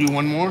 You can do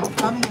one more.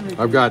 I'm gonna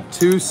I've got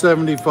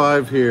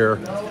 275 here.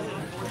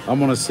 I'm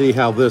gonna see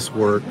how this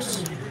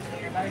works.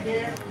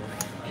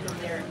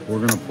 We're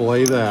gonna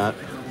play that.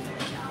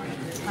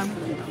 I'm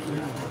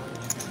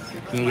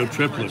gonna go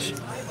triplets.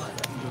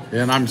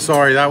 And I'm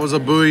sorry, that was a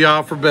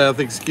booyah for Beth.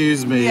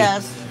 Excuse me.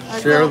 Yes. I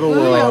Share felt the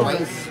love.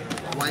 booyah.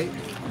 White.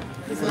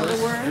 Is that the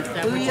word?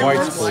 Booyah?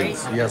 Whites,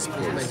 please. Yes,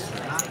 please.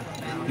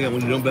 Yeah,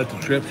 when you don't bet the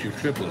trips, you're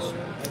triplets.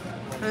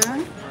 Huh?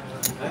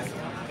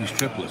 He's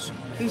triplets.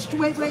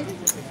 Wait.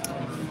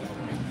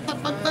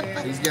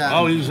 He's got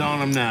Oh, he's on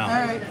them All now.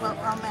 right, well,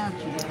 I'll match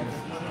you.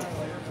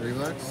 $3,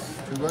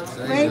 $2.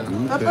 There Wait. you go.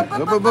 Okay.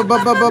 You're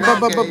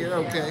okay, you're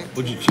okay.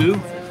 Would you two?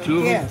 Two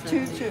of Yeah,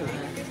 them? 2.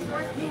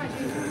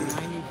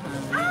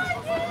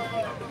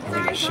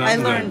 Okay, I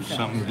something learned good. that.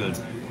 Something good.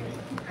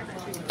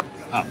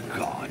 Oh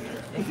God.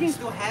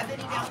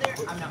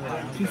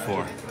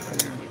 2-4.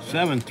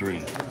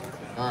 7-3.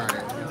 All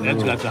right.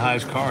 Ed's got the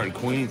highest card,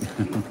 Queen.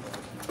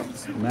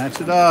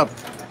 Match it up.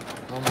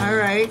 All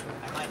right.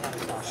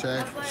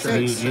 Check. So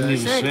you Check. need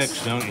Six.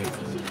 6, don't you? 6.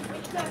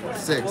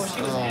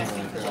 Oh my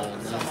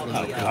God. That's Oh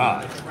not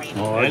God.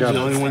 Oh, I Ed's got the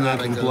only it. one that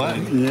can play.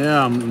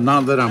 Yeah,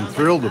 not that I'm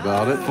thrilled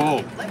about it.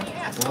 Full.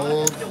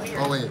 Fold.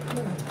 Oh wait.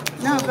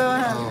 No, go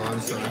ahead. Oh, I'm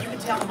sorry.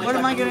 What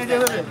am I gonna do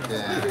with it?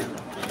 Yeah.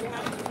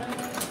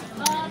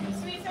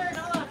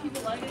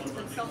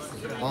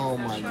 Oh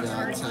my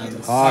God.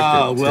 10s.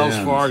 Pocket Wells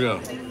tens.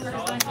 Fargo.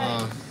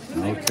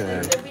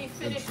 Okay.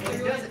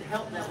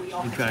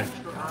 Okay.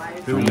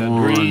 Here we Come got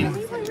on. green.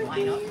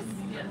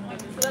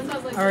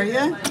 Are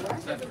you?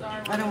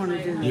 I don't want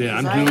to do this. Yeah,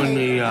 I'm doing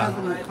the I'm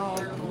gonna call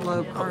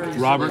low cards.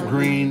 Robert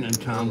Green and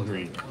Tom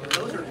Green.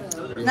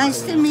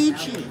 Nice to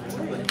meet you.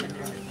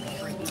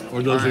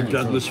 Or those are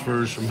Douglas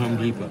furs from Home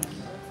Depot.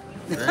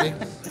 Ready?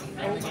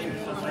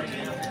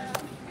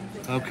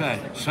 Okay,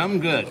 something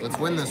good. Let's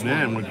win this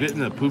Man, one. we're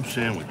getting a poop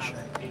sandwich.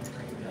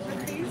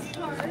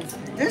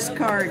 This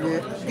card,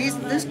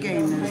 this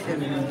game is gonna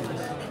be.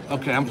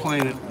 Okay, I'm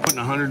playing it, putting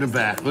 100 in the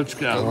back. Let's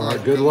All go.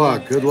 right, good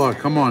luck. Good luck.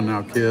 Come on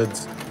now,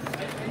 kids.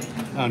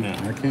 Oh no.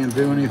 I can't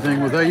do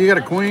anything with that. You got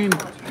a queen?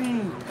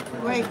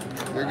 Wait.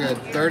 You're good.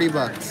 $30.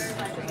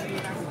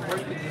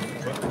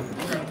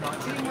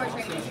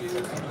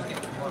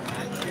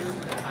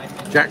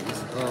 Jack.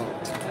 Oh,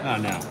 Oh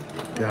no.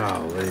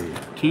 Golly.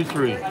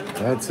 2-3.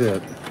 That's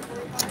it.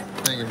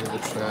 thank you for the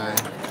try.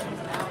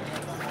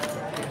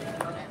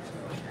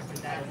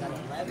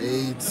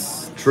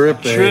 8s. Trip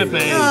eight. Trip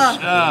ace.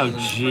 Oh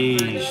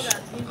jeez.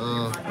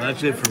 Oh,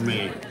 That's it for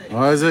me.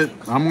 Oh, is it?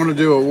 I'm going to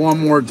do it one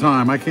more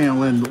time. I can't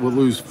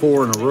lose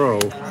 4 in a row.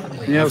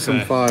 Can you have some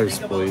Okay.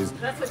 5s, please?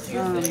 Let's see.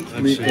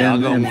 And- I'll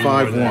go and one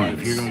 5 more then,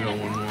 ones. If you're gonna go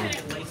one more.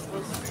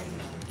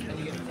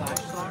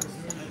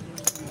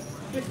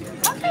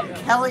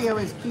 Kelly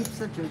always keeps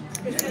such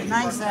a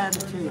nice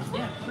attitude.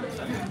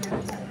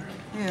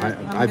 Yeah,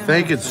 I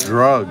think it's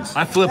drugs.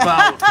 I flip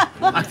out.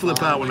 I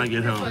flip out when I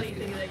get home.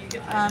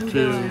 I'm 2,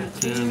 doing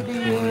 10, 2 to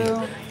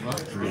you,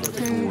 2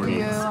 to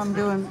you. I'm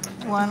doing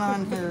 1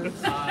 on his.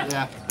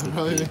 yeah.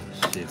 Really?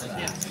 60,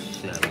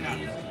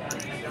 70,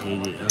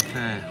 80.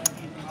 Okay.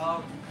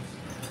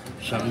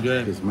 Something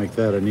good. Just make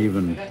that an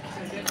even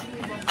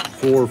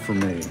 4 for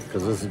me,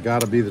 because this has got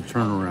to be the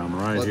turnaround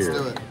right Let's here.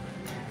 do it.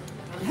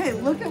 Hey,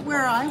 look at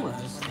where I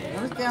was.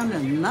 I was down to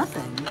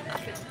nothing.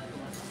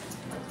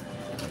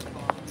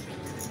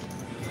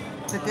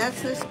 But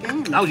that's this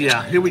game. Oh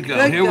yeah, here we go.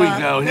 Good Here we God.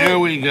 go. Here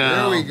we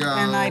There we go. go.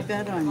 And I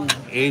bet on you.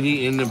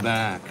 80 in the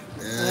back.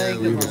 There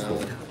we go.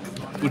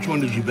 Which one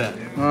did you bet?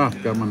 Oh,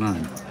 got my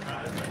 9.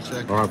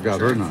 Check. Oh, I've got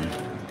her 9.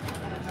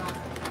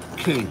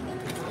 King.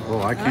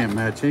 Oh, I can't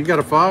match. You got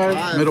a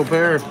 5? Middle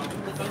pair.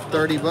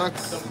 $30.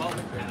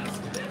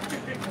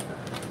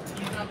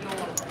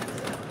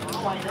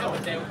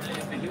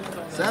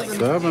 Seven.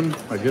 7.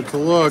 I get to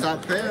look.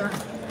 Top pair.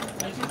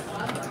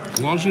 As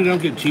long as we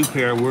don't get 2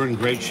 pair, we're in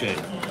great shape.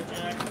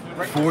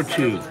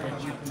 4-2.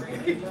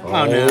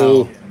 Oh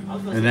no.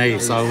 An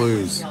ace. I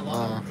lose.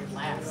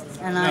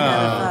 And I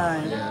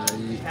got a 5. Yeah.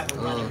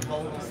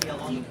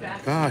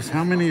 Gosh,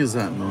 how many is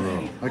that in a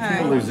row? I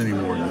can't lose any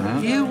more than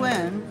that. You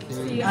win.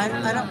 I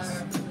don't.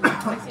 I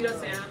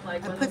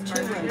put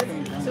 2 in, I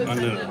think.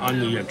 On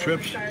the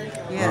trips. Oh,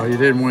 Yeah. you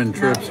didn't win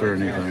trips or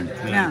anything.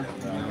 No.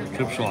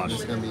 Trips It's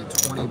lost. gonna be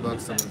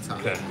 $20 on the top.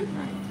 Okay.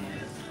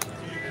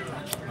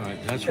 All right,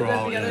 that's where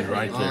all in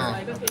right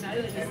there.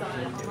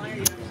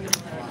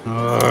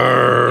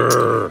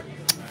 Arrgh.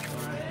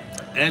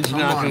 Ed's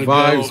not going to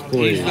Fives, go.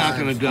 please. He's not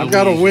going to go. I've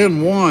got to easy.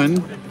 win 1.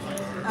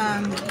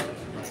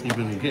 You've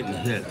been getting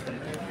hit.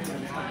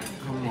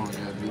 Come on,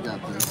 Ed. We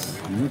got this.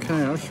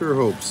 Okay, I sure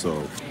hope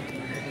so.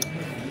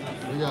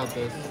 got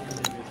this.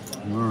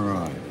 All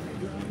right.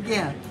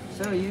 Yeah,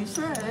 so you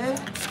say.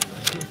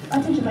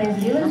 Attention players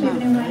and dealers, we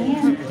have a new right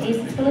hand,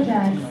 aces full of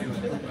jacks.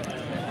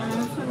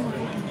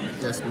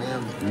 Yes,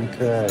 ma'am.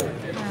 Okay.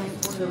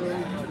 Alright, so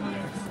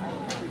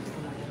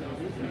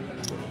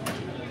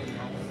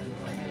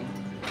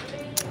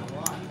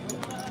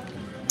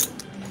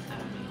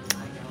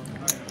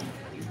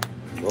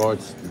Oh,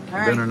 it's All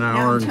right, been an now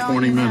hour I'm and telling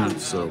 20 you now.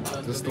 minutes, so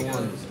Just the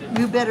one.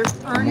 you better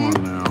come earn on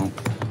it, now.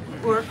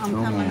 or I'm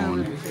Come coming on.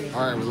 over to you.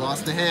 All right, we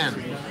lost the hand.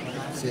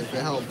 See if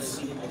it helps.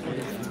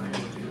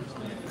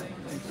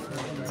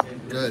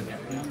 Good.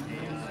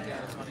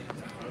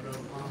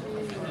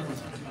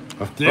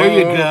 There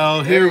you Oh,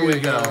 go. Here we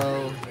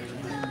go.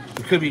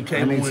 It could be I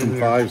table need some winner.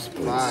 fives,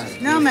 please.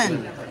 Five.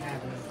 Newman.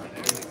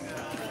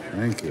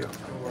 Thank you.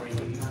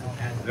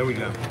 There we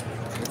go.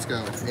 Let's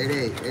go.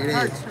 8-8. 8-8.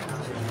 Hearts.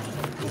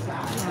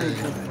 Okay.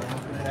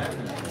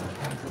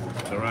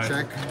 All right.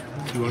 Check.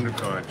 2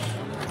 undercards.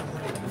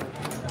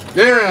 Yes!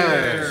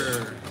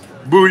 There.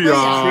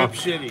 Booyah! Trip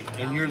City,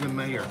 and you're the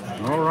mayor.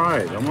 All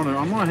right, I'm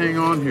gonna hang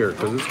on here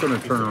because it's gonna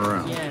turn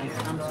around. Yes,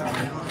 I'm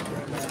sorry.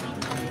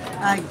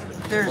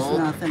 There's Fold.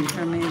 nothing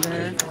for me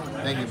there.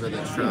 Thank you for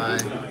the try.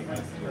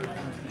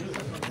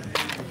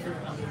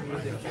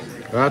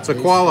 That's a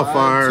Ace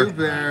qualifier. 5, 2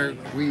 pair.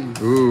 We.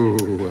 Ooh,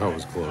 that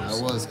was That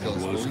close. was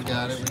close. But we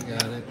got it. We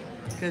got it.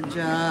 Good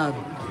job.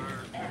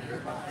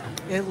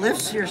 It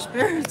lifts your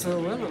spirits a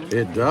little.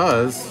 It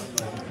does.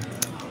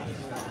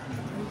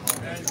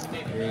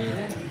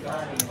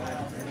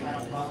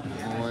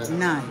 What?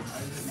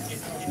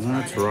 Nice.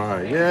 That's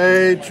right.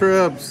 Yay,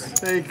 trips.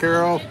 Hey,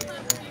 Carol.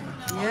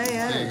 Yeah, There you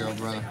yeah. go,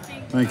 brother.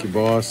 Thank you,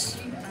 boss.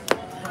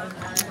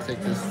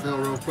 Take this fill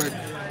real quick.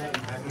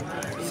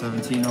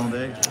 17 all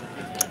day.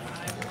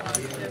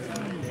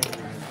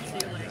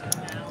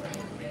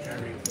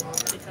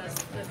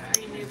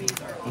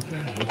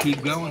 Okay, we'll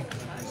keep going.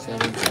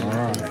 17 All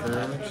right.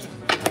 confirmed.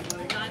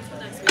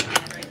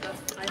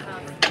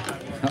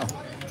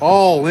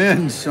 All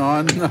in,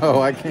 Sean.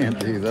 No, I can't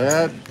do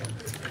that.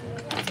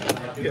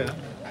 Yeah.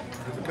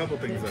 There's a couple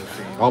things I've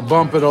seen. I'll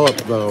bump it up,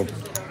 though.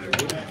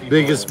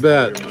 Biggest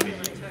bet.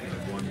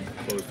 One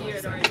closed off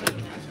side.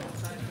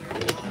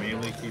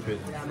 Mainly keep it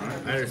in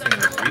front. I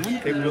understand that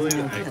reach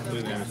capability. I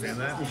completely understand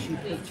that.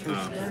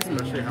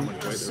 Especially how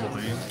much white they're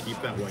playing.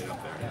 Keep that white up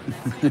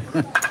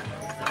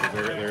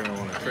there. They're going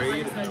to want to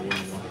trade and they're going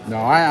to want No,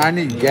 I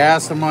need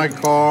gas in my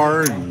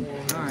car and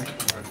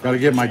got to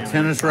get my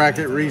tennis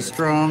racket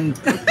restrung.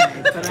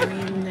 But I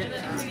mean,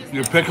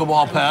 Your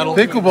pickleball paddle.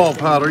 Pickleball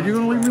powder. You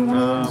gonna leave me one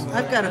of those?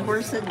 I've got a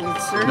horse that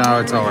needs surgery. No,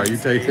 it's all right. You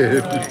take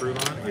it. to improve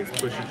on is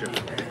push it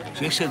just.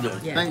 They said the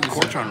Thank you,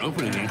 courts aren't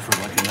open again for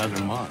like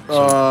another month.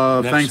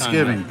 So next time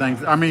Thanksgiving.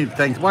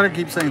 Thanks. Why do I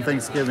keep saying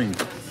Thanksgiving?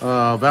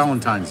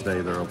 Valentine's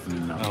Day they're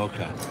opening now. Oh,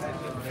 okay.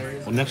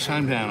 Well, next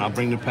time down, I'll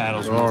bring the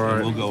paddles All and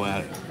right. we'll go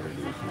at it.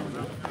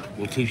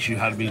 We'll teach you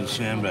how to be the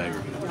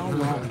sandbagger.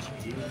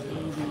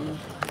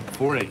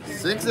 4-8.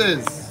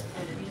 Sixes.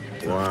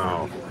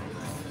 Wow.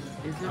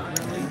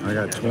 I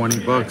got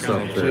 $20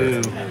 up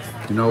there. 2.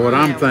 You know what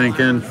I'm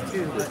thinking?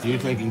 You're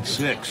thinking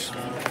 6.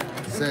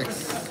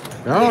 6.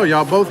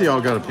 Oh, both of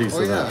y'all got a piece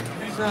Oh of yeah.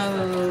 that.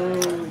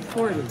 So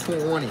 40.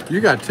 20.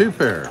 You got 2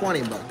 pair.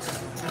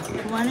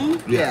 $20.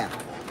 20? Yeah.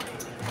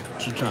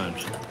 2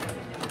 times.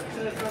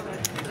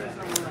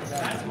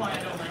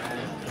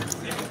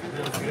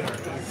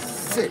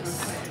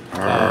 Six.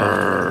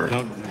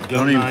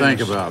 Don't even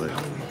think about it.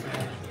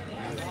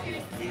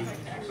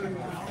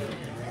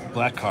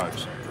 Black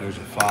cards. There's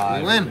a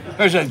 5. You win.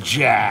 There's a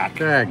jack.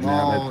 Dag Oh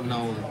nabbit.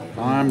 no.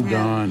 I'm Yeah,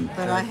 done.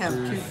 But I have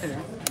 2 pairs.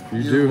 You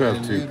You do win,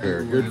 have you 2 do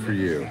pair. Good win. for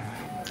you.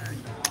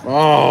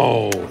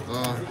 Oh.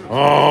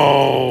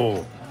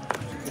 Oh.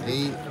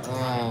 8.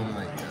 Oh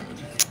my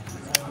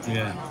god.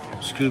 Yeah.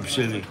 Scoop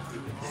City.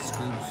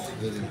 Scoop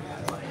City.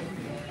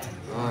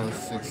 Oh,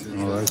 sixes.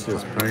 Oh, that's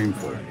just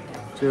painful.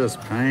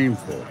 Just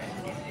painful.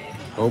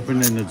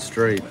 Opening it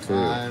straight, too.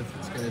 5.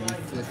 It's gonna be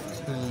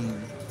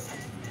 15.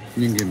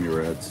 You can give me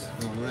reds.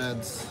 No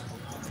reds.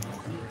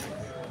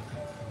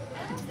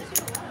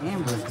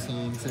 Damn.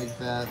 15. Take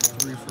that.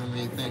 3 for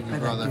me. Thank you,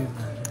 brother.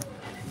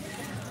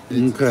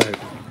 Okay.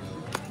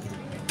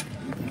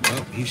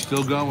 Oh, he's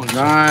still going.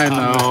 I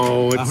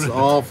know. It's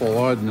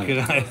awful, isn't it? Can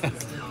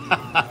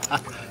I?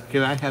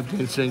 Can I have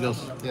 10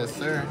 singles? Yes,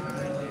 sir.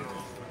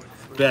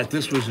 Beth,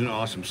 this was an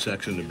awesome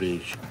sex on the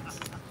beach.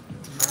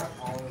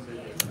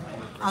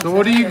 So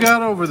what do you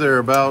got over there?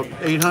 About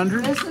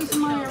 800? This is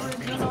my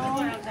original.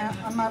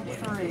 I'm up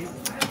 3.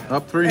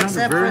 Up 300.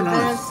 Except Very for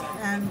nice. this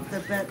and the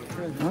bet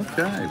for this.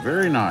 Okay.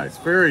 Very nice.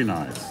 Very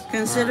nice.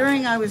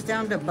 Considering I was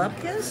down to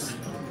bupkis?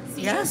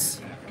 Yes.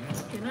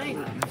 good night.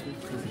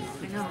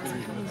 I know.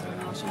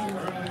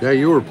 Yeah,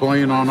 you were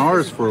playing on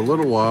ours for a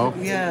little while.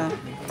 Yeah.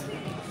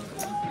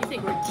 You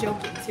think we're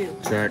joking too.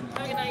 Check.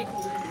 Have a good night.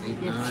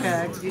 8, You 9.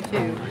 checked. You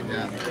too.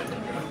 Yeah.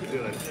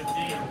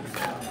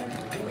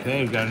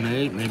 Okay, we've got an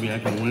 8. Maybe I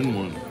can win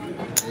one.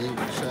 8.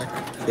 Check.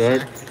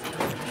 Check.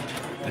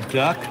 A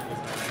duck?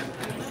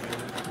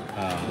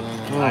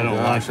 I don't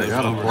gosh, like I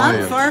gotta that. play I'm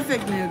it.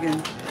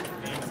 Farfignugan.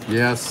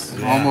 Yes,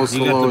 Yeah, almost you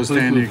the got the lowest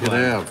hand poo-poo you could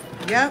play. have.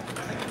 Yep.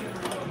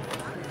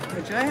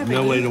 Which I have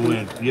No a way to easy.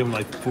 win. You have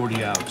like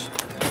 40 outs.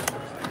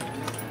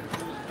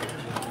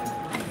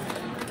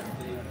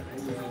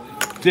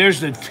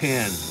 There's the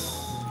 10.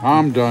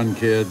 I'm done,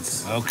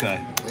 kids.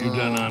 Okay. You're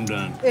done, I'm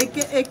done. It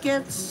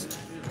gets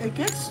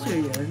to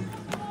you.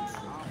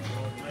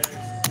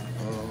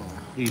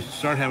 You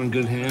start having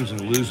good hands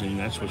and losing,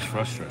 that's what's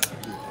frustrating.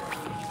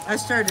 I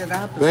started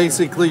out.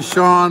 Basically,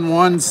 Sean,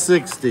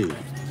 160.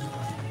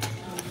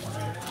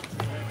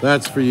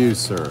 That's for you,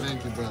 sir.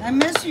 Thank you, brother. I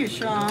miss you,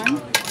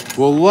 Sean.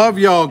 Well, love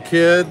y'all,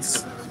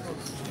 kids.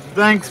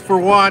 Thanks for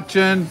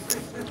watching.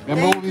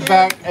 And we'll Thank be you.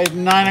 back at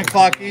 9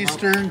 o'clock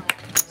Eastern.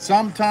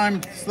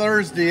 Sometime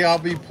Thursday, I'll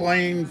be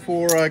playing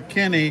for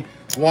Kenny,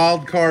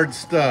 Wild Card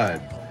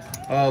Stud.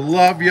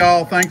 Love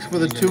y'all. Thanks for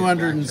the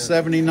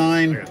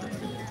 279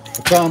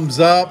 thumbs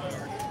up.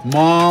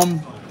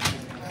 Mom,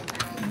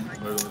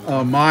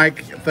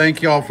 Mike,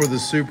 thank y'all for the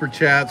super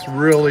chats.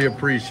 Really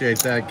appreciate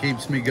that.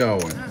 Keeps me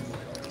going.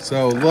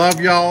 So love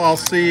y'all. I'll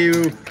see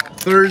you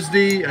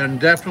Thursday and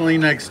definitely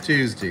next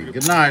Tuesday.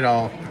 Good night,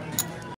 all.